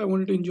to laugh, I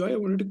wanted to enjoy, I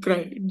wanted to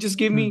cry. It just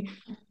gave me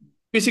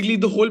basically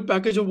the whole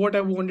package of what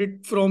I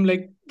wanted from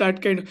like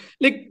that kind of,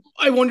 like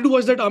I wanted to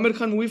watch that Amir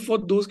Khan movie for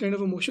those kind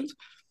of emotions.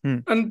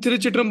 And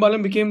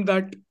Tiruchitrambalam became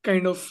that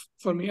kind of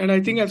for me. And I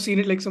think I've seen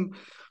it like some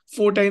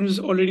 4 times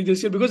already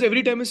this year, because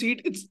every time I see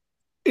it,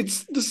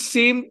 it's the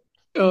same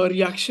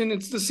reaction.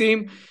 It's the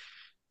same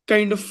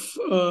kind of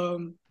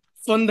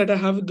fun that I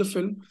have with the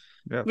film,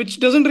 which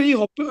doesn't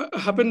really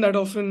happen that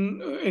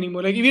often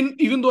anymore. Like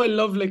even though I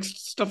love like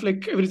stuff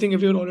like Everything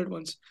Everywhere All at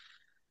Once.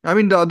 I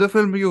mean, the other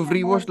film you've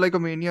rewatched like a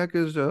maniac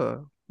is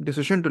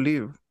Decision to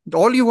Leave.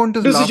 All you want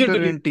is Decision to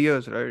laughter Leave. and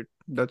tears, right?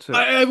 That's it.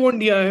 I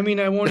want, yeah. I mean,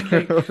 I want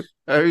like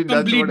I mean,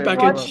 that's complete what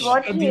package.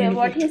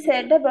 What he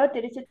said about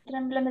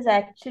Tiruchitrambalam is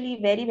actually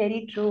very,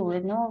 very true.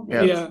 It's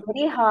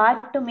very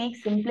hard to make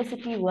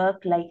simplicity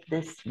work like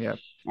this. Yeah.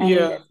 And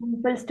a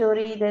simple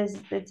story,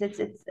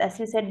 it's as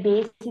you said,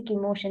 basic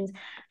emotions.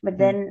 But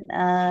then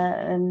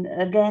and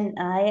again,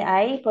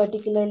 I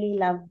particularly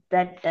love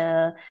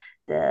that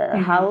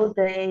how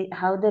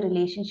the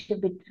relationship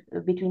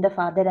between the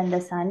father and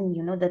the son,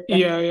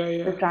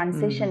 the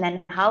transition,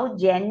 and how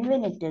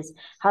genuine it is,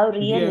 how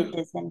real it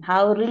is, and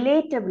how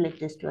relatable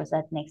it is to us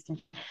at next. So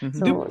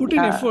they put in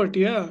effort,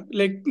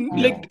 like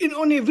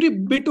on every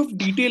bit of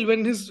detail.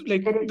 When his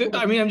like,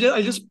 I mean,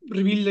 I'll just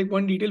reveal like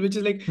one detail, which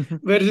is like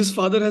where his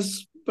father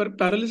has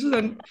paralysis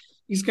and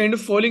he's kind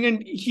of falling,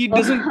 and he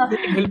doesn't help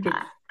him.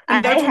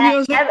 And that for me, I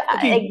was like,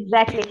 okay.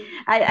 Exactly.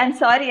 I'm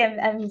sorry.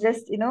 I'm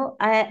just,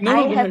 I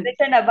have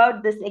written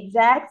about this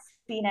exact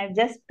scene. I've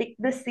just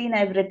picked this scene.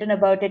 I've written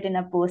about it in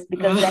a post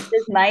because that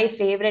is my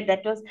favorite.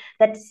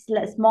 That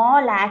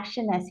small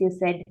action, as you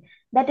said.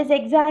 That is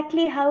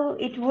exactly how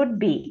it would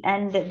be.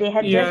 And they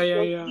have just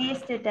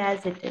showcased it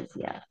as it is.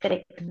 Yeah,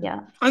 correct.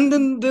 Yeah. And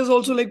then there's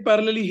also like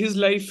parallelly his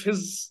life,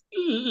 his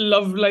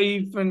love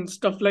life and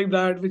stuff like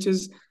that, which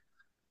is,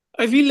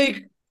 I feel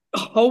like,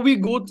 how we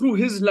go through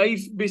his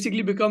life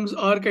basically becomes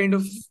our kind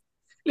of,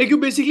 like you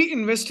basically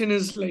invest in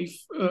his life,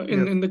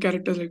 in the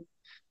character's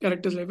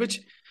life, which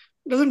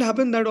doesn't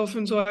happen that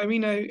often. So I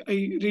mean, I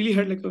really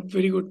had like a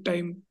very good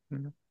time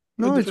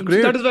No, with the it's film.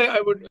 So that great. is why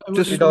I would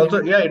Just It recommend also,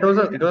 it. yeah, it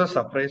was a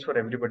surprise for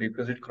everybody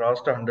because it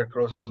crossed 100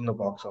 crores in the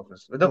box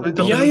office with oh with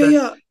a wow. Yeah, film yeah, that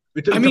yeah.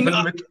 with I it's a mean,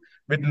 film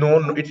with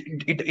no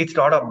it's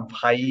not a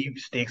high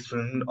stakes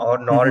film, or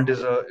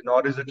Mm-hmm.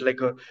 nor is it like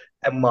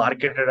a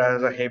marketed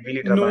as a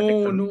heavily dramatic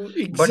no, film, no,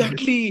 but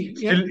exactly.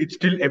 Yeah. it's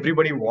still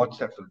everybody watched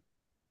that film.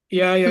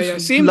 Yeah, yeah, It's yeah.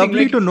 Same thing.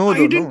 lovely Like to know, I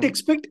though. didn't No,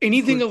 expect it's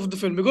anything good. of the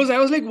film because I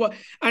was like, what?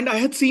 And I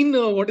had seen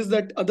what is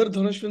that other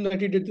Dhanush film that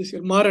he did this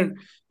year, Maran,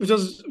 which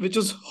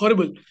was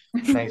horrible.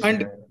 Nice,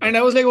 And yeah. and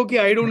I was like, okay,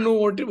 I don't know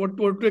what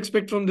to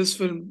expect from this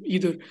film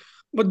either.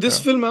 But this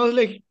Yeah, film, I was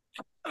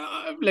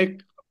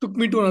like took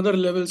me to another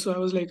level. So I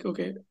was like,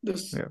 okay,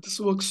 yeah. this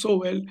works so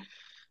well,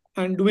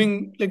 and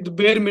doing like the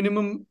bare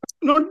minimum,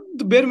 not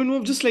the bare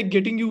minimum, just like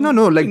getting No, you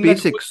no, like in that whole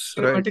basics,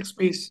 right? cinematic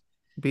space.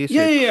 Yeah, yeah,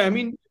 Basics. yeah. I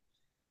mean,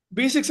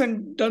 basics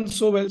and done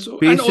so well. So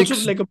and also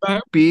Basics like a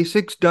bang.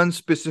 basics done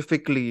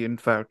specifically, in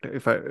fact.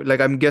 If I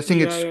like, I'm guessing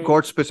Yeah, it's yeah,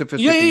 got yeah,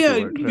 specificity yeah, to yeah.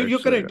 it, right? You're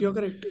So correct. yeah, You're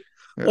correct.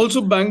 yeah,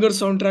 Also, banger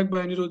soundtrack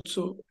by Anirudh.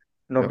 So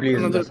No, yeah. please,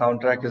 the another.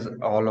 soundtrack is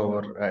all over.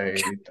 I'm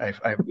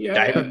Yeah,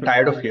 yeah.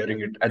 tired of hearing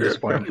it at this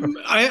point.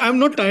 I'm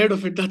not tired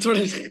of it. That's what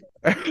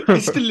I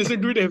still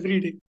listen to it every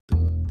day.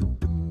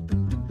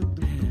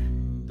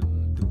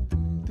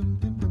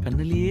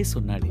 கண்ணிலேயே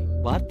சொன்னாடி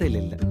வார்த்தையில்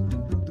இல்ல.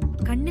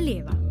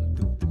 கண்ணிலேயேவா?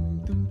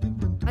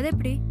 அது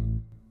எப்படி?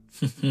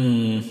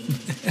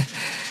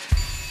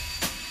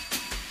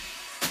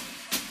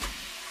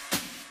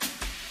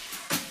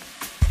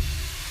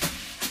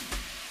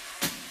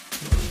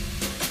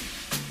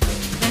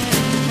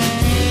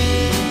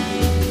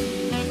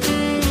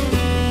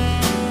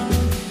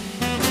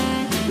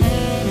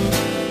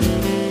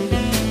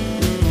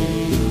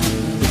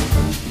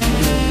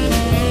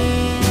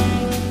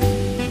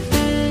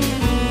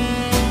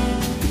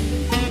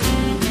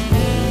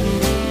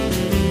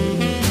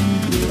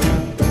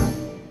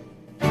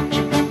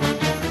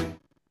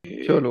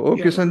 Chalo.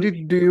 Okay, Yeah,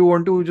 Sanjeet, do you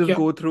want to just yeah,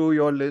 go through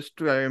your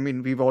list? I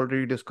mean, we've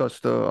already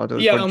discussed the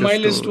others, yeah. but My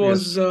just list to, yes.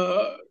 was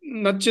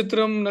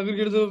Natchitram,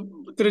 Nagargirdu,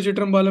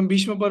 Tiruchitrambalam,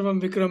 Bhishma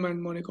Parvam, Vikram,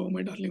 and Monica, Oh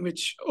My Darling,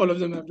 which all of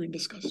them have been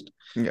discussed.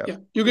 Yeah. Yeah,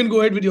 you can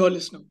go ahead with your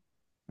list now.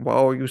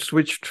 Wow, you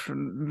switched.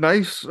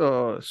 Nice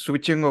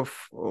switching of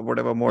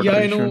whatever Yeah,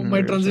 I know moderation, my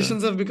I guess. Yeah.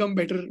 transitions have become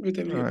better with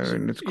every I mean,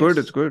 episode. it's good.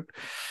 It's Yes. good.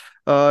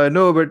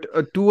 No, but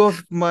two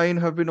of mine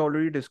have been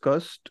already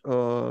discussed.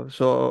 So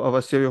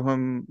Avasya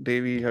Vyoham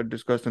Devi had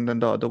discussed, and then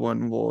the other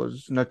one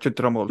was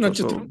Nachitram also.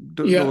 So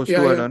Natchitram. Yeah, those yeah,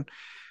 two are yeah, done.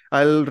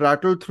 I'll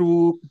rattle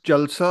through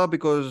Jalsa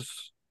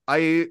because I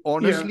yeah,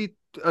 honestly,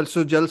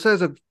 so Jalsa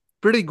is a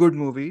pretty good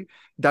movie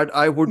that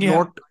I would yeah.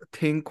 not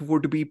think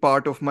would be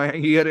part of my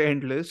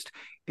year-end list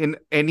in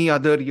any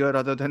other year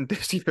other than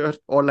this year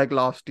or like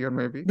last year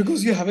maybe.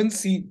 Because you haven't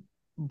seen.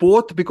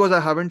 Both because I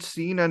haven't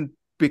seen and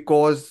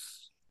because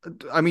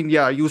I mean,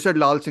 yeah, you said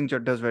Lal Singh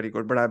Chadda is very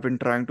good, but I've been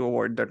trying to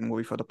avoid that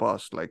movie for the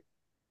past like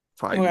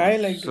 5 Oh, I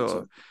years. liked it. So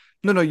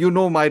So no, you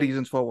know my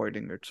reasons for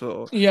avoiding it.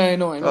 So yeah, I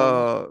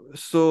know.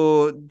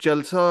 so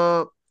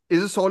Jalsa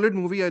is a solid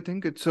movie. I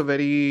think it's a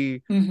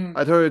very Mm-hmm.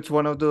 I thought it's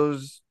one of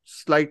those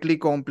slightly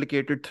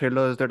complicated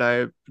thrillers that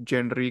I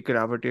generally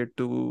gravitate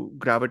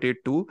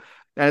to,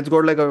 and it's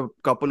got like a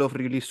couple of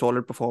really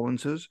solid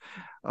performances.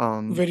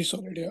 Very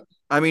solid. Yeah.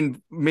 I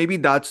mean, maybe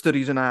that's the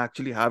reason I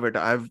actually have it.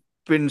 I've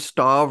been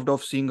starved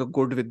of seeing a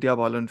good Vidya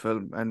Balan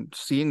film, and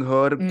seeing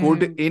her good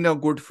Mm. in a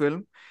good film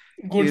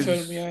Good film.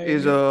 is Yeah,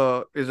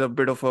 is yeah. a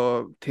bit of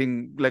a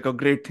thing, like a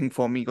great thing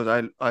for me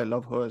because I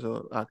love her as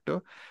a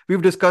actor.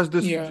 We've discussed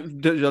this Yeah.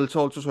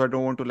 also, so I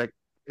don't want to like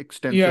Yeah,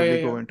 extensively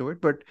yeah, go yeah. into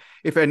it. But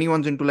if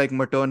anyone's into like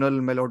maternal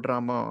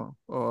melodrama,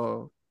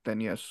 then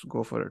yes,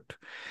 go for it.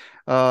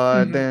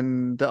 Mm-hmm.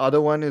 Then the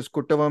other one is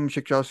Kuttavam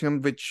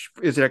Shikshasyam, which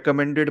is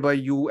recommended by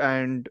you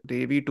and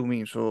Devi to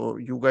me. So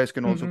you guys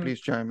can also Mm-hmm.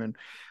 please chime in.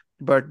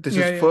 But this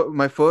Yeah, is yeah.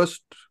 my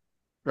first.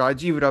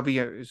 Rajiv Ravi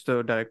is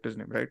the director's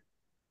name, right?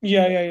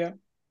 Yeah, yeah, yeah.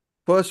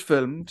 First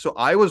film. So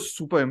I was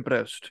super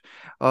impressed.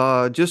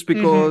 Just Mm-hmm.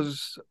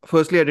 because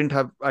firstly I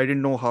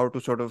didn't know how to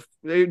sort of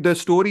the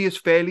story is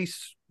fairly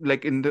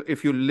like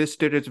if you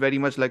list it, it's very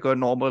much like a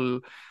normal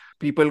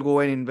people go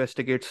and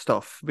investigate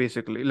stuff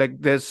basically. Like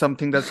there's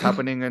something that's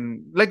happening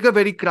and like a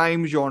very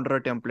crime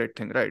genre template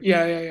thing, right?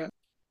 Yeah, yeah, yeah.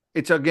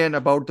 It's again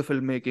about the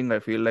filmmaking. I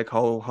feel like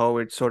how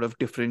it's sort of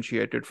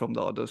differentiated from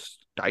the other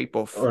type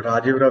of. Oh,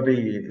 Rajiv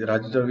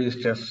Ravi is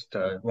just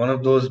one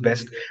of those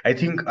best. I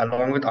think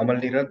along with Amal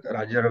Neerath,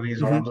 Rajiv Ravi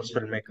is one of those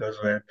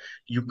filmmakers where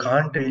you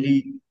can't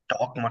really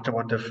talk much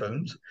about their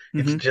films.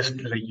 It's just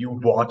like you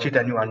watch it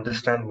and you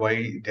understand why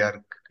they are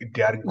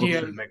good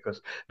Yeah. filmmakers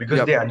because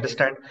Yep. they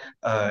understand.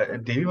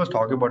 Devi was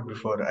talking about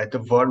before the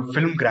word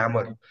film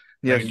grammar,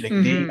 Yes. right? Like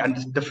they Mm-hmm.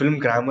 and the film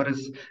grammar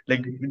is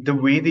like the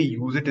way they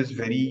use it is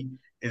very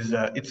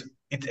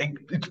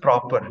it's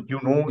proper. You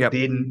know Yep.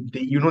 they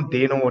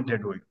know what they're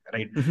doing,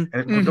 right? Mhm.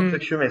 And with Kuttav Mm-hmm.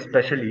 Shiksharyam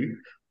especially,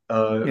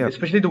 Yep.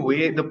 especially the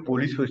way the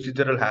police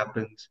procedural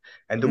happens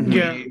and the Mhm.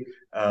 Yeah.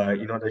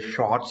 way the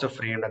shots are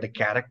framed and the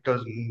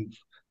characters move.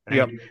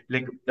 Yep. right?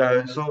 Like,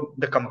 so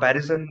the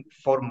comparison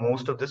for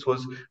most of this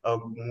was a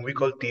movie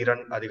called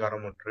Thiran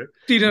Adhikaram Ondru.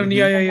 Tiran,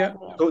 yeah.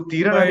 So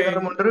Thiran By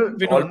Adhikaram Ondru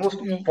Vinod. almost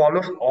Yeah.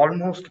 follows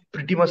almost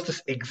pretty much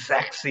this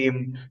exact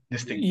same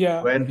this thing,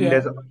 Yeah, where yeah.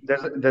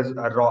 there's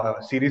a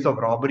series of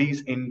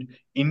robberies in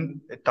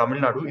Tamil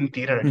Nadu, in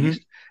Thiran at Mhm.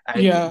 least,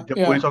 and Yeah, the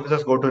yeah. police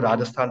officers go to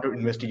Rajasthan to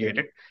investigate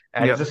it.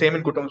 And Yeah. it's the same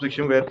in Kutam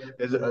Siksham, where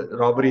there's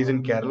robberies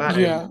in Kerala,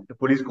 Yeah. and the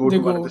police go They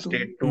to another go to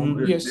state to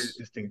Mhm. yes.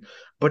 this thing.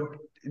 But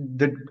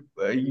the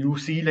you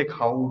see like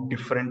how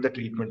different the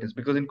treatment is,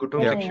 because in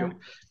Kutam Yeah. Siksham,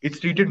 it's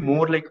treated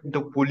more like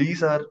the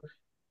police are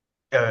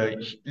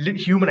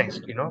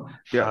humanized, you know.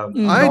 Yeah.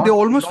 Not They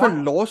almost felt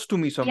not lost to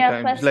me Yeah,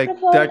 sometimes. first Like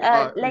of all,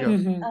 that. like, Yeah.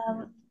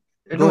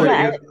 no, Go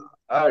yeah,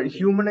 ahead.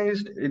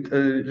 humanized.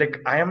 Like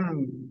I am,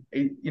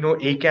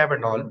 ACAB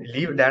and all.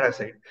 Leave that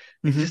aside.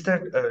 It's Mhm. just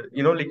that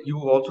like you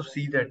also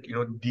see that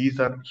these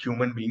are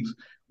human beings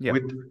Yeah.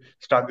 with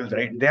struggles,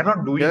 right? They are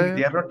not doing. Yeah.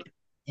 They are not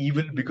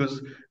evil because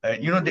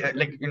they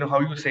like how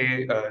you say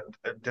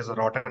there's a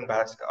rotten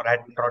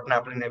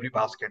apple in every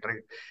basket,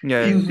 right?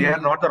 Yeah. They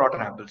are not the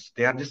rotten apples.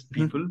 They are just Mhm.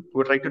 people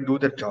who are trying to do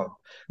their job,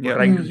 who are Yeah.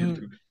 trying to live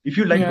through. If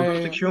you like Yeah, Kutam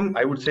yeah. Siksham,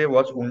 I would say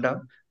watch Unda,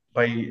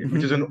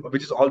 Mhm.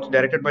 which is also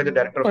directed by the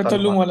director of By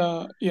Tallumala.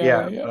 Tallumala.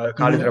 Yeah.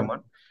 Khalid Mhm.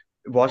 Rahman.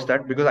 Watch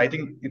that, because I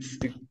think it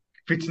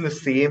fits in the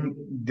same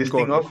this Got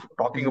thing it. of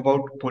talking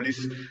about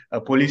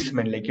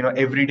policemen, like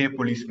everyday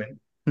policemen,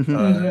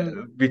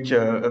 Mhm. which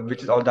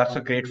is all. That's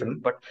a great film.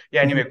 But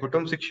yeah, anyway,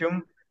 Kutam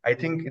Siksham, I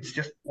think it's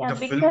just Yeah, the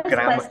film because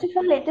grammar. first of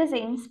all, it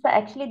is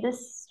actually this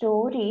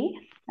story.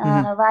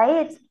 Mhm.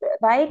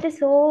 Why it is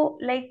so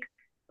like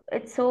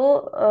it's so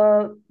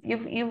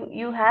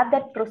you have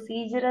that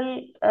procedural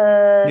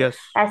Yes.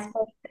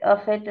 aspect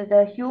of it,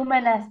 the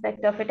human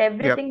aspect of it. Yep.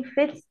 Everything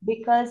fits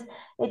because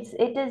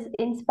it is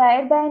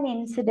inspired by an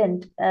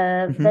incident.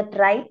 Mhm. That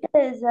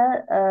writer is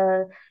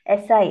a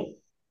SI,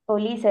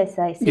 police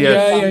SI, civil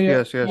Yes. Yeah.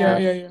 Yes. Yes. Yeah.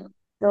 Yes.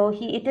 So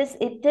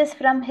it is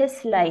from his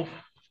life.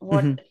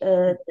 What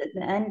Mhm.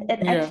 and it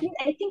Yeah. actually,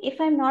 I think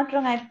if I'm not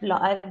wrong,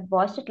 I've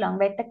watched it long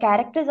back. The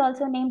character is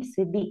also named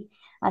Sibi.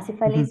 Asif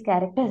Mhm. Ali's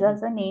character is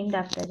also named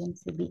after him,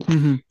 Sibi.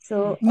 Mhm. So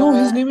No,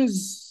 his name is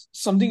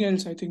something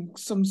else, I think.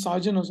 Some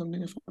sergeant or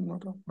something, if I'm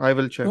not wrong. I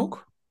will check. No?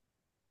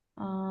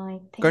 I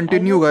think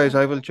Continue, guys.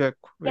 I will check.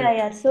 Wait.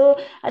 yeah. So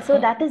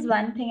that is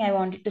one thing I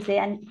wanted to say,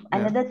 and Yeah.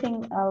 another thing,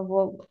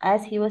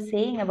 as he was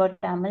saying about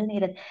Amal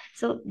Neeraj.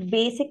 So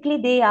basically,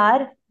 they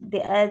are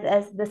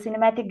as the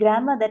cinematic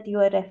grammar that you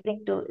are referring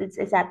to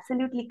is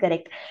absolutely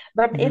correct.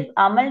 But Mhm. if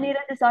Amal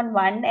Neeraj is on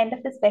one end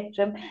of the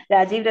spectrum,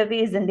 Rajiv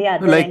Ravi is in the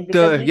other Like end,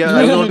 because we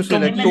I see want to say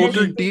like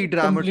total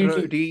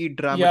Completely.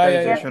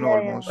 de-dramatization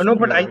almost. No,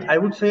 but Yeah. I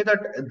would say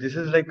that this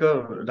is like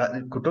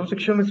Kutam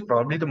Siksham is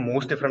probably the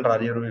most different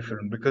Rajiv Ravi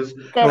film, because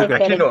correct,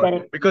 actually no,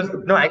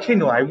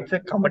 correct. I would say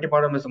Kamati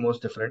Padam is the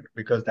most different,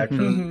 because that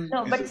film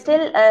No, is but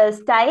still,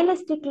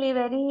 stylistically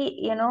very,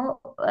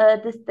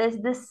 there's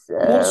this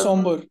More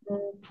somber.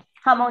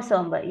 more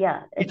somber.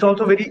 Yeah, it's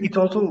also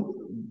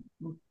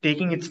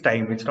taking its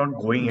time. It's not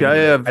going Yeah,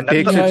 anywhere, yeah. and that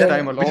is Takes the, its that,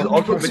 time a which is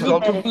lot. also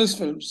Triplist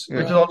films.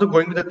 which is Yeah. also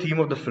going with the theme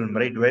of the film,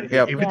 right? Where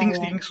Yep. everything's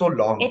taking so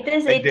long. It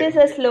is Like it is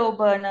a slow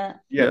burner.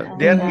 Yeah.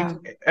 they are Yeah.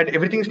 and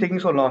everything is taking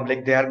so long.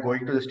 Like they are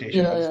going to the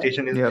station. Yeah, The yeah.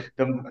 station is Yep.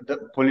 the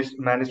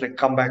policeman is like,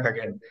 come back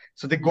again.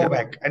 So they go Yep.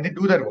 back and they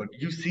do their work.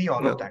 You see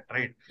all Yep. of that,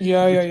 right?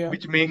 Yeah.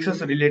 Which makes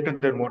us relate to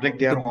them more. Like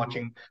they are The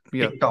watching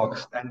yeah.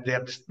 TikToks and they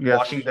are just Yes.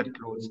 washing their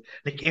clothes.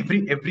 Like every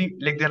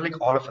like they're like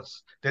all of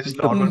us. They're just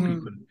The normal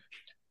people.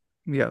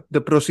 yeah.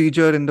 The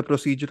procedure in the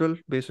procedural,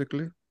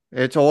 basically.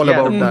 It's all Yeah,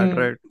 about that,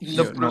 right?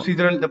 the Yeah. No.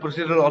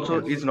 procedural also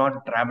Yes. is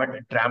not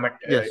dramatic.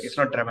 It's Yes.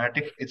 not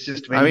dramatic. It's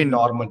just I very mean,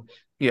 normal.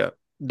 yeah.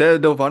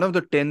 The one of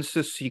the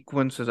tensest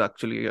sequences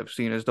actually I've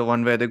seen is the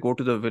one where they go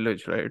to the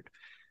village, right?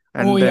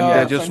 And Oh, then yeah.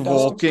 they're just Fantastic.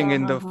 walking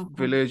in the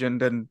village, and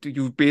then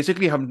you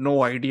basically have no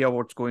idea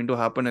what's going to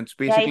happen. It's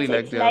Yeah, basically it's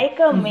like it's they are. like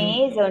a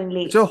maze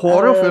only. It's a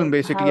horror film,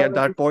 basically. How At it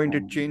that is point, it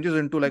done. changes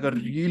into like a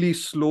really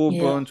slow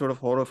Yeah. burn sort of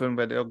horror film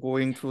where they are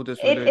going through this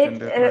It village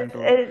and they're trying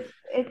to.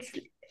 it's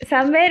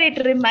somewhere it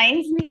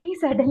reminds me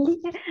suddenly.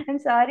 I'm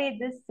sorry,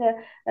 this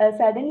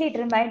suddenly it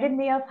reminded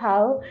me of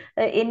how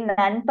in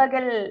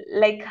Nanpagal,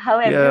 like how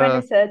everyone Yeah.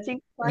 is searching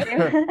for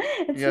him.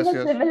 It's in Yes, a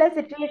yes. similar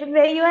situation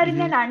where you are in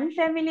Mhm. an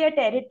unfamiliar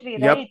territory,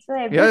 Yep. right? So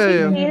Yeah,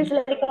 everything yeah. feels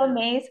like a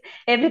maze.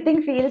 Everything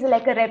feels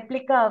like a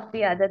replica of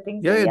the other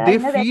thing. So Yeah, yeah, they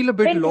in a very feel a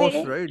bit different lost,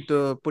 way. right?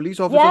 The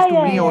police officers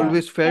to me Yeah.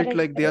 always felt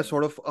Correct, like they are correct.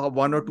 sort of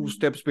one or two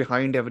steps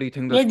behind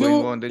everything that's Like they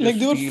going were on. They like just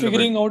they were feel a bit.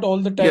 figuring out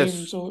all the time.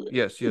 Yes, So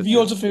yes, yes, we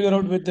yes. also figure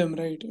out with them,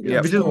 right?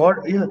 Yeah.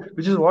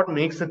 Which is what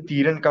makes the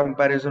Thiran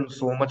comparison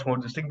so much more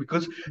distinct,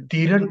 because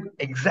Thiran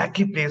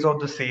exactly plays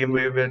out the same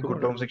way where Got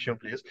it. Kutam Siksham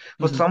plays.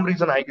 For Mhm. some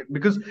reason,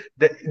 because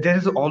there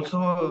is also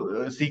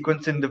a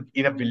sequence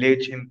in a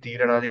village in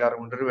Thiran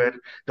Adhikaram where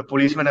the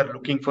policemen are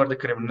looking for the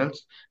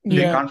criminals.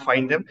 They Yeah. can't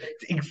find them.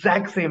 It's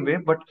exact same way,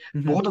 but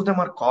Mhm. both of them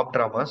are cop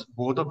dramas.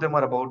 Both of them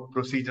are about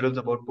procedurals,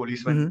 about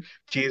policemen Mhm.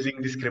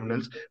 chasing these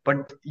criminals.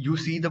 But you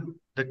see the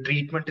the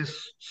treatment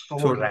is so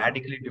So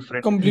radically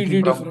different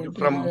Completely from different.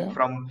 from Yeah, yeah.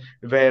 from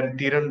where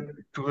Dhiren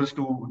chose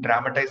to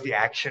dramatize the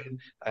action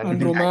and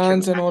And the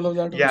romance and all of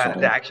that also, yeah,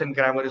 the right? action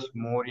grammar is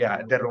more,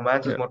 yeah, the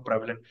romance is yeah. more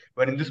prevalent.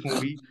 But in this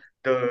movie,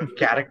 the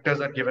characters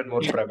are given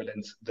more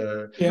prevalence.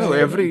 Yeah, No,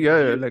 yeah,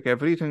 yeah. like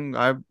everything.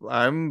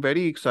 I'm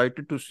very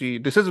excited to see.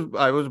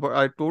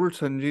 I told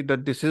Sanjay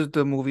that this is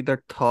the movie that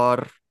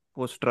Thar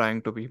was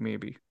trying to be,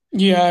 maybe.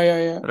 Yeah, yeah,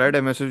 yeah. Right?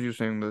 I messaged you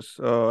saying this,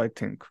 I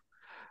think.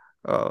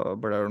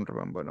 But I don't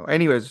remember now.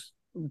 Anyways,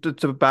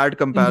 it's a bad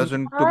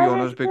comparison, to be Or is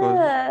honest,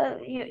 because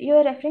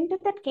you're referring to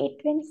that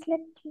Kate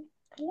Winslet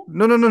film?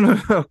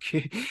 no.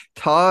 Okay.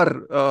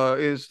 Thar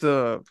is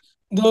the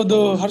The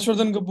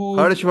Harshvardhan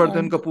Harshvardhan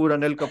and Kapoor,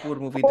 Anil Kapoor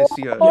movie this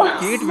year. yes,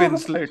 Kate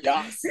Winslet.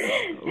 yes.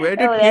 Where Oh,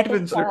 did Kate that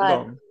is Winslet Tar.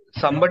 come?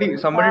 Somebody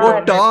Oh, told me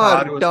Tar,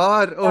 Thar was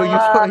Tar. Oh, you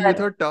Tar.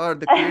 thought Tar,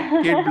 the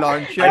Kate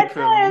Blanchett That's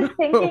what I film. was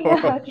thinking.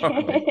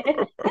 Okay.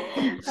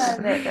 All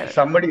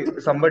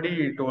right.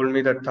 somebody told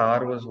me that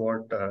Thar was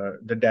what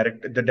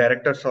the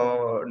director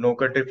saw No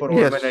Country for Old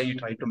Men and he Yes.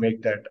 tried to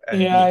make that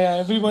and Yeah, he yeah.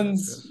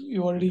 Everyone's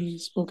you already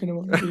spoken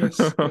about it. Yes,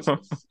 yes,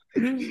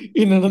 yes.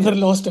 In another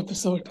lost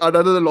episode.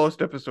 Another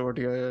lost episode.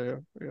 Yeah.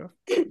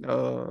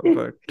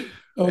 But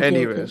Okay,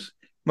 anyways,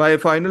 my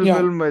final yeah.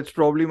 film, it's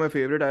probably my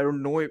favorite. I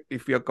don't know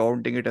if we are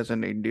counting it as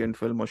an Indian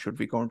film or should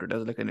we count it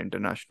as like an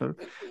international,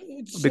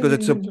 It's because an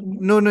it's a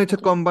Indian film. it's a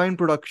combined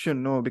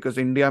production. No, because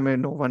India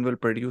no one will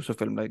produce a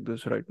film like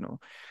this right now.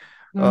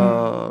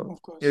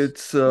 Of course.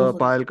 It's Go for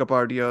it. Payal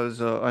Kapadia's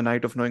A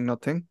Night of Knowing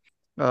Nothing.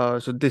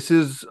 So this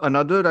is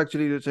another,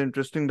 actually, it's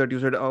interesting that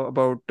you said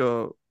about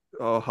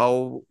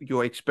how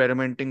you're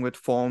experimenting with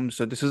forms.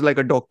 So this is like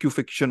a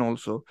docu-fiction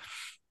also,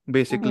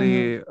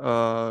 basically,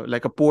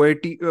 like a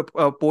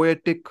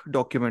poetic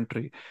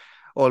documentary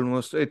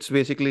almost. It's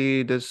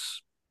basically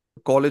this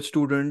college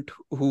student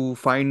who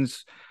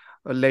finds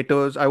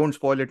letters. I won't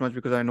spoil it much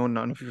because I know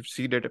none of you have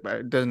seen it.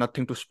 There's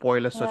nothing to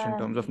spoil as such in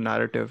terms of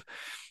narrative.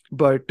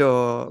 But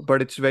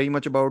it's very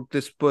much about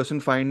this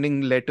person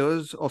finding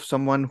letters of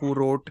someone who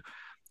wrote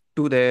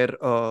to their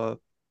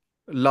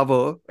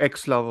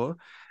ex-lover,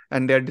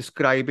 and they're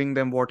describing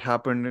them what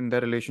happened in their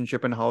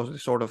relationship and how they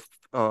sort of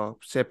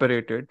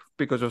separated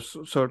because of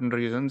certain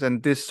reasons.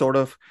 And this sort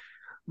of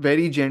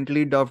very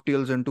gently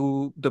dovetails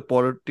into the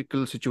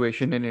political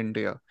situation in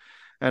India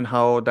and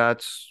how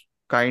that's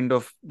kind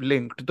of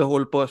linked. The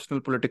whole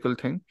personal political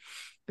thing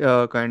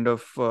kind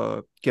of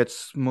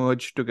gets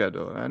merged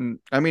together. And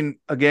I mean,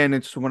 again,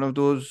 it's one of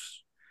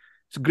those.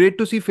 It's great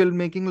to see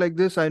filmmaking like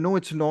this. I know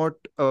it's not.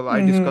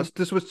 I discussed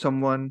this with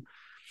someone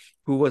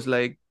who was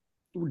like,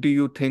 "Do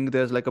you think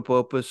there's like a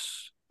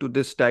purpose to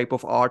this type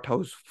of art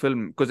house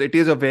film? Because it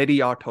is a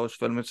very art house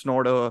film. It's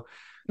not a.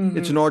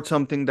 It's not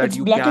something that It's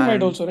you black can. and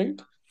white also,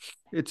 right?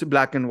 It's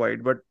black and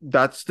white, but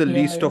that's the Yeah,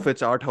 least of yeah.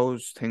 its art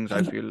house things.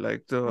 I feel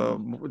like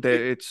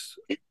it's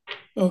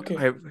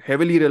Okay.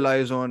 heavily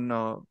relies on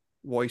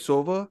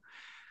voiceover.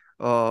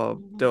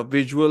 The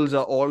visuals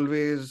are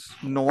always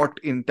not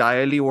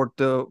entirely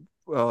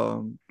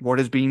what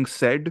is being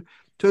said.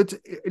 So it's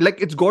like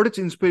it's got its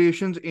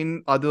inspirations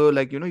in other,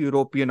 like,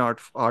 European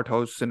art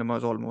house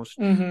cinemas almost.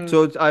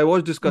 So I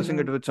was discussing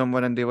it with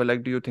someone and they were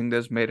like, "Do you think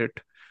there's merit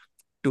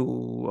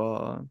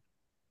to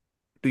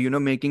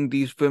making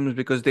these films,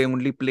 because they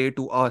only play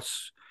to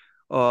us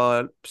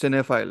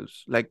cinephiles?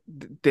 Like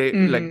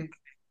like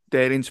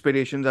their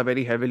inspirations are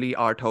very heavily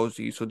art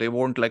housey, so they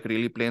won't like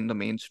really play in the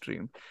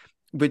mainstream."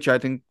 Which I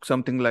think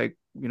something like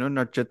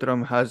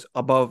Natchatram has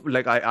above.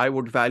 Like I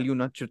would value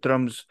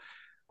Natchatram's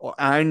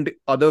and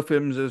other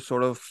films is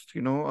sort of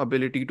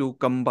ability to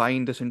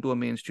combine this into a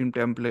mainstream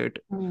template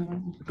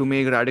to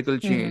make radical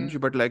change.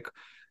 But like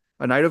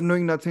A Night of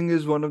Knowing Nothing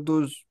is one of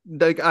those,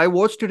 like, I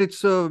watched it.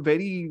 It's a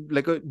very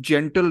like a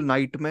gentle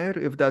nightmare,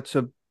 if that's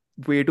a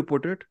way to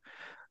put it.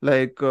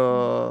 Like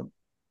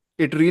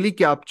it really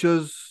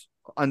captures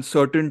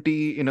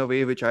uncertainty in a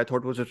way which I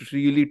thought was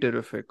really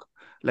terrific.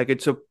 Like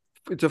it's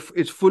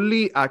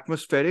fully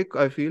atmospheric.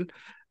 I feel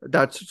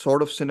that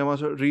sort of cinema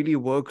really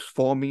works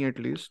for me, at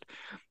least.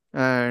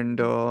 And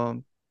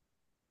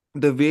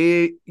the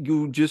way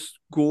you just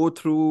go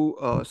through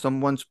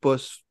someone's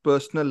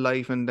personal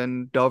life and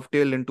then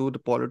dovetail into the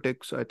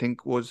politics, I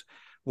think was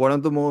one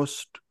of the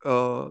most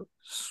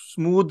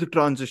smooth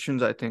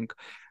transitions, I think,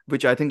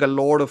 which I think a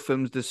lot of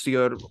films this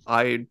year,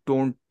 I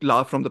don't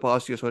laugh from the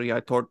past year, sorry, I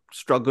thought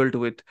struggled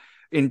with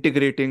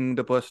integrating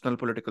the personal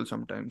political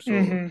sometimes.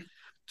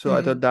 So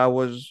I thought that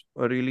was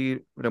a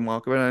really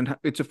remarkable, and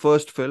it's a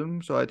first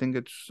film, so I think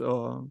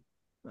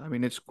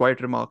it's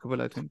quite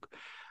remarkable, I think.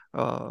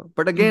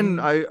 But again,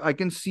 I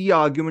can see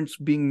arguments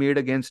being made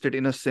against it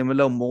in a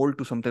similar mold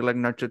to something like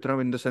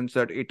Natchatram, in the sense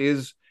that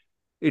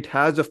it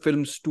has a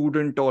film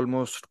student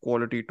almost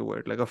quality to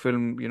it, like a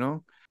film,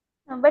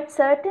 But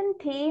certain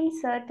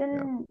themes,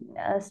 certain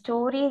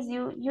stories,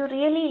 you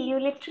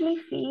literally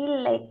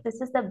feel like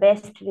this is the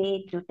best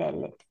way to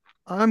tell it.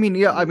 I mean,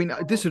 yeah,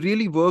 this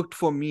really worked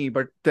for me,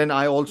 but then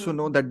I also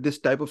know that this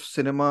type of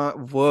cinema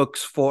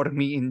works for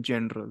me in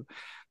general.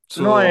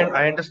 No, So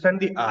I understand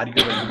the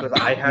argument because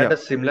I had yeah. a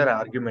similar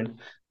argument.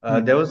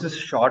 Hmm. There was this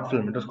short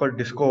film. It was called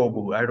Disco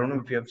Obu. I don't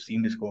know if you have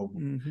seen Disco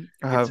Obu.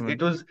 I It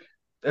haven't. was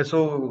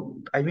so.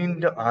 I mean,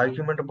 the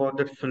argument about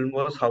that film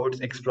was how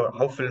it's explored,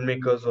 how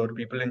filmmakers or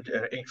people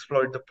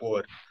exploit the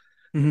poor.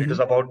 It was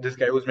about this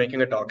guy who was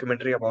making a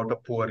documentary about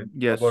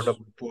Yes. a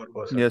poor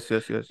person. Yes.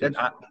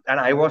 And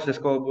I watched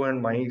Disco Obu,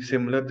 and my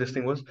similar this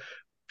thing was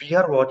we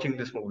are watching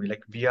this movie,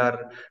 like we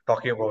are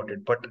talking about it,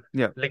 but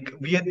Yeah. like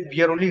we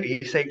are only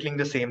recycling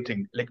the same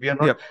thing. Like we are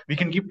not. Yeah. We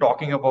can keep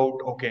talking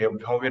about okay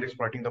how we are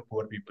exploiting the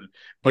poor people,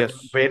 but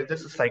Yes. where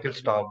does the cycle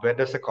stop? Where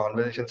does the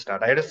conversation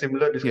start? I had a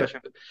similar Yeah.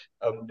 discussion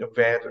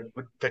where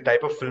with the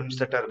type of films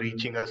that are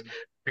reaching us,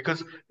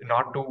 because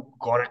not to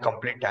go on a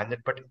complete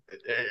tangent, but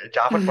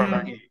Jafar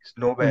Panahi is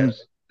nowhere.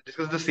 This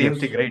is the same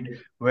Yes. thing, right?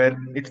 Where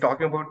it's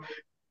talking about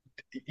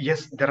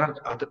yes, there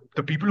are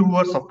the people who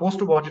are supposed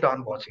to watch it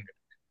aren't watching it.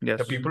 The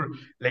Yes. people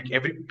like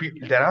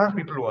there are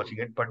people watching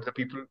it, but the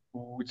people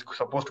who it's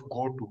supposed to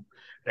go to,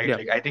 right? Yeah.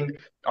 Like I think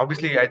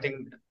I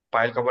think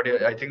Payal Kabaddi,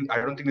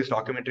 I don't think this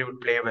documentary would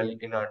play well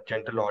in a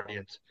gentle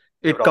audience.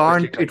 They It would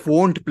obviously can't. try It to.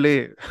 won't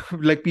play.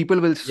 Like people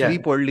will Yeah.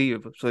 sleep or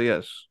leave. So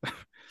yes.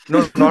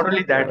 No, not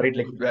only that, Yeah. right?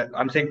 Like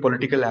I'm saying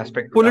political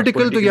aspect,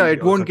 Political, yeah, politically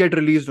it won't also. get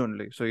released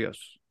only. So yes.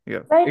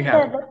 Yeah. But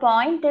Yeah. the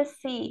point is,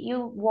 see, you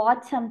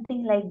watch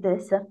something like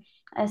this.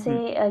 Say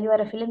you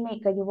are a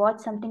filmmaker, you watch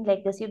something like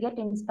this, you get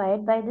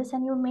inspired by this,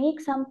 and you make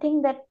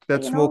something that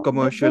That's more gives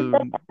commercial.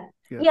 that.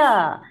 Yes.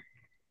 Yeah.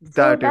 So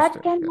That is that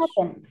there. can Yes.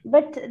 happen.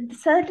 But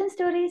certain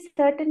stories,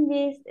 certain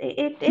ways,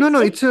 No,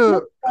 it it's a.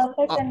 looks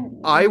perfect, and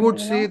I would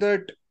say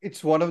that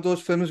it's one of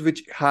those films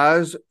which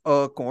has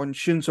a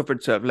conscience of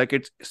itself. Like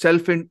it's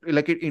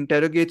like it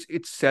interrogates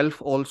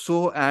itself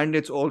also, and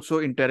it's also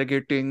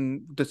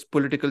interrogating this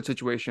political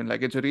situation.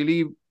 Like it's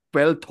really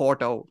well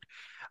thought out.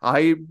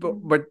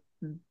 But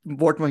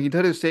what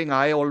Mahidhar is saying,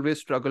 I always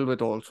struggle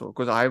with also,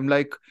 because I'm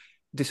like,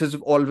 this has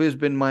always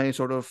been my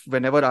sort of,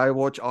 whenever I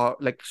watch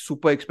like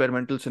super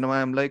experimental cinema,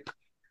 I'm like,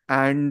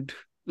 and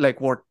like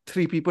what,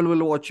 3 people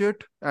will watch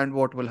it and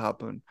what will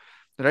happen,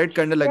 right?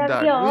 Kind of like yeah,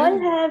 that. we all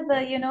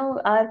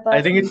Well, have our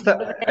I think personal it's the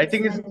I favorites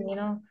think it's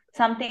and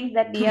some things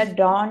that we are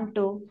drawn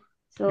to.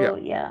 yeah. So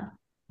yeah.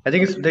 I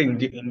think it's the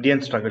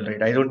Indian struggle,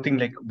 right? I don't think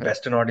like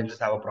Western audiences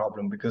have a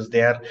problem because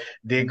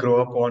they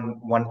grow up on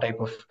one type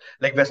of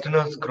like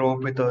Westerners grow up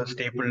with a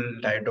staple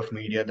diet of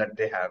media that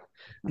they have.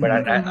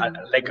 But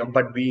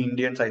but we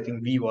Indians, I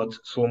think we watch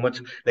so much,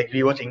 like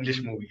we watch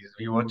English movies,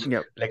 we watch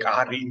Yeah. like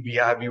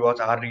we watch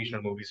our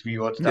regional movies, we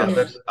watch the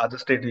Yes. other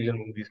state regional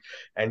movies,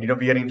 and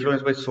we are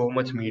influenced by so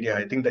much media.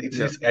 I think that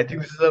Yeah. I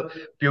think this is a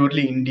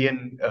purely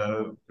Indian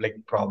like It's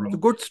a problem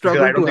good because I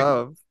struggle to don't think.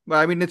 have.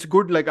 I mean, it's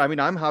good. Like, I mean,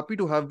 I'm happy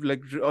to have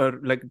like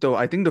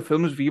I think the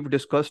films we've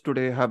discussed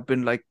today have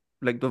been like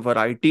the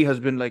variety has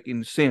been like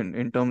insane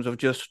in terms of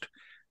just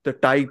the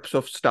types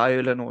of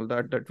style and all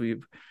that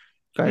we've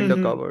kind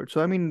of covered.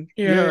 So I mean,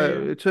 Yeah.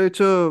 it's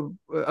a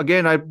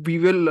again, I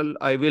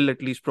will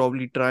at least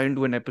probably try and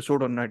do an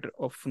episode on Night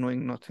of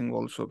Knowing Nothing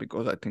also,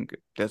 because I think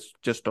there's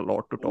just a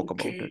lot to talk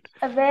about it.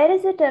 Where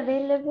is it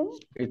available?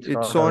 It's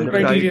It's not on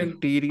available.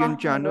 Criterion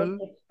channel,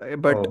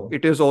 but Oh.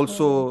 it is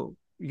also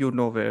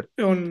where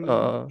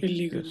on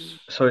illegal.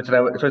 So it's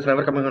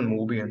never coming on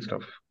movie and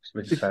stuff,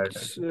 which is sad.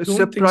 It's Don't think so.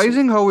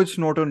 surprising how it's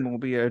not on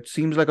movie. It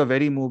seems like a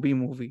very movie.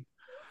 Movie.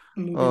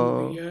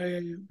 Yeah.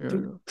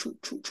 True.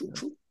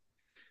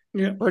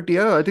 Yeah. But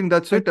yeah, I think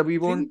that's it. We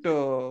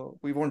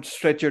won't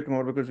stretch it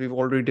more because we've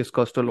already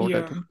discussed a lot, I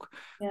Yeah. think.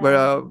 Yeah.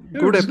 But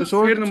good It's a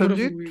episode, fair number of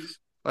Sanjeet, movies.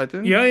 I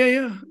think.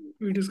 Yeah.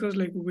 We discussed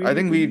like I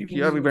think we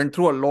movies went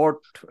through a lot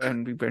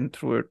and we went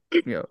through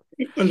it. Yeah.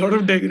 a lot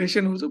of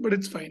digression also, but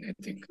it's fine, I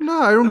think. No,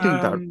 I don't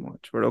think that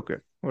much, but okay,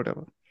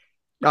 whatever.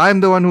 I'm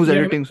the one who's Yeah,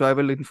 editing, so I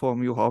will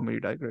inform you how many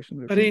digressions.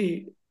 we've done.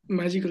 Arey,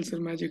 magical, sir,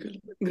 magical.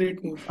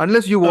 Great move.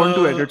 Unless you want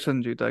to edit,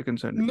 Sanjeet, I can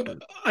send it No, to you.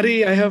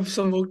 Arey, I have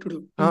some work to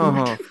do.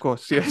 I'll do it. Of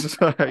course, yes.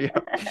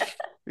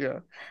 Yeah.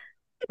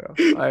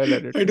 I'll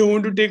edit I it. don't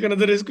want to take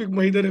another risk with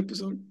Mahidhar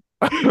episode.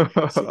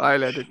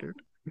 I'll edit it.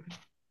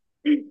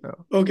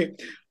 Okay.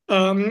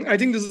 I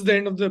think this is the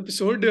end of the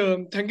episode.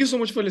 Thank you so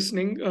much for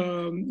listening.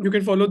 You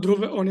can follow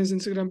Dhruv on his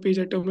Instagram page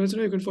at Terminal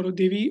Cinema. You can follow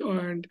Devi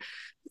and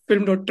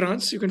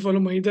film.trans. You can follow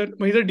Mahidhar.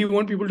 Mahidhar, do you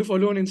want people to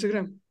follow on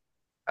Instagram?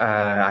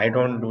 I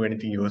don't do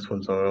anything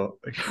useful, so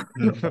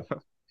no.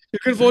 You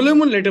can follow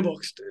him on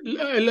Letterboxd.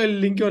 I'll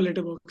link your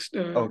Letterboxd.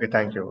 Okay,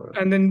 thank you.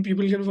 And then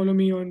people can follow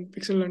me on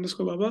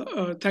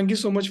Pixel_Baba. Thank you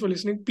so much for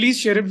listening. Please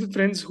share it with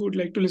friends who would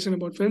like to listen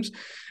about films,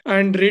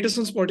 and rate us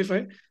on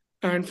Spotify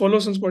and follow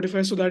us on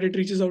Spotify so that it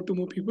reaches out to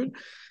more people.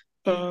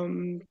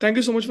 Thank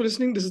you so much for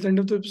listening. This is the end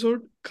of the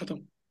episode. Khatam.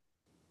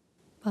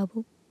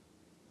 बाबू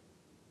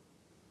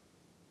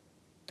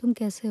तुम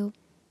कैसे हो?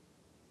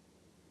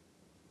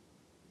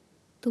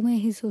 तुम्हें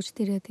ही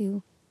सोचती रहती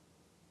हूँ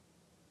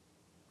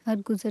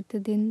हर गुजरते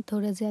दिन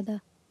थोड़ा ज़्यादा.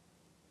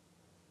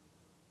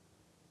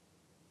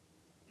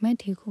 मैं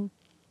ठीक हूँ,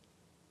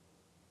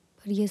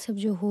 पर ये सब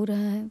जो हो रहा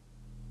है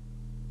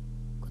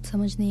कुछ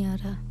समझ नहीं आ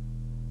रहा.